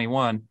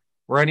 2021,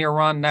 or in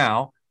Iran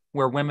now,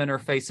 where women are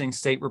facing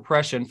state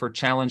repression for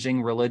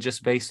challenging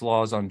religious-based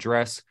laws on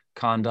dress,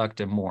 conduct,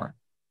 and more.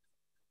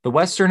 The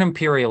Western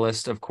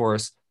imperialists, of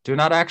course, do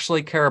not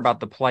actually care about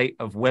the plight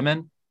of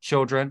women,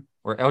 children,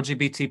 or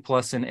LGBT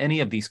plus in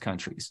any of these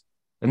countries,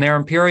 and their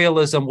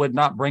imperialism would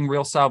not bring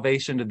real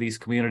salvation to these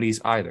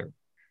communities either.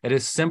 It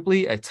is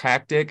simply a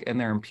tactic in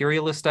their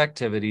imperialist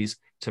activities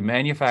to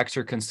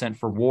manufacture consent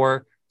for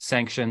war,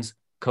 sanctions,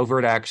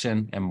 covert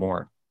action, and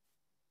more.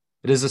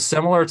 It is a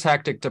similar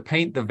tactic to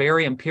paint the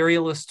very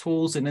imperialist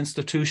tools and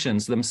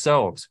institutions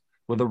themselves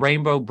with a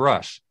rainbow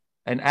brush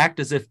and act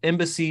as if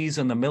embassies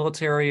and the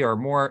military are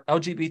more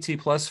LGBT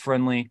plus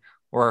friendly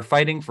or are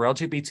fighting for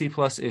LGBT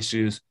plus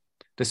issues,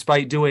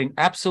 despite doing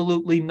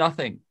absolutely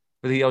nothing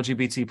for the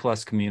LGBT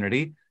plus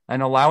community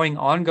and allowing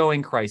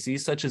ongoing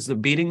crises such as the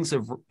beatings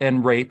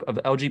and rape of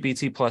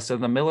LGBT plus in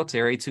the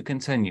military to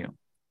continue.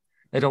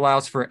 It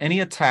allows for any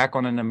attack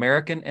on an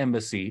American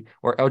embassy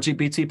or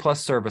LGBT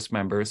plus service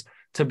members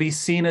to be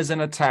seen as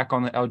an attack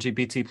on the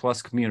LGBT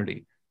plus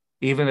community,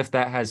 even if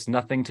that has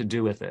nothing to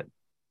do with it.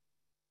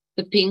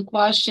 The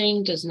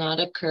pinkwashing does not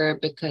occur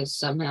because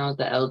somehow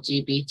the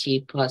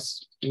LGBT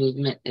plus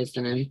movement is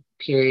an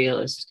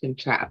imperialist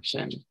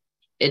contraption.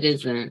 It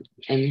isn't,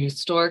 and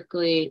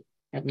historically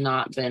have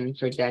not been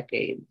for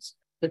decades.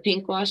 The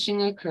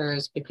pinkwashing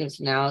occurs because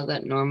now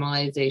that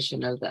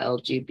normalization of the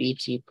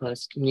LGBT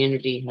plus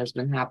community has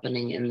been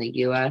happening in the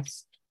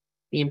US,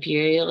 the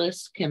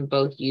imperialists can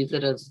both use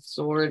it as a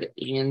sword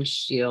and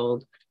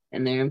shield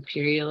in their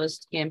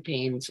imperialist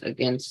campaigns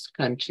against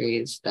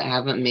countries that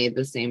haven't made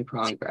the same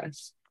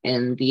progress.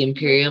 And the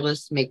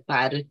imperialists make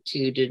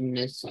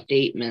platitudinous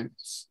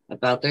statements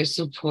about their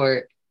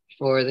support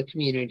for the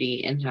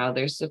community and how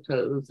they're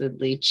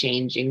supposedly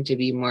changing to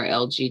be more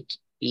LGBT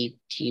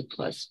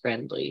plus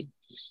friendly.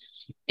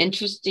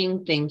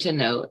 Interesting thing to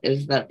note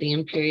is that the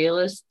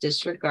imperialists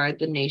disregard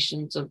the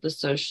nations of the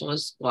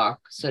socialist bloc,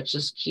 such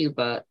as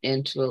Cuba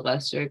and to a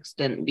lesser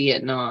extent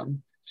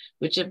Vietnam,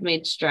 which have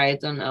made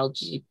strides on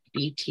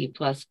LGBT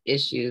plus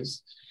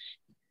issues.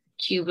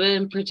 Cuba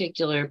in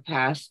particular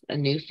passed a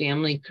new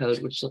family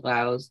code which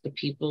allows the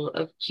people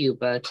of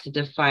Cuba to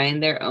define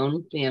their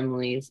own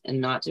families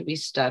and not to be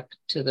stuck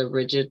to the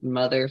rigid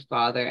mother,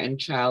 father, and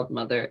child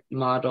mother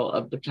model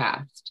of the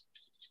past.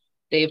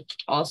 They've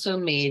also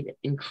made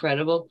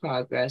incredible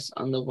progress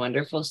on the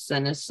wonderful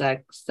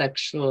Senesex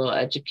sexual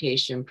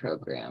education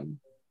program.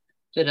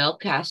 Fidel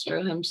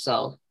Castro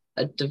himself,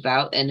 a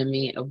devout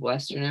enemy of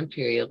Western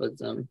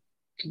imperialism,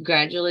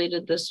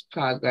 congratulated this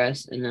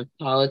progress and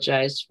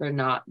apologized for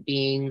not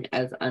being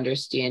as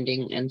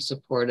understanding and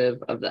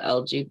supportive of the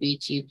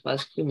LGBT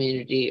plus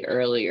community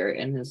earlier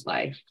in his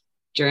life.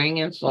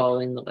 During and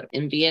following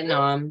in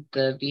Vietnam,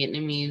 the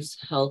Vietnamese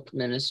health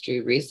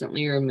ministry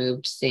recently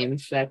removed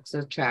same-sex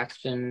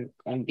attraction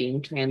and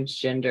being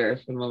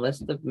transgender from a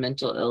list of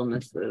mental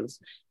illnesses,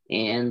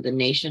 and the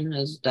nation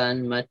has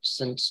done much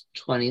since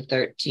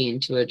 2013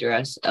 to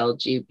address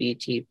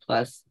LGBT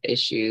plus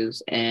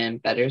issues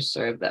and better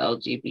serve the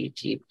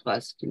LGBT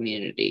plus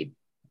community.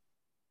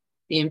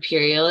 The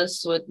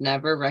imperialists would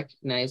never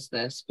recognize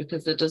this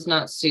because it does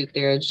not suit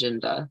their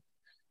agenda.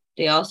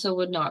 They also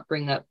would not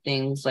bring up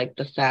things like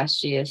the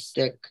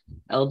fascistic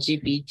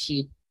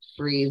LGBT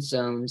free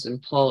zones in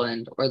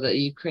Poland, or that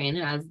Ukraine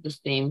has the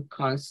same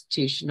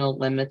constitutional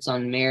limits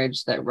on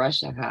marriage that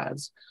Russia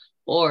has,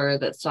 or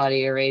that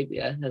Saudi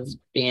Arabia has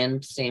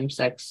banned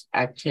same-sex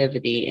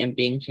activity and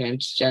being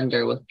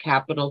transgender with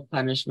capital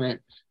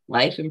punishment,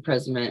 life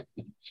imprisonment,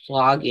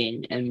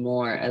 flogging, and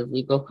more as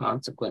legal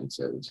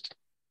consequences.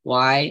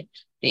 Why?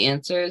 The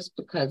answer is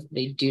because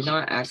they do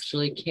not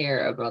actually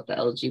care about the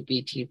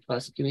LGBT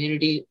plus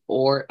community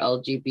or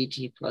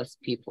LGBT plus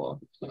people.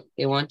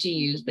 They want to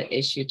use the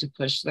issue to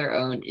push their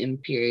own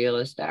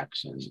imperialist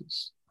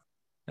actions.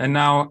 And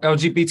now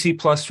LGBT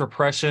plus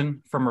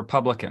repression from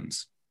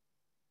Republicans.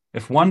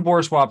 If one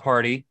bourgeois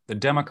party, the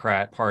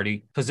Democrat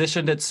Party,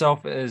 positioned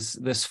itself as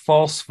this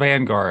false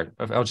vanguard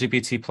of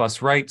LGBT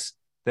plus rights,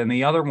 then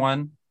the other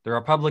one, the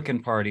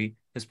Republican Party,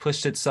 has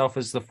pushed itself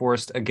as the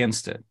force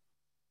against it.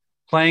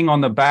 Playing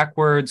on the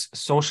backwards,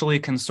 socially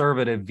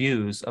conservative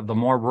views of the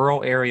more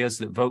rural areas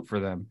that vote for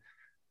them,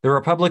 the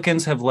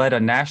Republicans have led a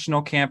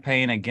national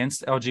campaign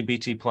against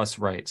LGBT plus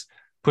rights,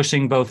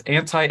 pushing both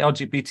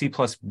anti-LGBT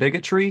plus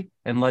bigotry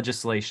and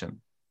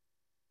legislation.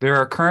 There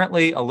are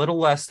currently a little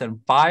less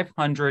than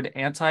 500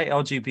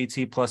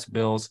 anti-LGBT plus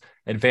bills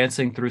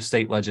advancing through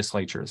state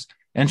legislatures,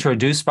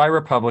 introduced by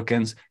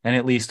Republicans in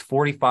at least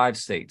 45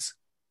 states.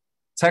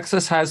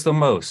 Texas has the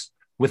most,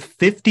 with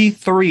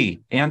 53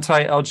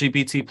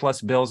 anti-LGBT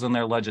plus bills in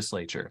their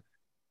legislature,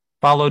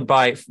 followed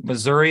by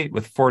Missouri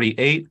with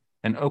 48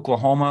 and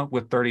Oklahoma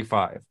with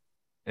 35.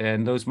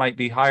 And those might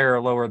be higher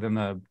or lower than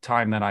the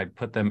time that I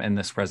put them in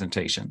this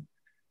presentation.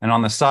 And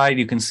on the side,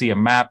 you can see a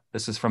map.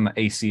 This is from the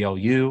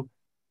ACLU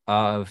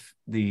of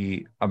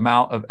the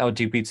amount of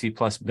LGBT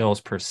plus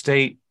bills per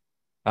state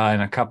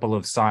and a couple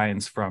of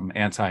signs from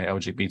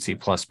anti-LGBT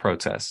plus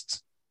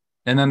protests.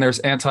 And then there's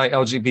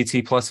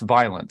anti-LGBT plus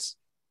violence.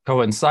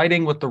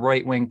 Coinciding with the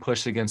right-wing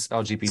push against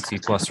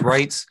LGBT plus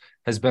rights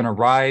has been a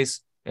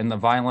rise in the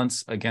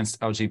violence against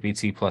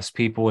LGBT plus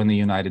people in the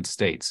United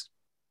States.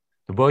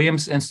 The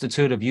Williams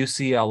Institute of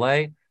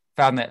UCLA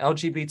found that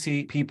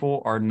LGBT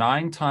people are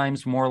 9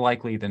 times more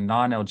likely than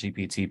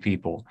non-LGBT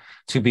people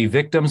to be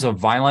victims of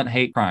violent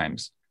hate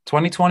crimes.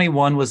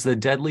 2021 was the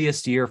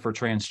deadliest year for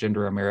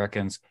transgender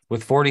Americans,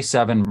 with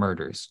 47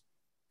 murders.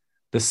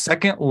 The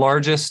second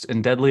largest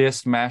and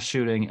deadliest mass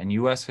shooting in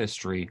U.S.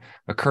 history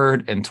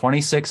occurred in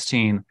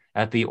 2016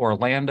 at the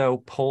Orlando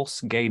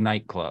Pulse Gay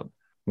nightclub,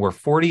 where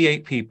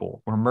 48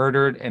 people were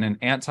murdered in an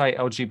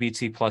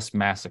anti-LGBT plus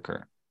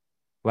massacre.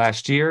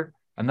 Last year,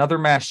 another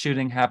mass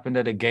shooting happened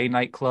at a gay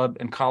nightclub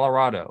in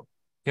Colorado,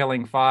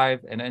 killing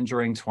 5 and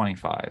injuring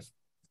 25.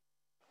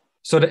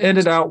 So to end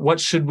it out, what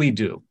should we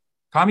do?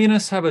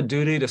 Communists have a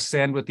duty to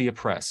stand with the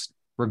oppressed,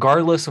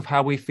 regardless of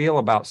how we feel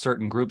about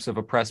certain groups of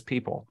oppressed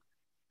people.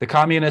 The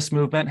communist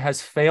movement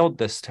has failed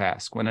this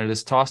task when it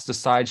has tossed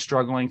aside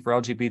struggling for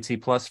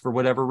LGBT plus for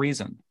whatever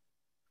reason.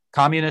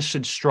 Communists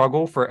should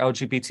struggle for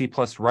LGBT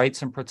plus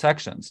rights and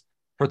protections,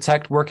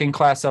 protect working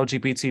class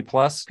LGBT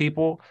plus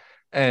people,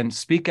 and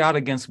speak out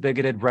against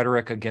bigoted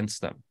rhetoric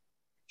against them.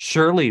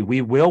 Surely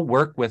we will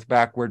work with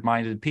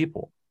backward-minded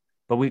people,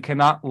 but we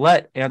cannot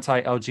let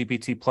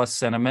anti-LGBT plus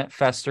sentiment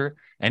fester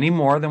any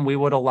more than we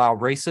would allow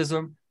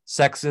racism,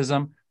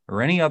 sexism,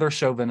 or any other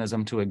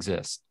chauvinism to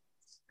exist.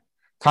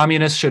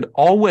 Communists should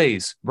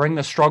always bring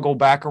the struggle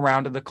back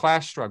around to the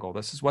class struggle.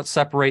 This is what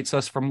separates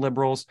us from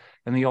liberals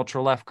and the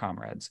ultra-left,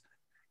 comrades.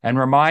 And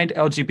remind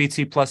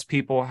LGBT plus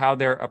people how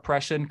their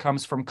oppression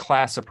comes from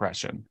class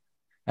oppression,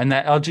 and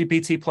that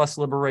LGBT plus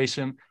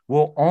liberation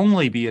will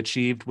only be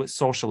achieved with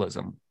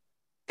socialism.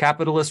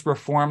 Capitalist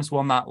reforms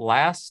will not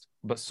last,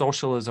 but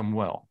socialism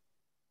will.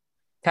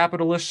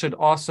 Capitalists should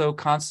also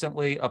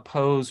constantly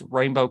oppose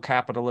rainbow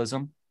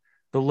capitalism,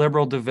 the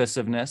liberal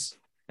divisiveness,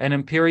 and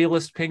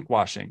imperialist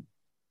pinkwashing,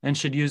 and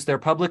should use their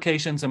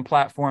publications and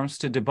platforms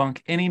to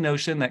debunk any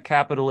notion that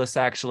capitalists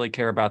actually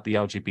care about the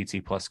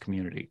LGBT plus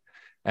community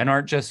and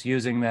aren't just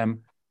using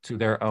them to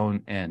their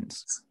own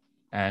ends.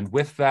 And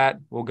with that,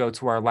 we'll go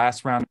to our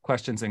last round of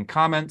questions and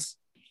comments.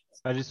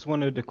 I just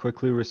wanted to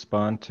quickly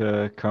respond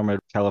to Comrade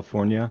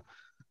California.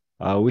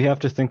 We have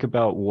to think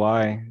about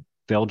why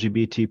the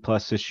LGBT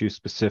plus issue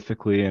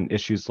specifically and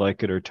issues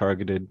like it are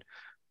targeted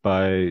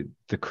by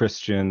the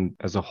Christian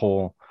as a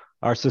whole.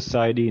 Our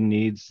society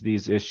needs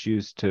these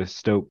issues to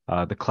stoke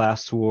the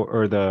class war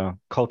or the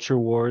culture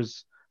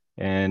wars,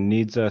 and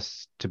needs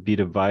us to be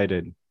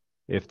divided.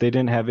 If they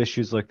didn't have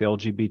issues like the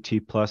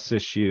LGBT plus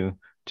issue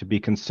to be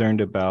concerned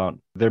about,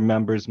 their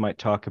members might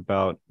talk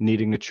about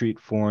needing to treat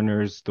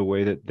foreigners the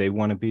way that they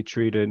want to be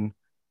treated.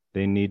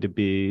 They need to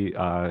be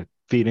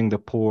feeding the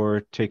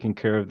poor, taking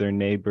care of their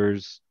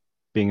neighbors,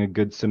 being a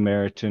good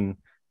Samaritan,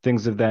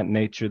 things of that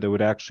nature that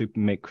would actually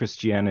make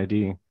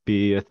Christianity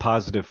be a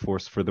positive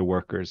force for the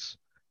workers.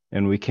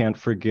 And we can't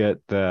forget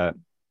that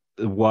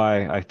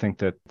why I think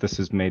that this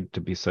is made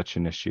to be such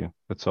an issue.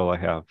 That's all I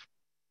have.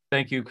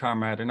 Thank you,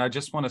 comrade. And I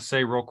just want to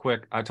say real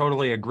quick, I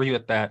totally agree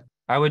with that.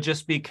 I would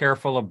just be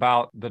careful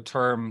about the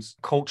terms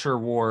culture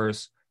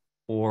wars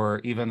or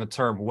even the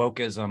term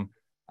wokeism.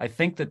 I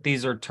think that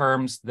these are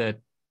terms that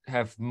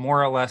have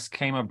more or less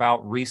came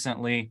about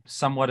recently,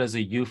 somewhat as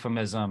a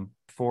euphemism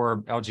for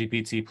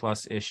LGBT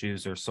plus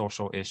issues or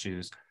social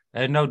issues.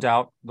 And no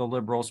doubt the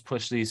liberals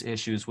push these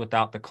issues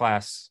without the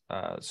class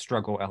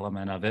struggle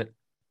element of it.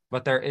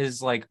 But there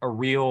is like a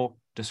real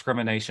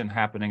discrimination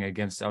happening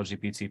against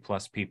LGBT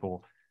plus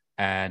people.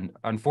 And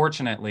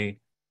unfortunately,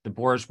 the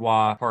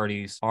bourgeois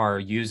parties are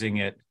using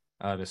it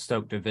to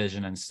stoke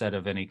division instead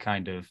of any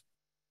kind of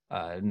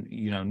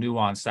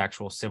nuanced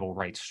actual civil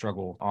rights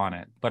struggle on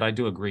it. But I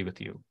do agree with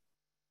you.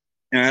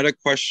 And I had a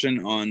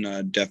question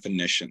on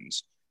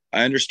definitions.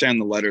 I understand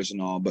the letters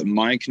and all, but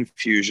my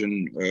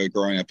confusion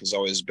growing up has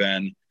always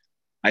been,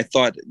 I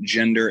thought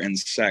gender and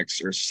sex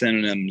are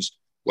synonyms,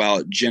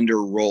 while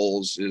gender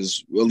roles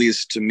is, at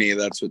least to me,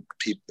 that's what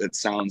it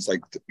sounds like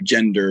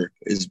gender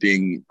is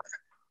being,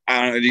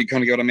 I don't know, do you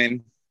kind of get what I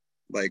mean?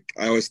 Like,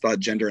 I always thought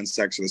gender and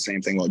sex are the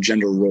same thing, while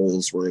gender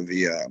roles were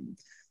the,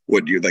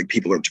 what you like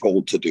people are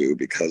told to do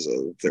because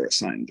of their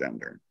assigned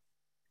gender.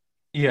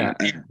 Yeah.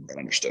 I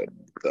understood.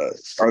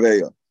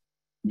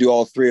 Do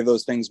all three of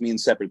those things mean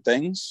separate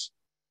things?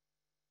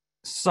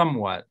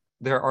 Somewhat.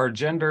 There are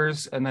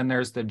genders, and then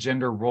there's the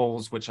gender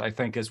roles, which I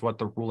think is what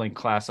the ruling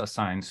class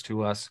assigns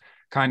to us.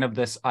 Kind of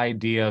this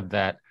idea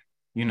that,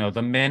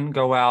 the men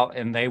go out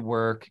and they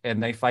work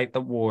and they fight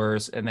the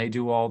wars and they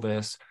do all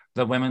this.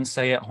 The women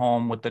stay at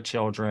home with the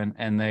children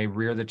and they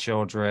rear the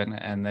children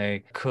and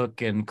they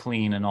cook and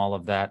clean and all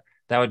of that.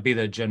 That would be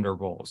the gender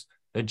roles.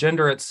 The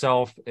gender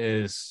itself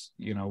is,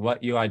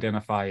 what you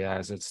identify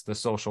as. It's the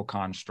social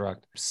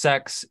construct.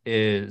 Sex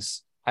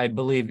is, I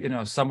believe,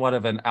 somewhat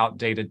of an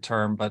outdated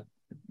term, but,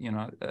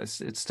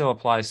 it still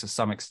applies to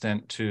some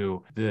extent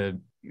to the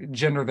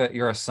gender that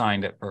you're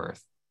assigned at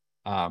birth.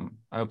 I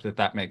hope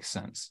that makes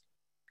sense.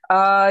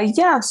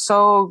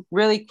 So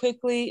really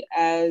quickly,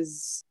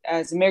 as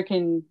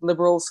American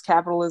liberals,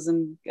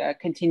 capitalism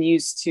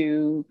continues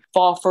to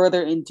fall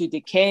further into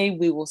decay,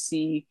 we will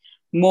see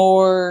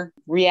more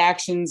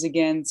reactions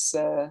against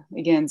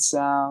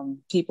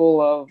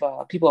people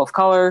of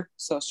color,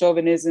 so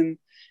chauvinism,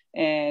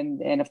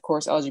 and of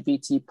course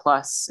LGBT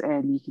plus,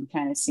 and you can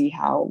kind of see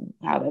how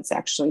that's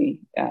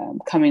actually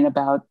coming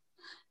about.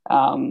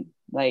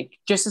 Like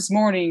just this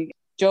morning,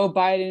 Joe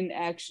Biden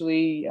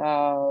actually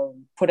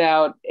put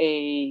out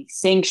a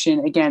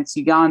sanction against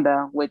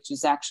Uganda, which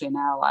is actually an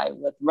ally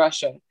with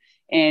Russia,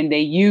 and they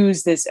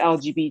use this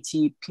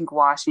LGBT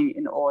pinkwashing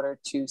in order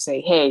to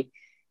say, hey,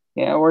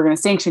 we're going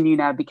to sanction you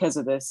now because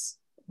of this.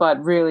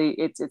 But really,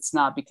 it's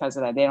not because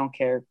of that. They don't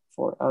care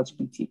for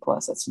LGBT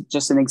plus. That's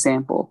just an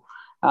example.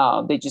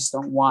 They just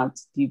don't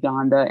want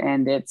Uganda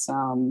and its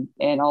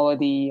and all of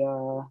the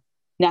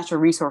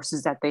natural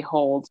resources that they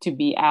hold to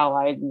be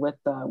allied with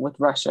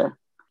Russia.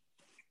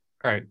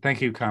 All right,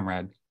 thank you,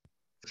 comrade.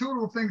 Two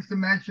little things to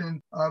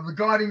mention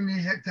regarding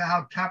to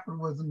how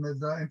capitalism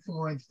has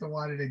influenced a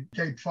lot of the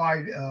gay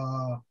pride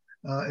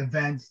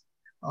events.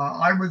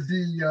 I was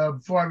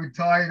before I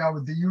retired, I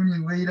was the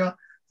union leader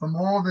from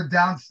all the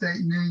downstate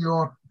New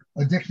York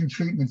addiction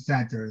treatment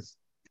centers,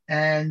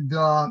 and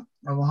of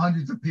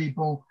hundreds of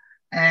people.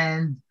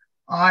 And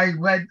I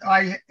used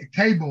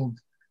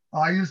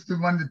to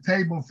run the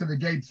table for the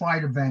gay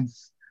pride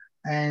events,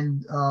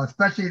 and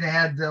especially they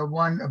had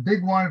a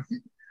big one.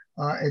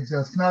 It's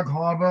a Snug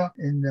Harbor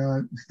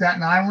in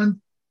Staten Island,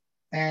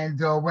 and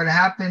what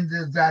happened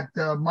is that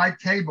my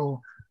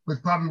table was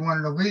probably one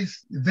of the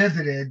least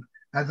visited,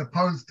 as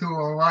opposed to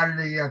a lot of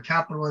the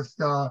capitalist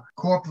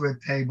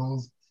corporate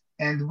tables.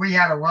 And we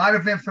had a lot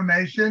of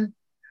information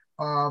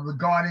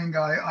regarding,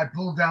 I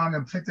pulled down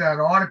and printed out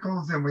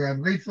articles, and we had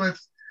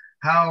leaflets,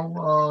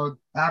 how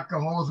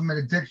alcoholism and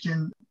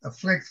addiction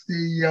afflicts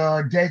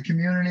the gay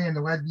community and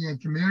the lesbian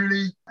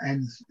community.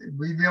 And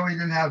we really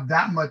didn't have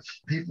that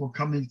much people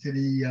coming to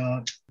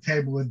the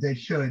table as they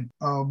should.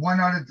 One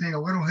other thing,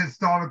 a little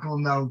historical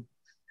note,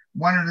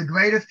 one of the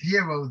greatest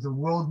heroes of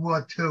World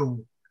War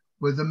II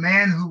was a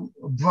man who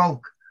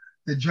broke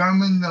the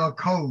German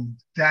code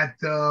that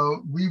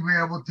we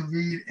were able to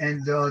read,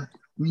 and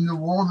we knew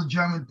all the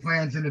German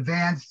plans in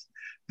advance.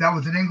 That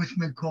was an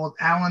Englishman called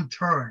Alan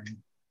Turing.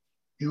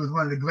 He was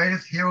one of the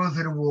greatest heroes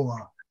of the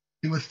war.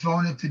 He was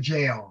thrown into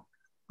jail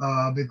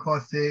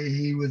because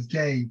he was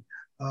gay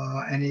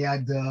and he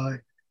had,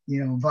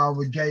 involved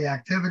with gay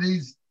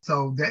activities.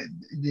 So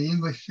the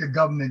English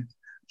government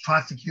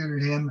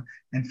prosecuted him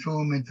and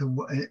threw him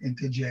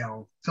into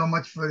jail. So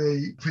much for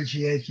the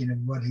appreciation of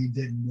what he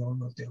did in World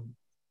War II.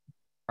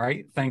 All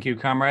right, thank you,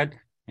 comrade.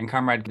 And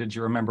comrade, did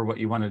you remember what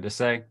you wanted to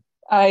say?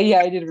 Yeah,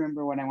 I did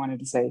remember what I wanted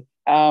to say.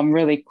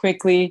 Really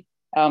quickly,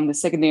 the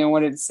second thing I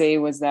wanted to say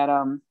was that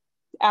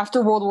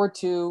after World War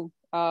II,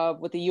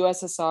 with the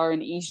USSR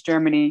and East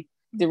Germany,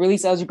 they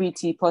released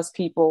LGBT plus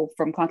people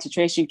from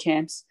concentration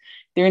camps.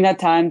 During that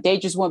time, they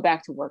just went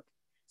back to work.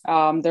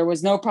 There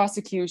was no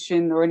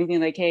prosecution or anything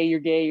like, hey, you're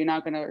gay, you're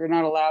not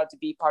allowed to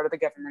be part of the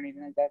government or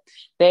anything like that.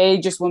 They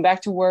just went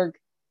back to work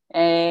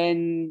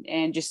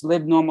and just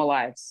lived normal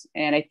lives.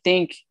 And I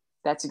think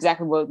that's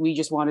exactly what we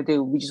just want to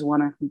do. We just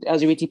want to,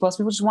 LGBT plus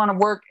people just want to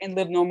work and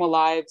live normal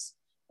lives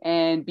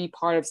and be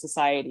part of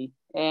society.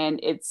 And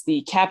it's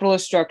the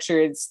capitalist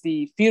structure, it's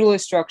the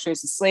feudalist structure,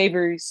 it's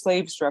the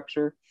slave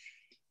structure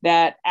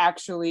that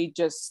actually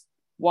just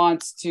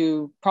wants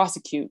to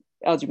prosecute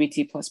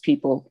LGBT plus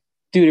people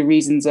due to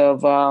reasons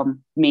of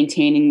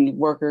maintaining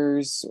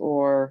workers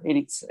or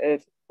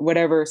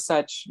whatever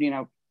such,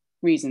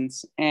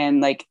 reasons. And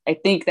like, I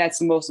think that's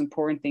the most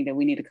important thing that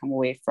we need to come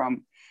away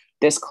from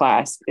this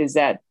class is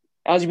that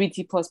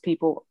LGBT plus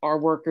people are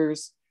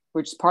workers,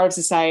 which is part of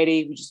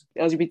society, which is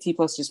LGBT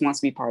plus just wants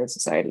to be part of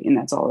society. And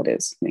that's all it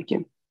is. Thank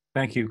you.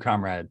 Thank you,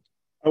 comrade.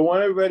 I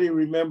want everybody to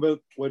remember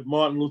what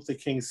Martin Luther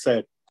King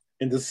said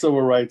in the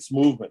civil rights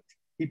movement.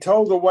 He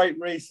told the white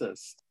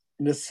racist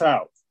in the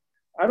South,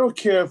 I don't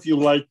care if you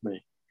like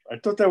me. I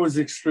thought that was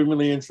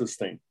extremely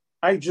interesting.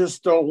 I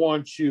just don't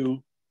want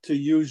you to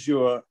use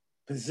your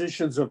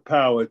positions of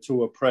power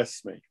to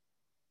oppress me.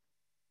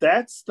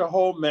 That's the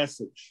whole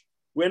message.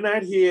 We're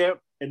not here,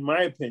 in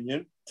my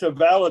opinion, to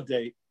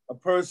validate a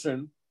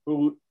person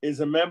who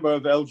is a member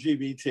of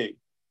LGBT.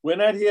 We're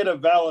not here to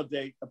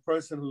validate a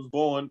person who's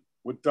born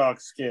with dark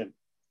skin.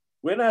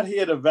 We're not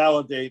here to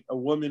validate a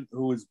woman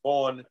who is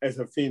born as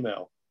a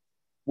female.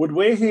 What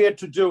we're here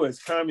to do as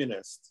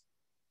communists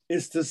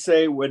is to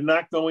say we're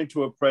not going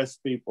to oppress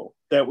people,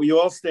 that we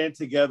all stand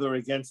together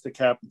against the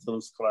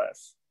capitalist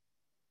class.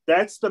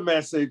 That's the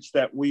message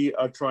that we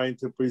are trying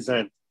to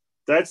present.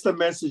 That's the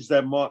message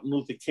that Martin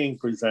Luther King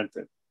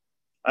presented.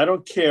 I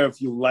don't care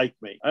if you like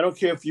me. I don't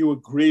care if you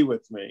agree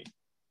with me.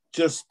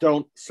 Just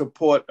don't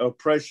support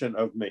oppression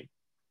of me.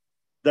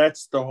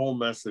 That's the whole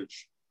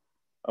message.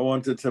 I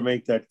wanted to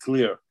make that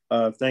clear.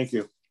 Thank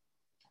you.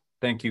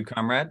 Thank you,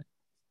 comrade.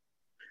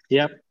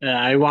 Yep.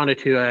 I wanted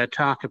to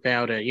talk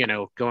about,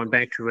 going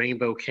back to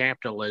rainbow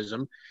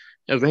capitalism.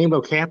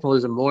 Rainbow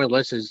capitalism more or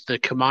less is the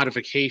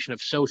commodification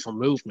of social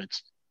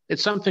movements.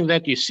 It's something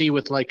that you see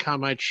with like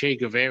Comrade Che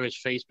Guevara's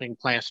face being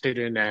plastered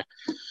in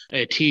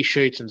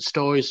T-shirts and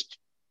stores.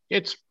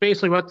 It's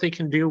basically what they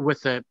can do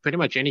with pretty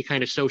much any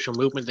kind of social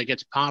movement that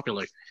gets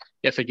popular.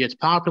 If it gets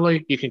popular,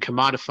 you can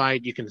commodify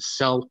it, you can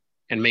sell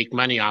and make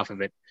money off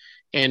of it.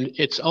 And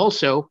it's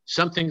also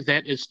something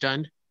that is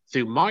done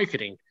through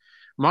marketing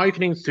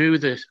through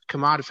the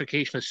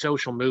commodification of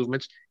social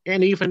movements,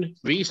 and even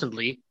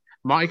recently,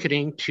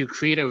 marketing to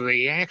create a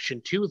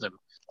reaction to them.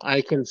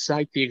 I can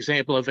cite the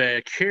example of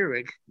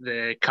Keurig,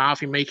 the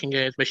coffee making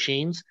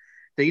machines.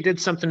 They did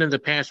something in the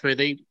past where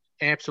they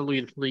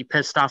absolutely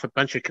pissed off a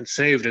bunch of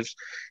conservatives,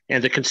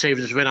 and the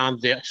conservatives went on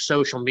the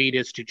social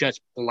medias to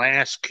just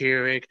blast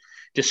Keurig,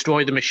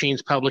 destroy the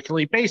machines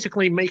publicly,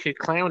 basically make a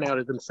clown out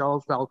of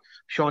themselves while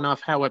showing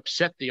off how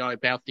upset they are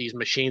about these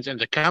machines and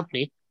the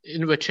company.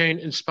 In return,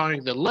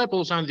 inspiring the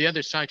liberals on the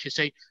other side to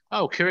say,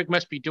 oh, Keurig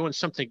must be doing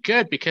something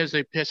good because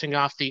they're pissing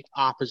off the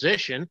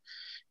opposition.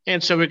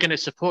 And so we're going to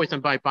support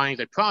them by buying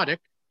their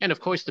product. And of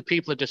course, the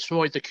people that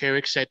destroyed the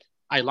Keurig said,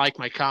 I like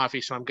my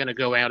coffee, so I'm going to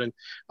go out and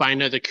buy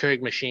another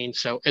Keurig machine.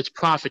 So it's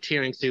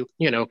profiteering through,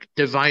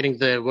 dividing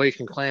the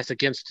working class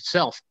against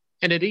itself.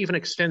 And it even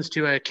extends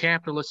to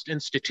capitalist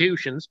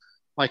institutions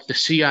like the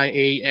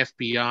CIA,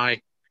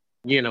 FBI,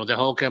 the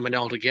whole government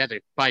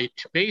altogether. By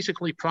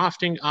basically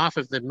profiting off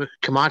of the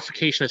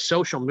commodification of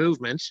social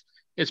movements,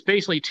 it's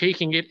basically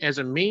taking it as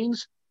a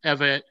means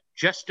of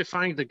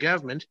justifying the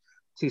government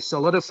to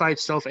solidify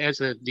itself as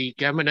the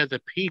government of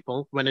the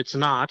people when it's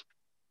not,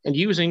 and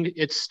using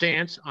its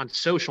stance on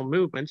social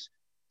movements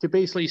to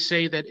basically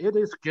say that it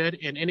is good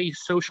in any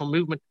social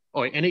movement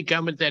or any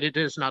government that it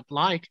does not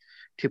like,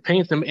 to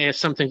paint them as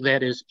something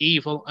that is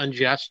evil,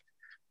 unjust,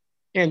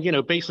 and,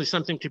 basically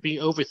something to be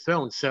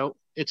overthrown. So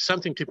it's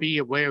something to be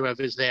aware of,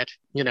 is that,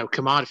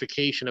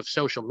 commodification of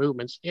social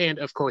movements and,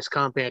 of course,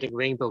 combating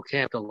rainbow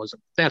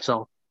capitalism. That's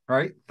all. All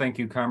right. Thank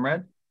you,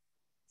 comrade.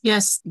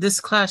 Yes,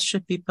 this class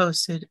should be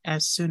posted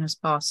as soon as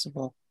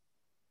possible.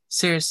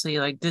 Seriously,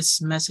 like,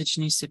 this message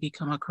needs to be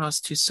come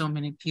across to so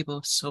many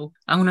people. So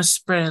I'm going to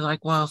spread it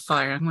like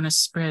wildfire. I'm going to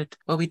spread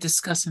what we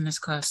discuss in this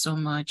class so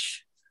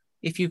much.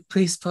 If you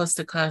please post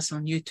the class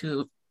on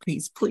YouTube,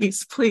 please,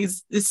 please,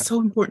 please. It's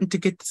so important to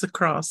get this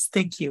across.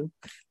 Thank you.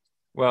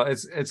 Well,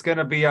 it's going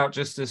to be out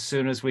just as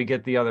soon as we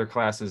get the other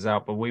classes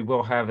out, but we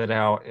will have it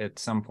out at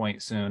some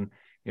point soon.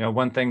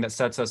 One thing that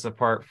sets us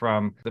apart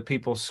from the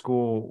People's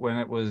School when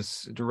it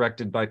was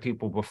directed by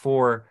people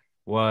before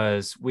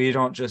was we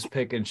don't just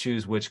pick and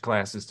choose which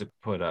classes to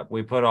put up.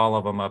 We put all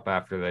of them up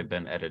after they've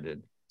been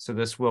edited. So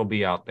this will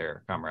be out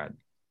there, comrade.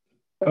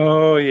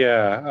 Oh,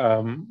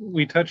 yeah.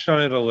 We touched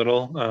on it a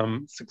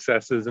little,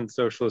 successes in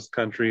socialist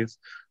countries.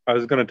 I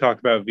was going to talk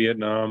about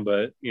Vietnam,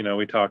 but,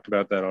 we talked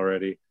about that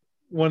already.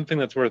 One thing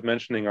that's worth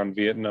mentioning on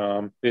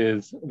Vietnam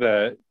is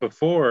that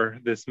before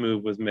this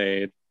move was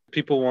made,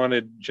 people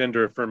wanted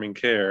gender-affirming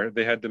care.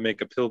 They had to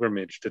make a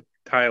pilgrimage to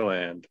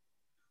Thailand.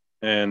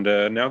 And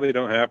now they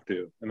don't have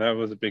to. And that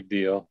was a big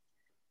deal.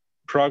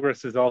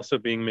 Progress is also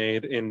being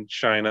made in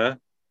China,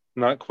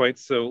 not quite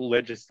so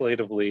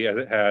legislatively as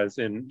it has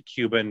in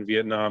Cuba and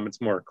Vietnam. It's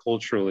more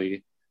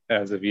culturally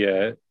as of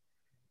yet.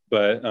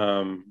 But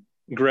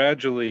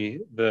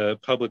gradually, the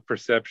public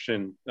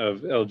perception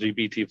of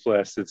LGBT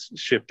plus is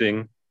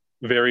shifting.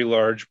 Very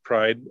large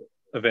pride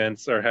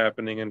events are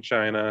happening in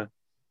China.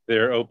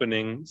 They're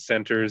opening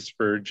centers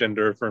for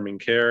gender affirming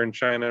care in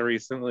China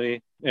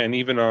recently. And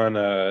even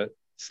on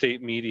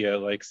state media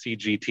like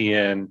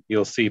CGTN,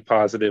 you'll see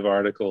positive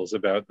articles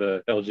about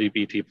the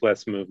LGBT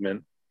plus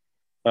movement.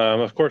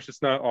 Of course,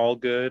 it's not all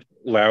good.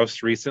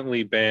 Laos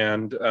recently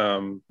banned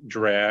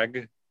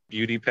drag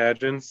beauty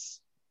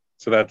pageants.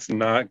 So that's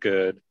not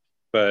good.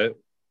 But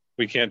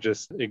we can't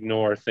just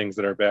ignore things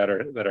that are bad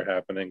or that are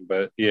happening.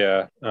 But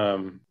yeah,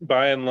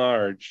 by and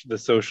large, the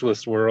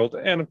socialist world,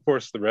 and of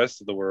course the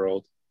rest of the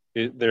world,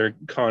 their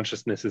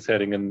consciousness is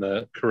heading in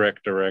the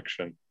correct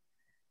direction.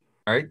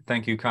 All right.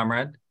 Thank you,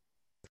 comrade.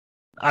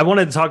 I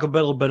wanted to talk a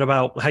little bit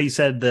about how you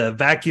said the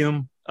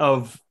vacuum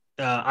of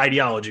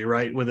ideology,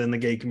 right, within the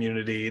gay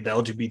community, the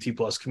LGBT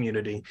plus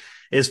community,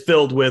 is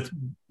filled with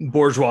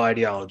bourgeois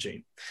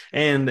ideology.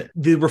 And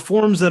the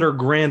reforms that are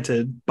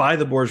granted by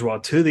the bourgeois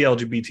to the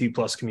LGBT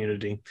plus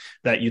community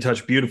that you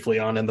touched beautifully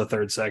on in the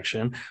third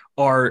section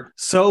are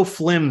so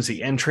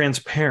flimsy and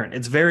transparent.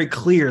 It's very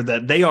clear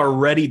that they are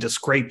ready to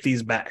scrape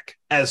these back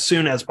as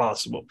soon as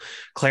possible.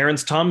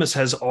 Clarence Thomas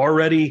has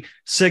already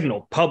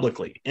signaled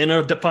publicly in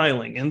a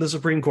filing in the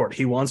Supreme Court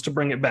he wants to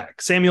bring it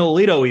back. Samuel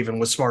Alito even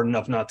was smart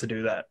enough not to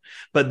do that.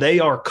 But they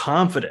are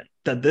confident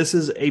that this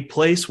is a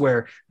place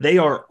where they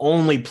are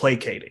only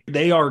placating.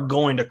 They are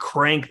going to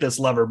crank this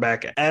lever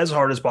back as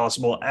hard as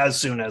possible, as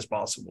soon as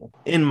possible,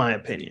 in my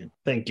opinion.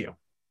 Thank you.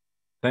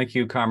 Thank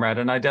you, comrade.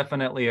 And I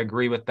definitely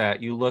agree with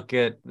that. You look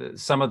at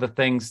some of the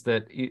things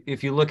that,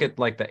 if you look at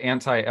like the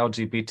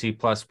anti-LGBT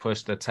plus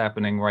push that's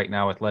happening right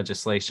now with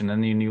legislation,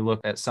 and then you look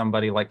at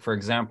somebody like, for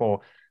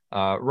example,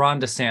 Ron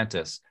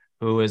DeSantis,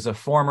 who is a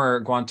former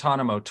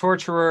Guantanamo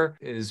torturer,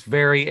 is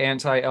very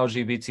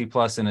anti-LGBT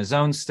plus in his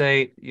own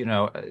state. You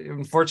know,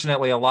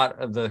 unfortunately, a lot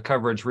of the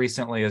coverage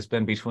recently has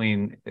been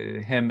between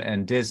him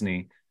and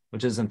Disney,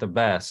 which isn't the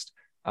best.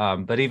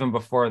 But even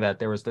before that,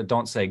 there was the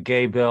Don't Say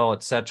Gay bill,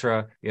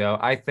 etc. You know,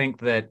 I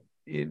think that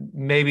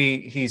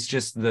maybe he's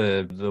just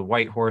the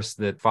white horse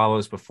that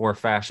follows before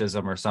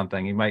fascism or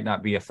something. He might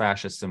not be a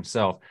fascist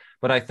himself.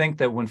 But I think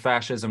that when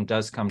fascism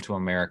does come to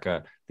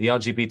America, the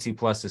LGBT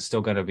plus is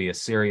still going to be a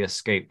serious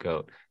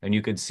scapegoat. And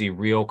you could see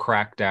real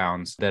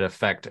crackdowns that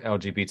affect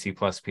LGBT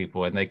plus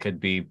people, and they could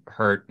be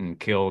hurt and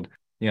killed.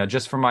 You know,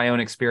 just from my own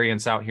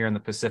experience out here in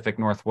the Pacific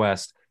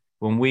Northwest,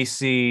 when we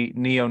see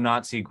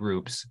neo-Nazi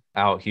groups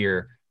out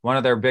here, one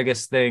of their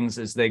biggest things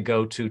is they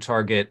go to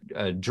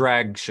target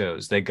drag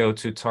shows. They go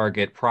to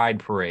target pride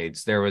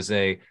parades. There was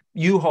a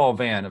U-Haul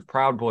van of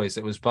Proud Boys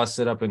that was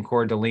busted up in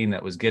Coeur d'Alene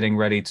that was getting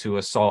ready to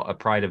assault a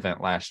pride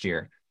event last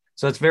year.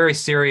 So it's very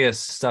serious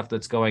stuff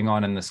that's going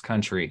on in this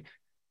country.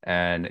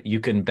 And you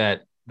can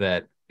bet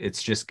that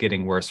it's just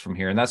getting worse from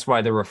here. And that's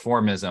why the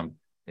reformism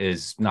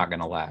is not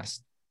going to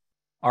last.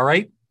 All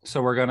right.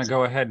 So we're going to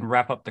go ahead and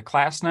wrap up the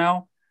class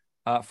now.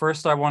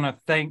 First, I want to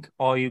thank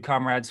all you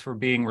comrades for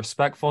being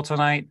respectful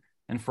tonight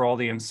and for all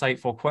the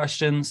insightful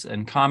questions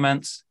and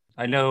comments.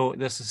 I know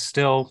this is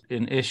still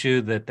an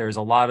issue that there's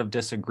a lot of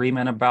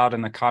disagreement about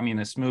in the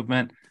communist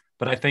movement,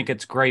 but I think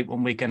it's great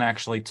when we can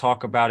actually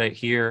talk about it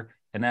here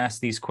and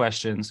ask these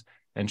questions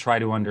and try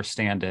to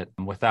understand it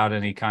without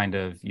any kind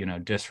of,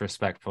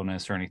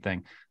 disrespectfulness or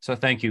anything. So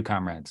thank you,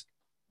 comrades.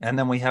 And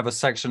then we have a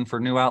section for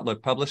New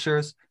Outlook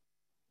publishers.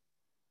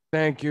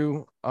 Thank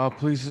you.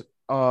 Please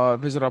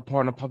visit our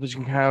partner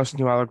publishing house,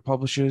 New Outlook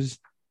Publishers.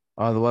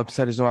 The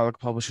website is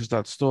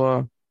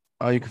newoutlookpublishers.store.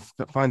 You can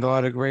find a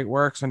lot of great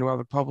works on New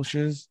Outlook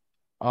Publishers.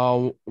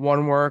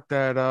 One work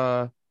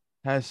that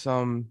has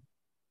some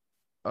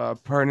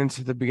pertinence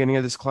at the beginning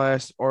of this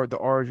class, or the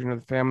origin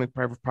of the family,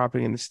 private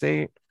property in the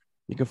state,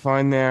 you can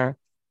find there,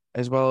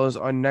 as well as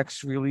our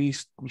next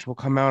release, which will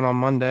come out on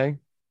Monday.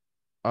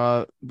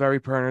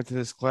 Very pertinent to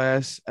this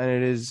class, and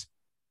it is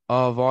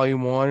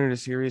volume 1 in a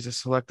series of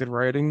selected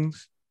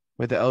writings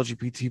with the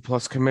LGBT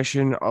plus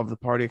Commission of the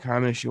Party of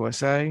Communist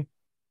USA,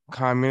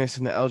 Communists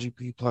in the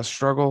LGBT plus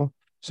Struggle.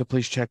 So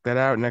please check that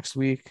out next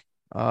week.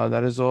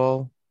 That is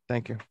all.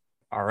 Thank you.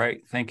 All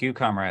right. Thank you,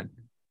 comrade.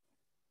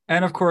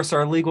 And of course,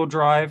 our legal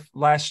drive.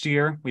 Last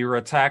year, we were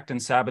attacked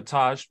and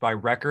sabotaged by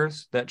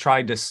wreckers that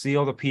tried to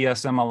steal the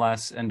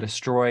PSMLS and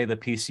destroy the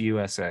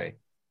PCUSA.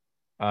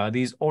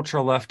 These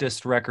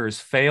ultra-leftist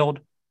wreckers failed,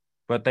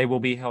 but they will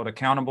be held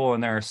accountable,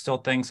 and there are still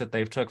things that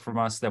they've took from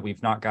us that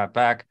we've not got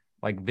back,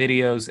 like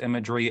videos,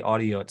 imagery,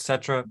 audio,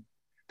 etc.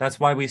 That's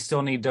why we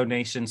still need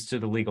donations to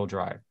the legal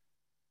drive.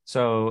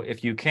 So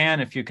if you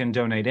can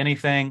donate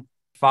anything,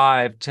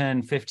 $5,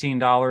 $10,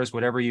 $15,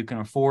 whatever you can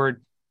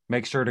afford,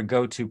 make sure to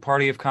go to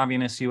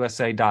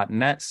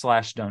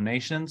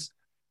partyofcommunistusa.net/donations,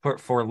 put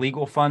for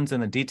legal funds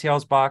in the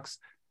details box,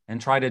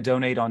 and try to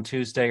donate on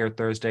Tuesday or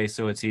Thursday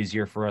so it's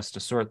easier for us to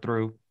sort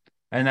through.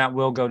 And that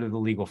will go to the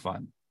legal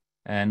fund.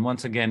 And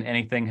once again,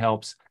 anything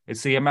helps.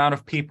 It's the amount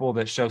of people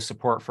that show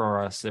support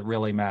for us that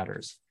really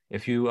matters.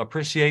 If you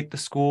appreciate the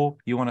school,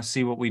 you want to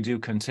see what we do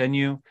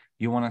continue,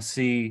 you want to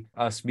see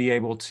us be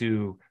able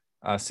to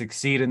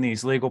succeed in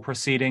these legal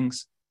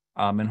proceedings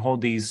and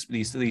hold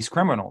these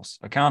criminals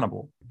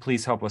accountable,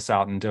 please help us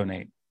out and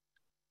donate.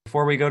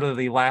 Before we go to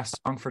the last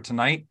song for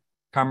tonight,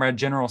 Comrade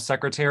General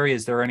Secretary,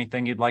 is there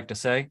anything you'd like to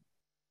say?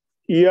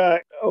 Yeah,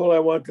 all I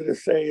wanted to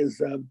say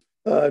is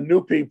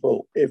new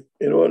people, if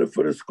in order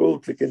for the school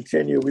to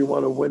continue, we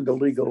want to win the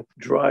legal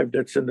drive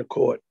that's in the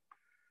court.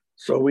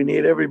 So we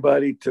need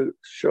everybody to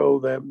show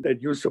them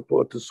that you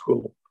support the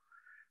school.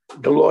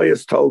 The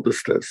lawyers told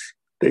us this.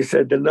 They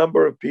said the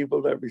number of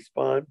people that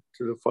respond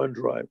to the fund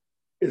drive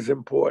is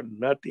important,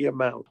 not the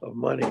amount of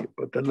money,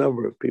 but the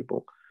number of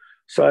people.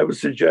 So I would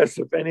suggest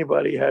if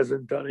anybody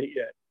hasn't done it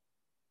yet,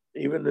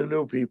 even the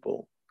new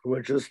people who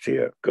are just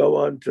here, go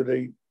on to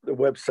the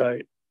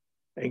website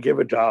and give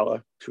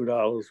 $1,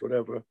 $2,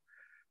 whatever,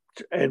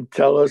 and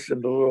tell us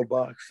in the little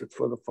box it's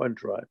for the fund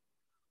drive.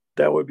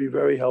 That would be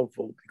very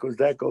helpful because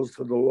that goes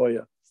to the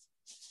lawyer.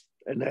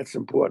 And that's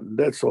important.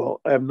 That's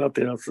all. I have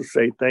nothing else to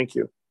say. Thank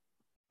you.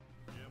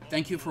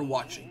 Thank you for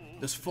watching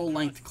this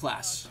full-length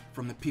class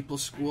from the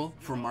People's School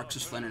for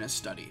Marxist-Leninist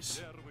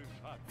Studies.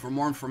 For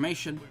more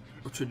information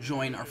or to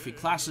join our free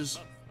classes,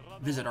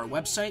 visit our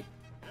website,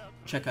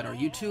 check out our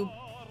YouTube,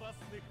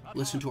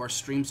 listen to our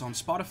streams on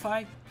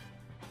Spotify,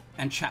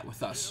 and chat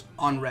with us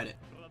on Reddit.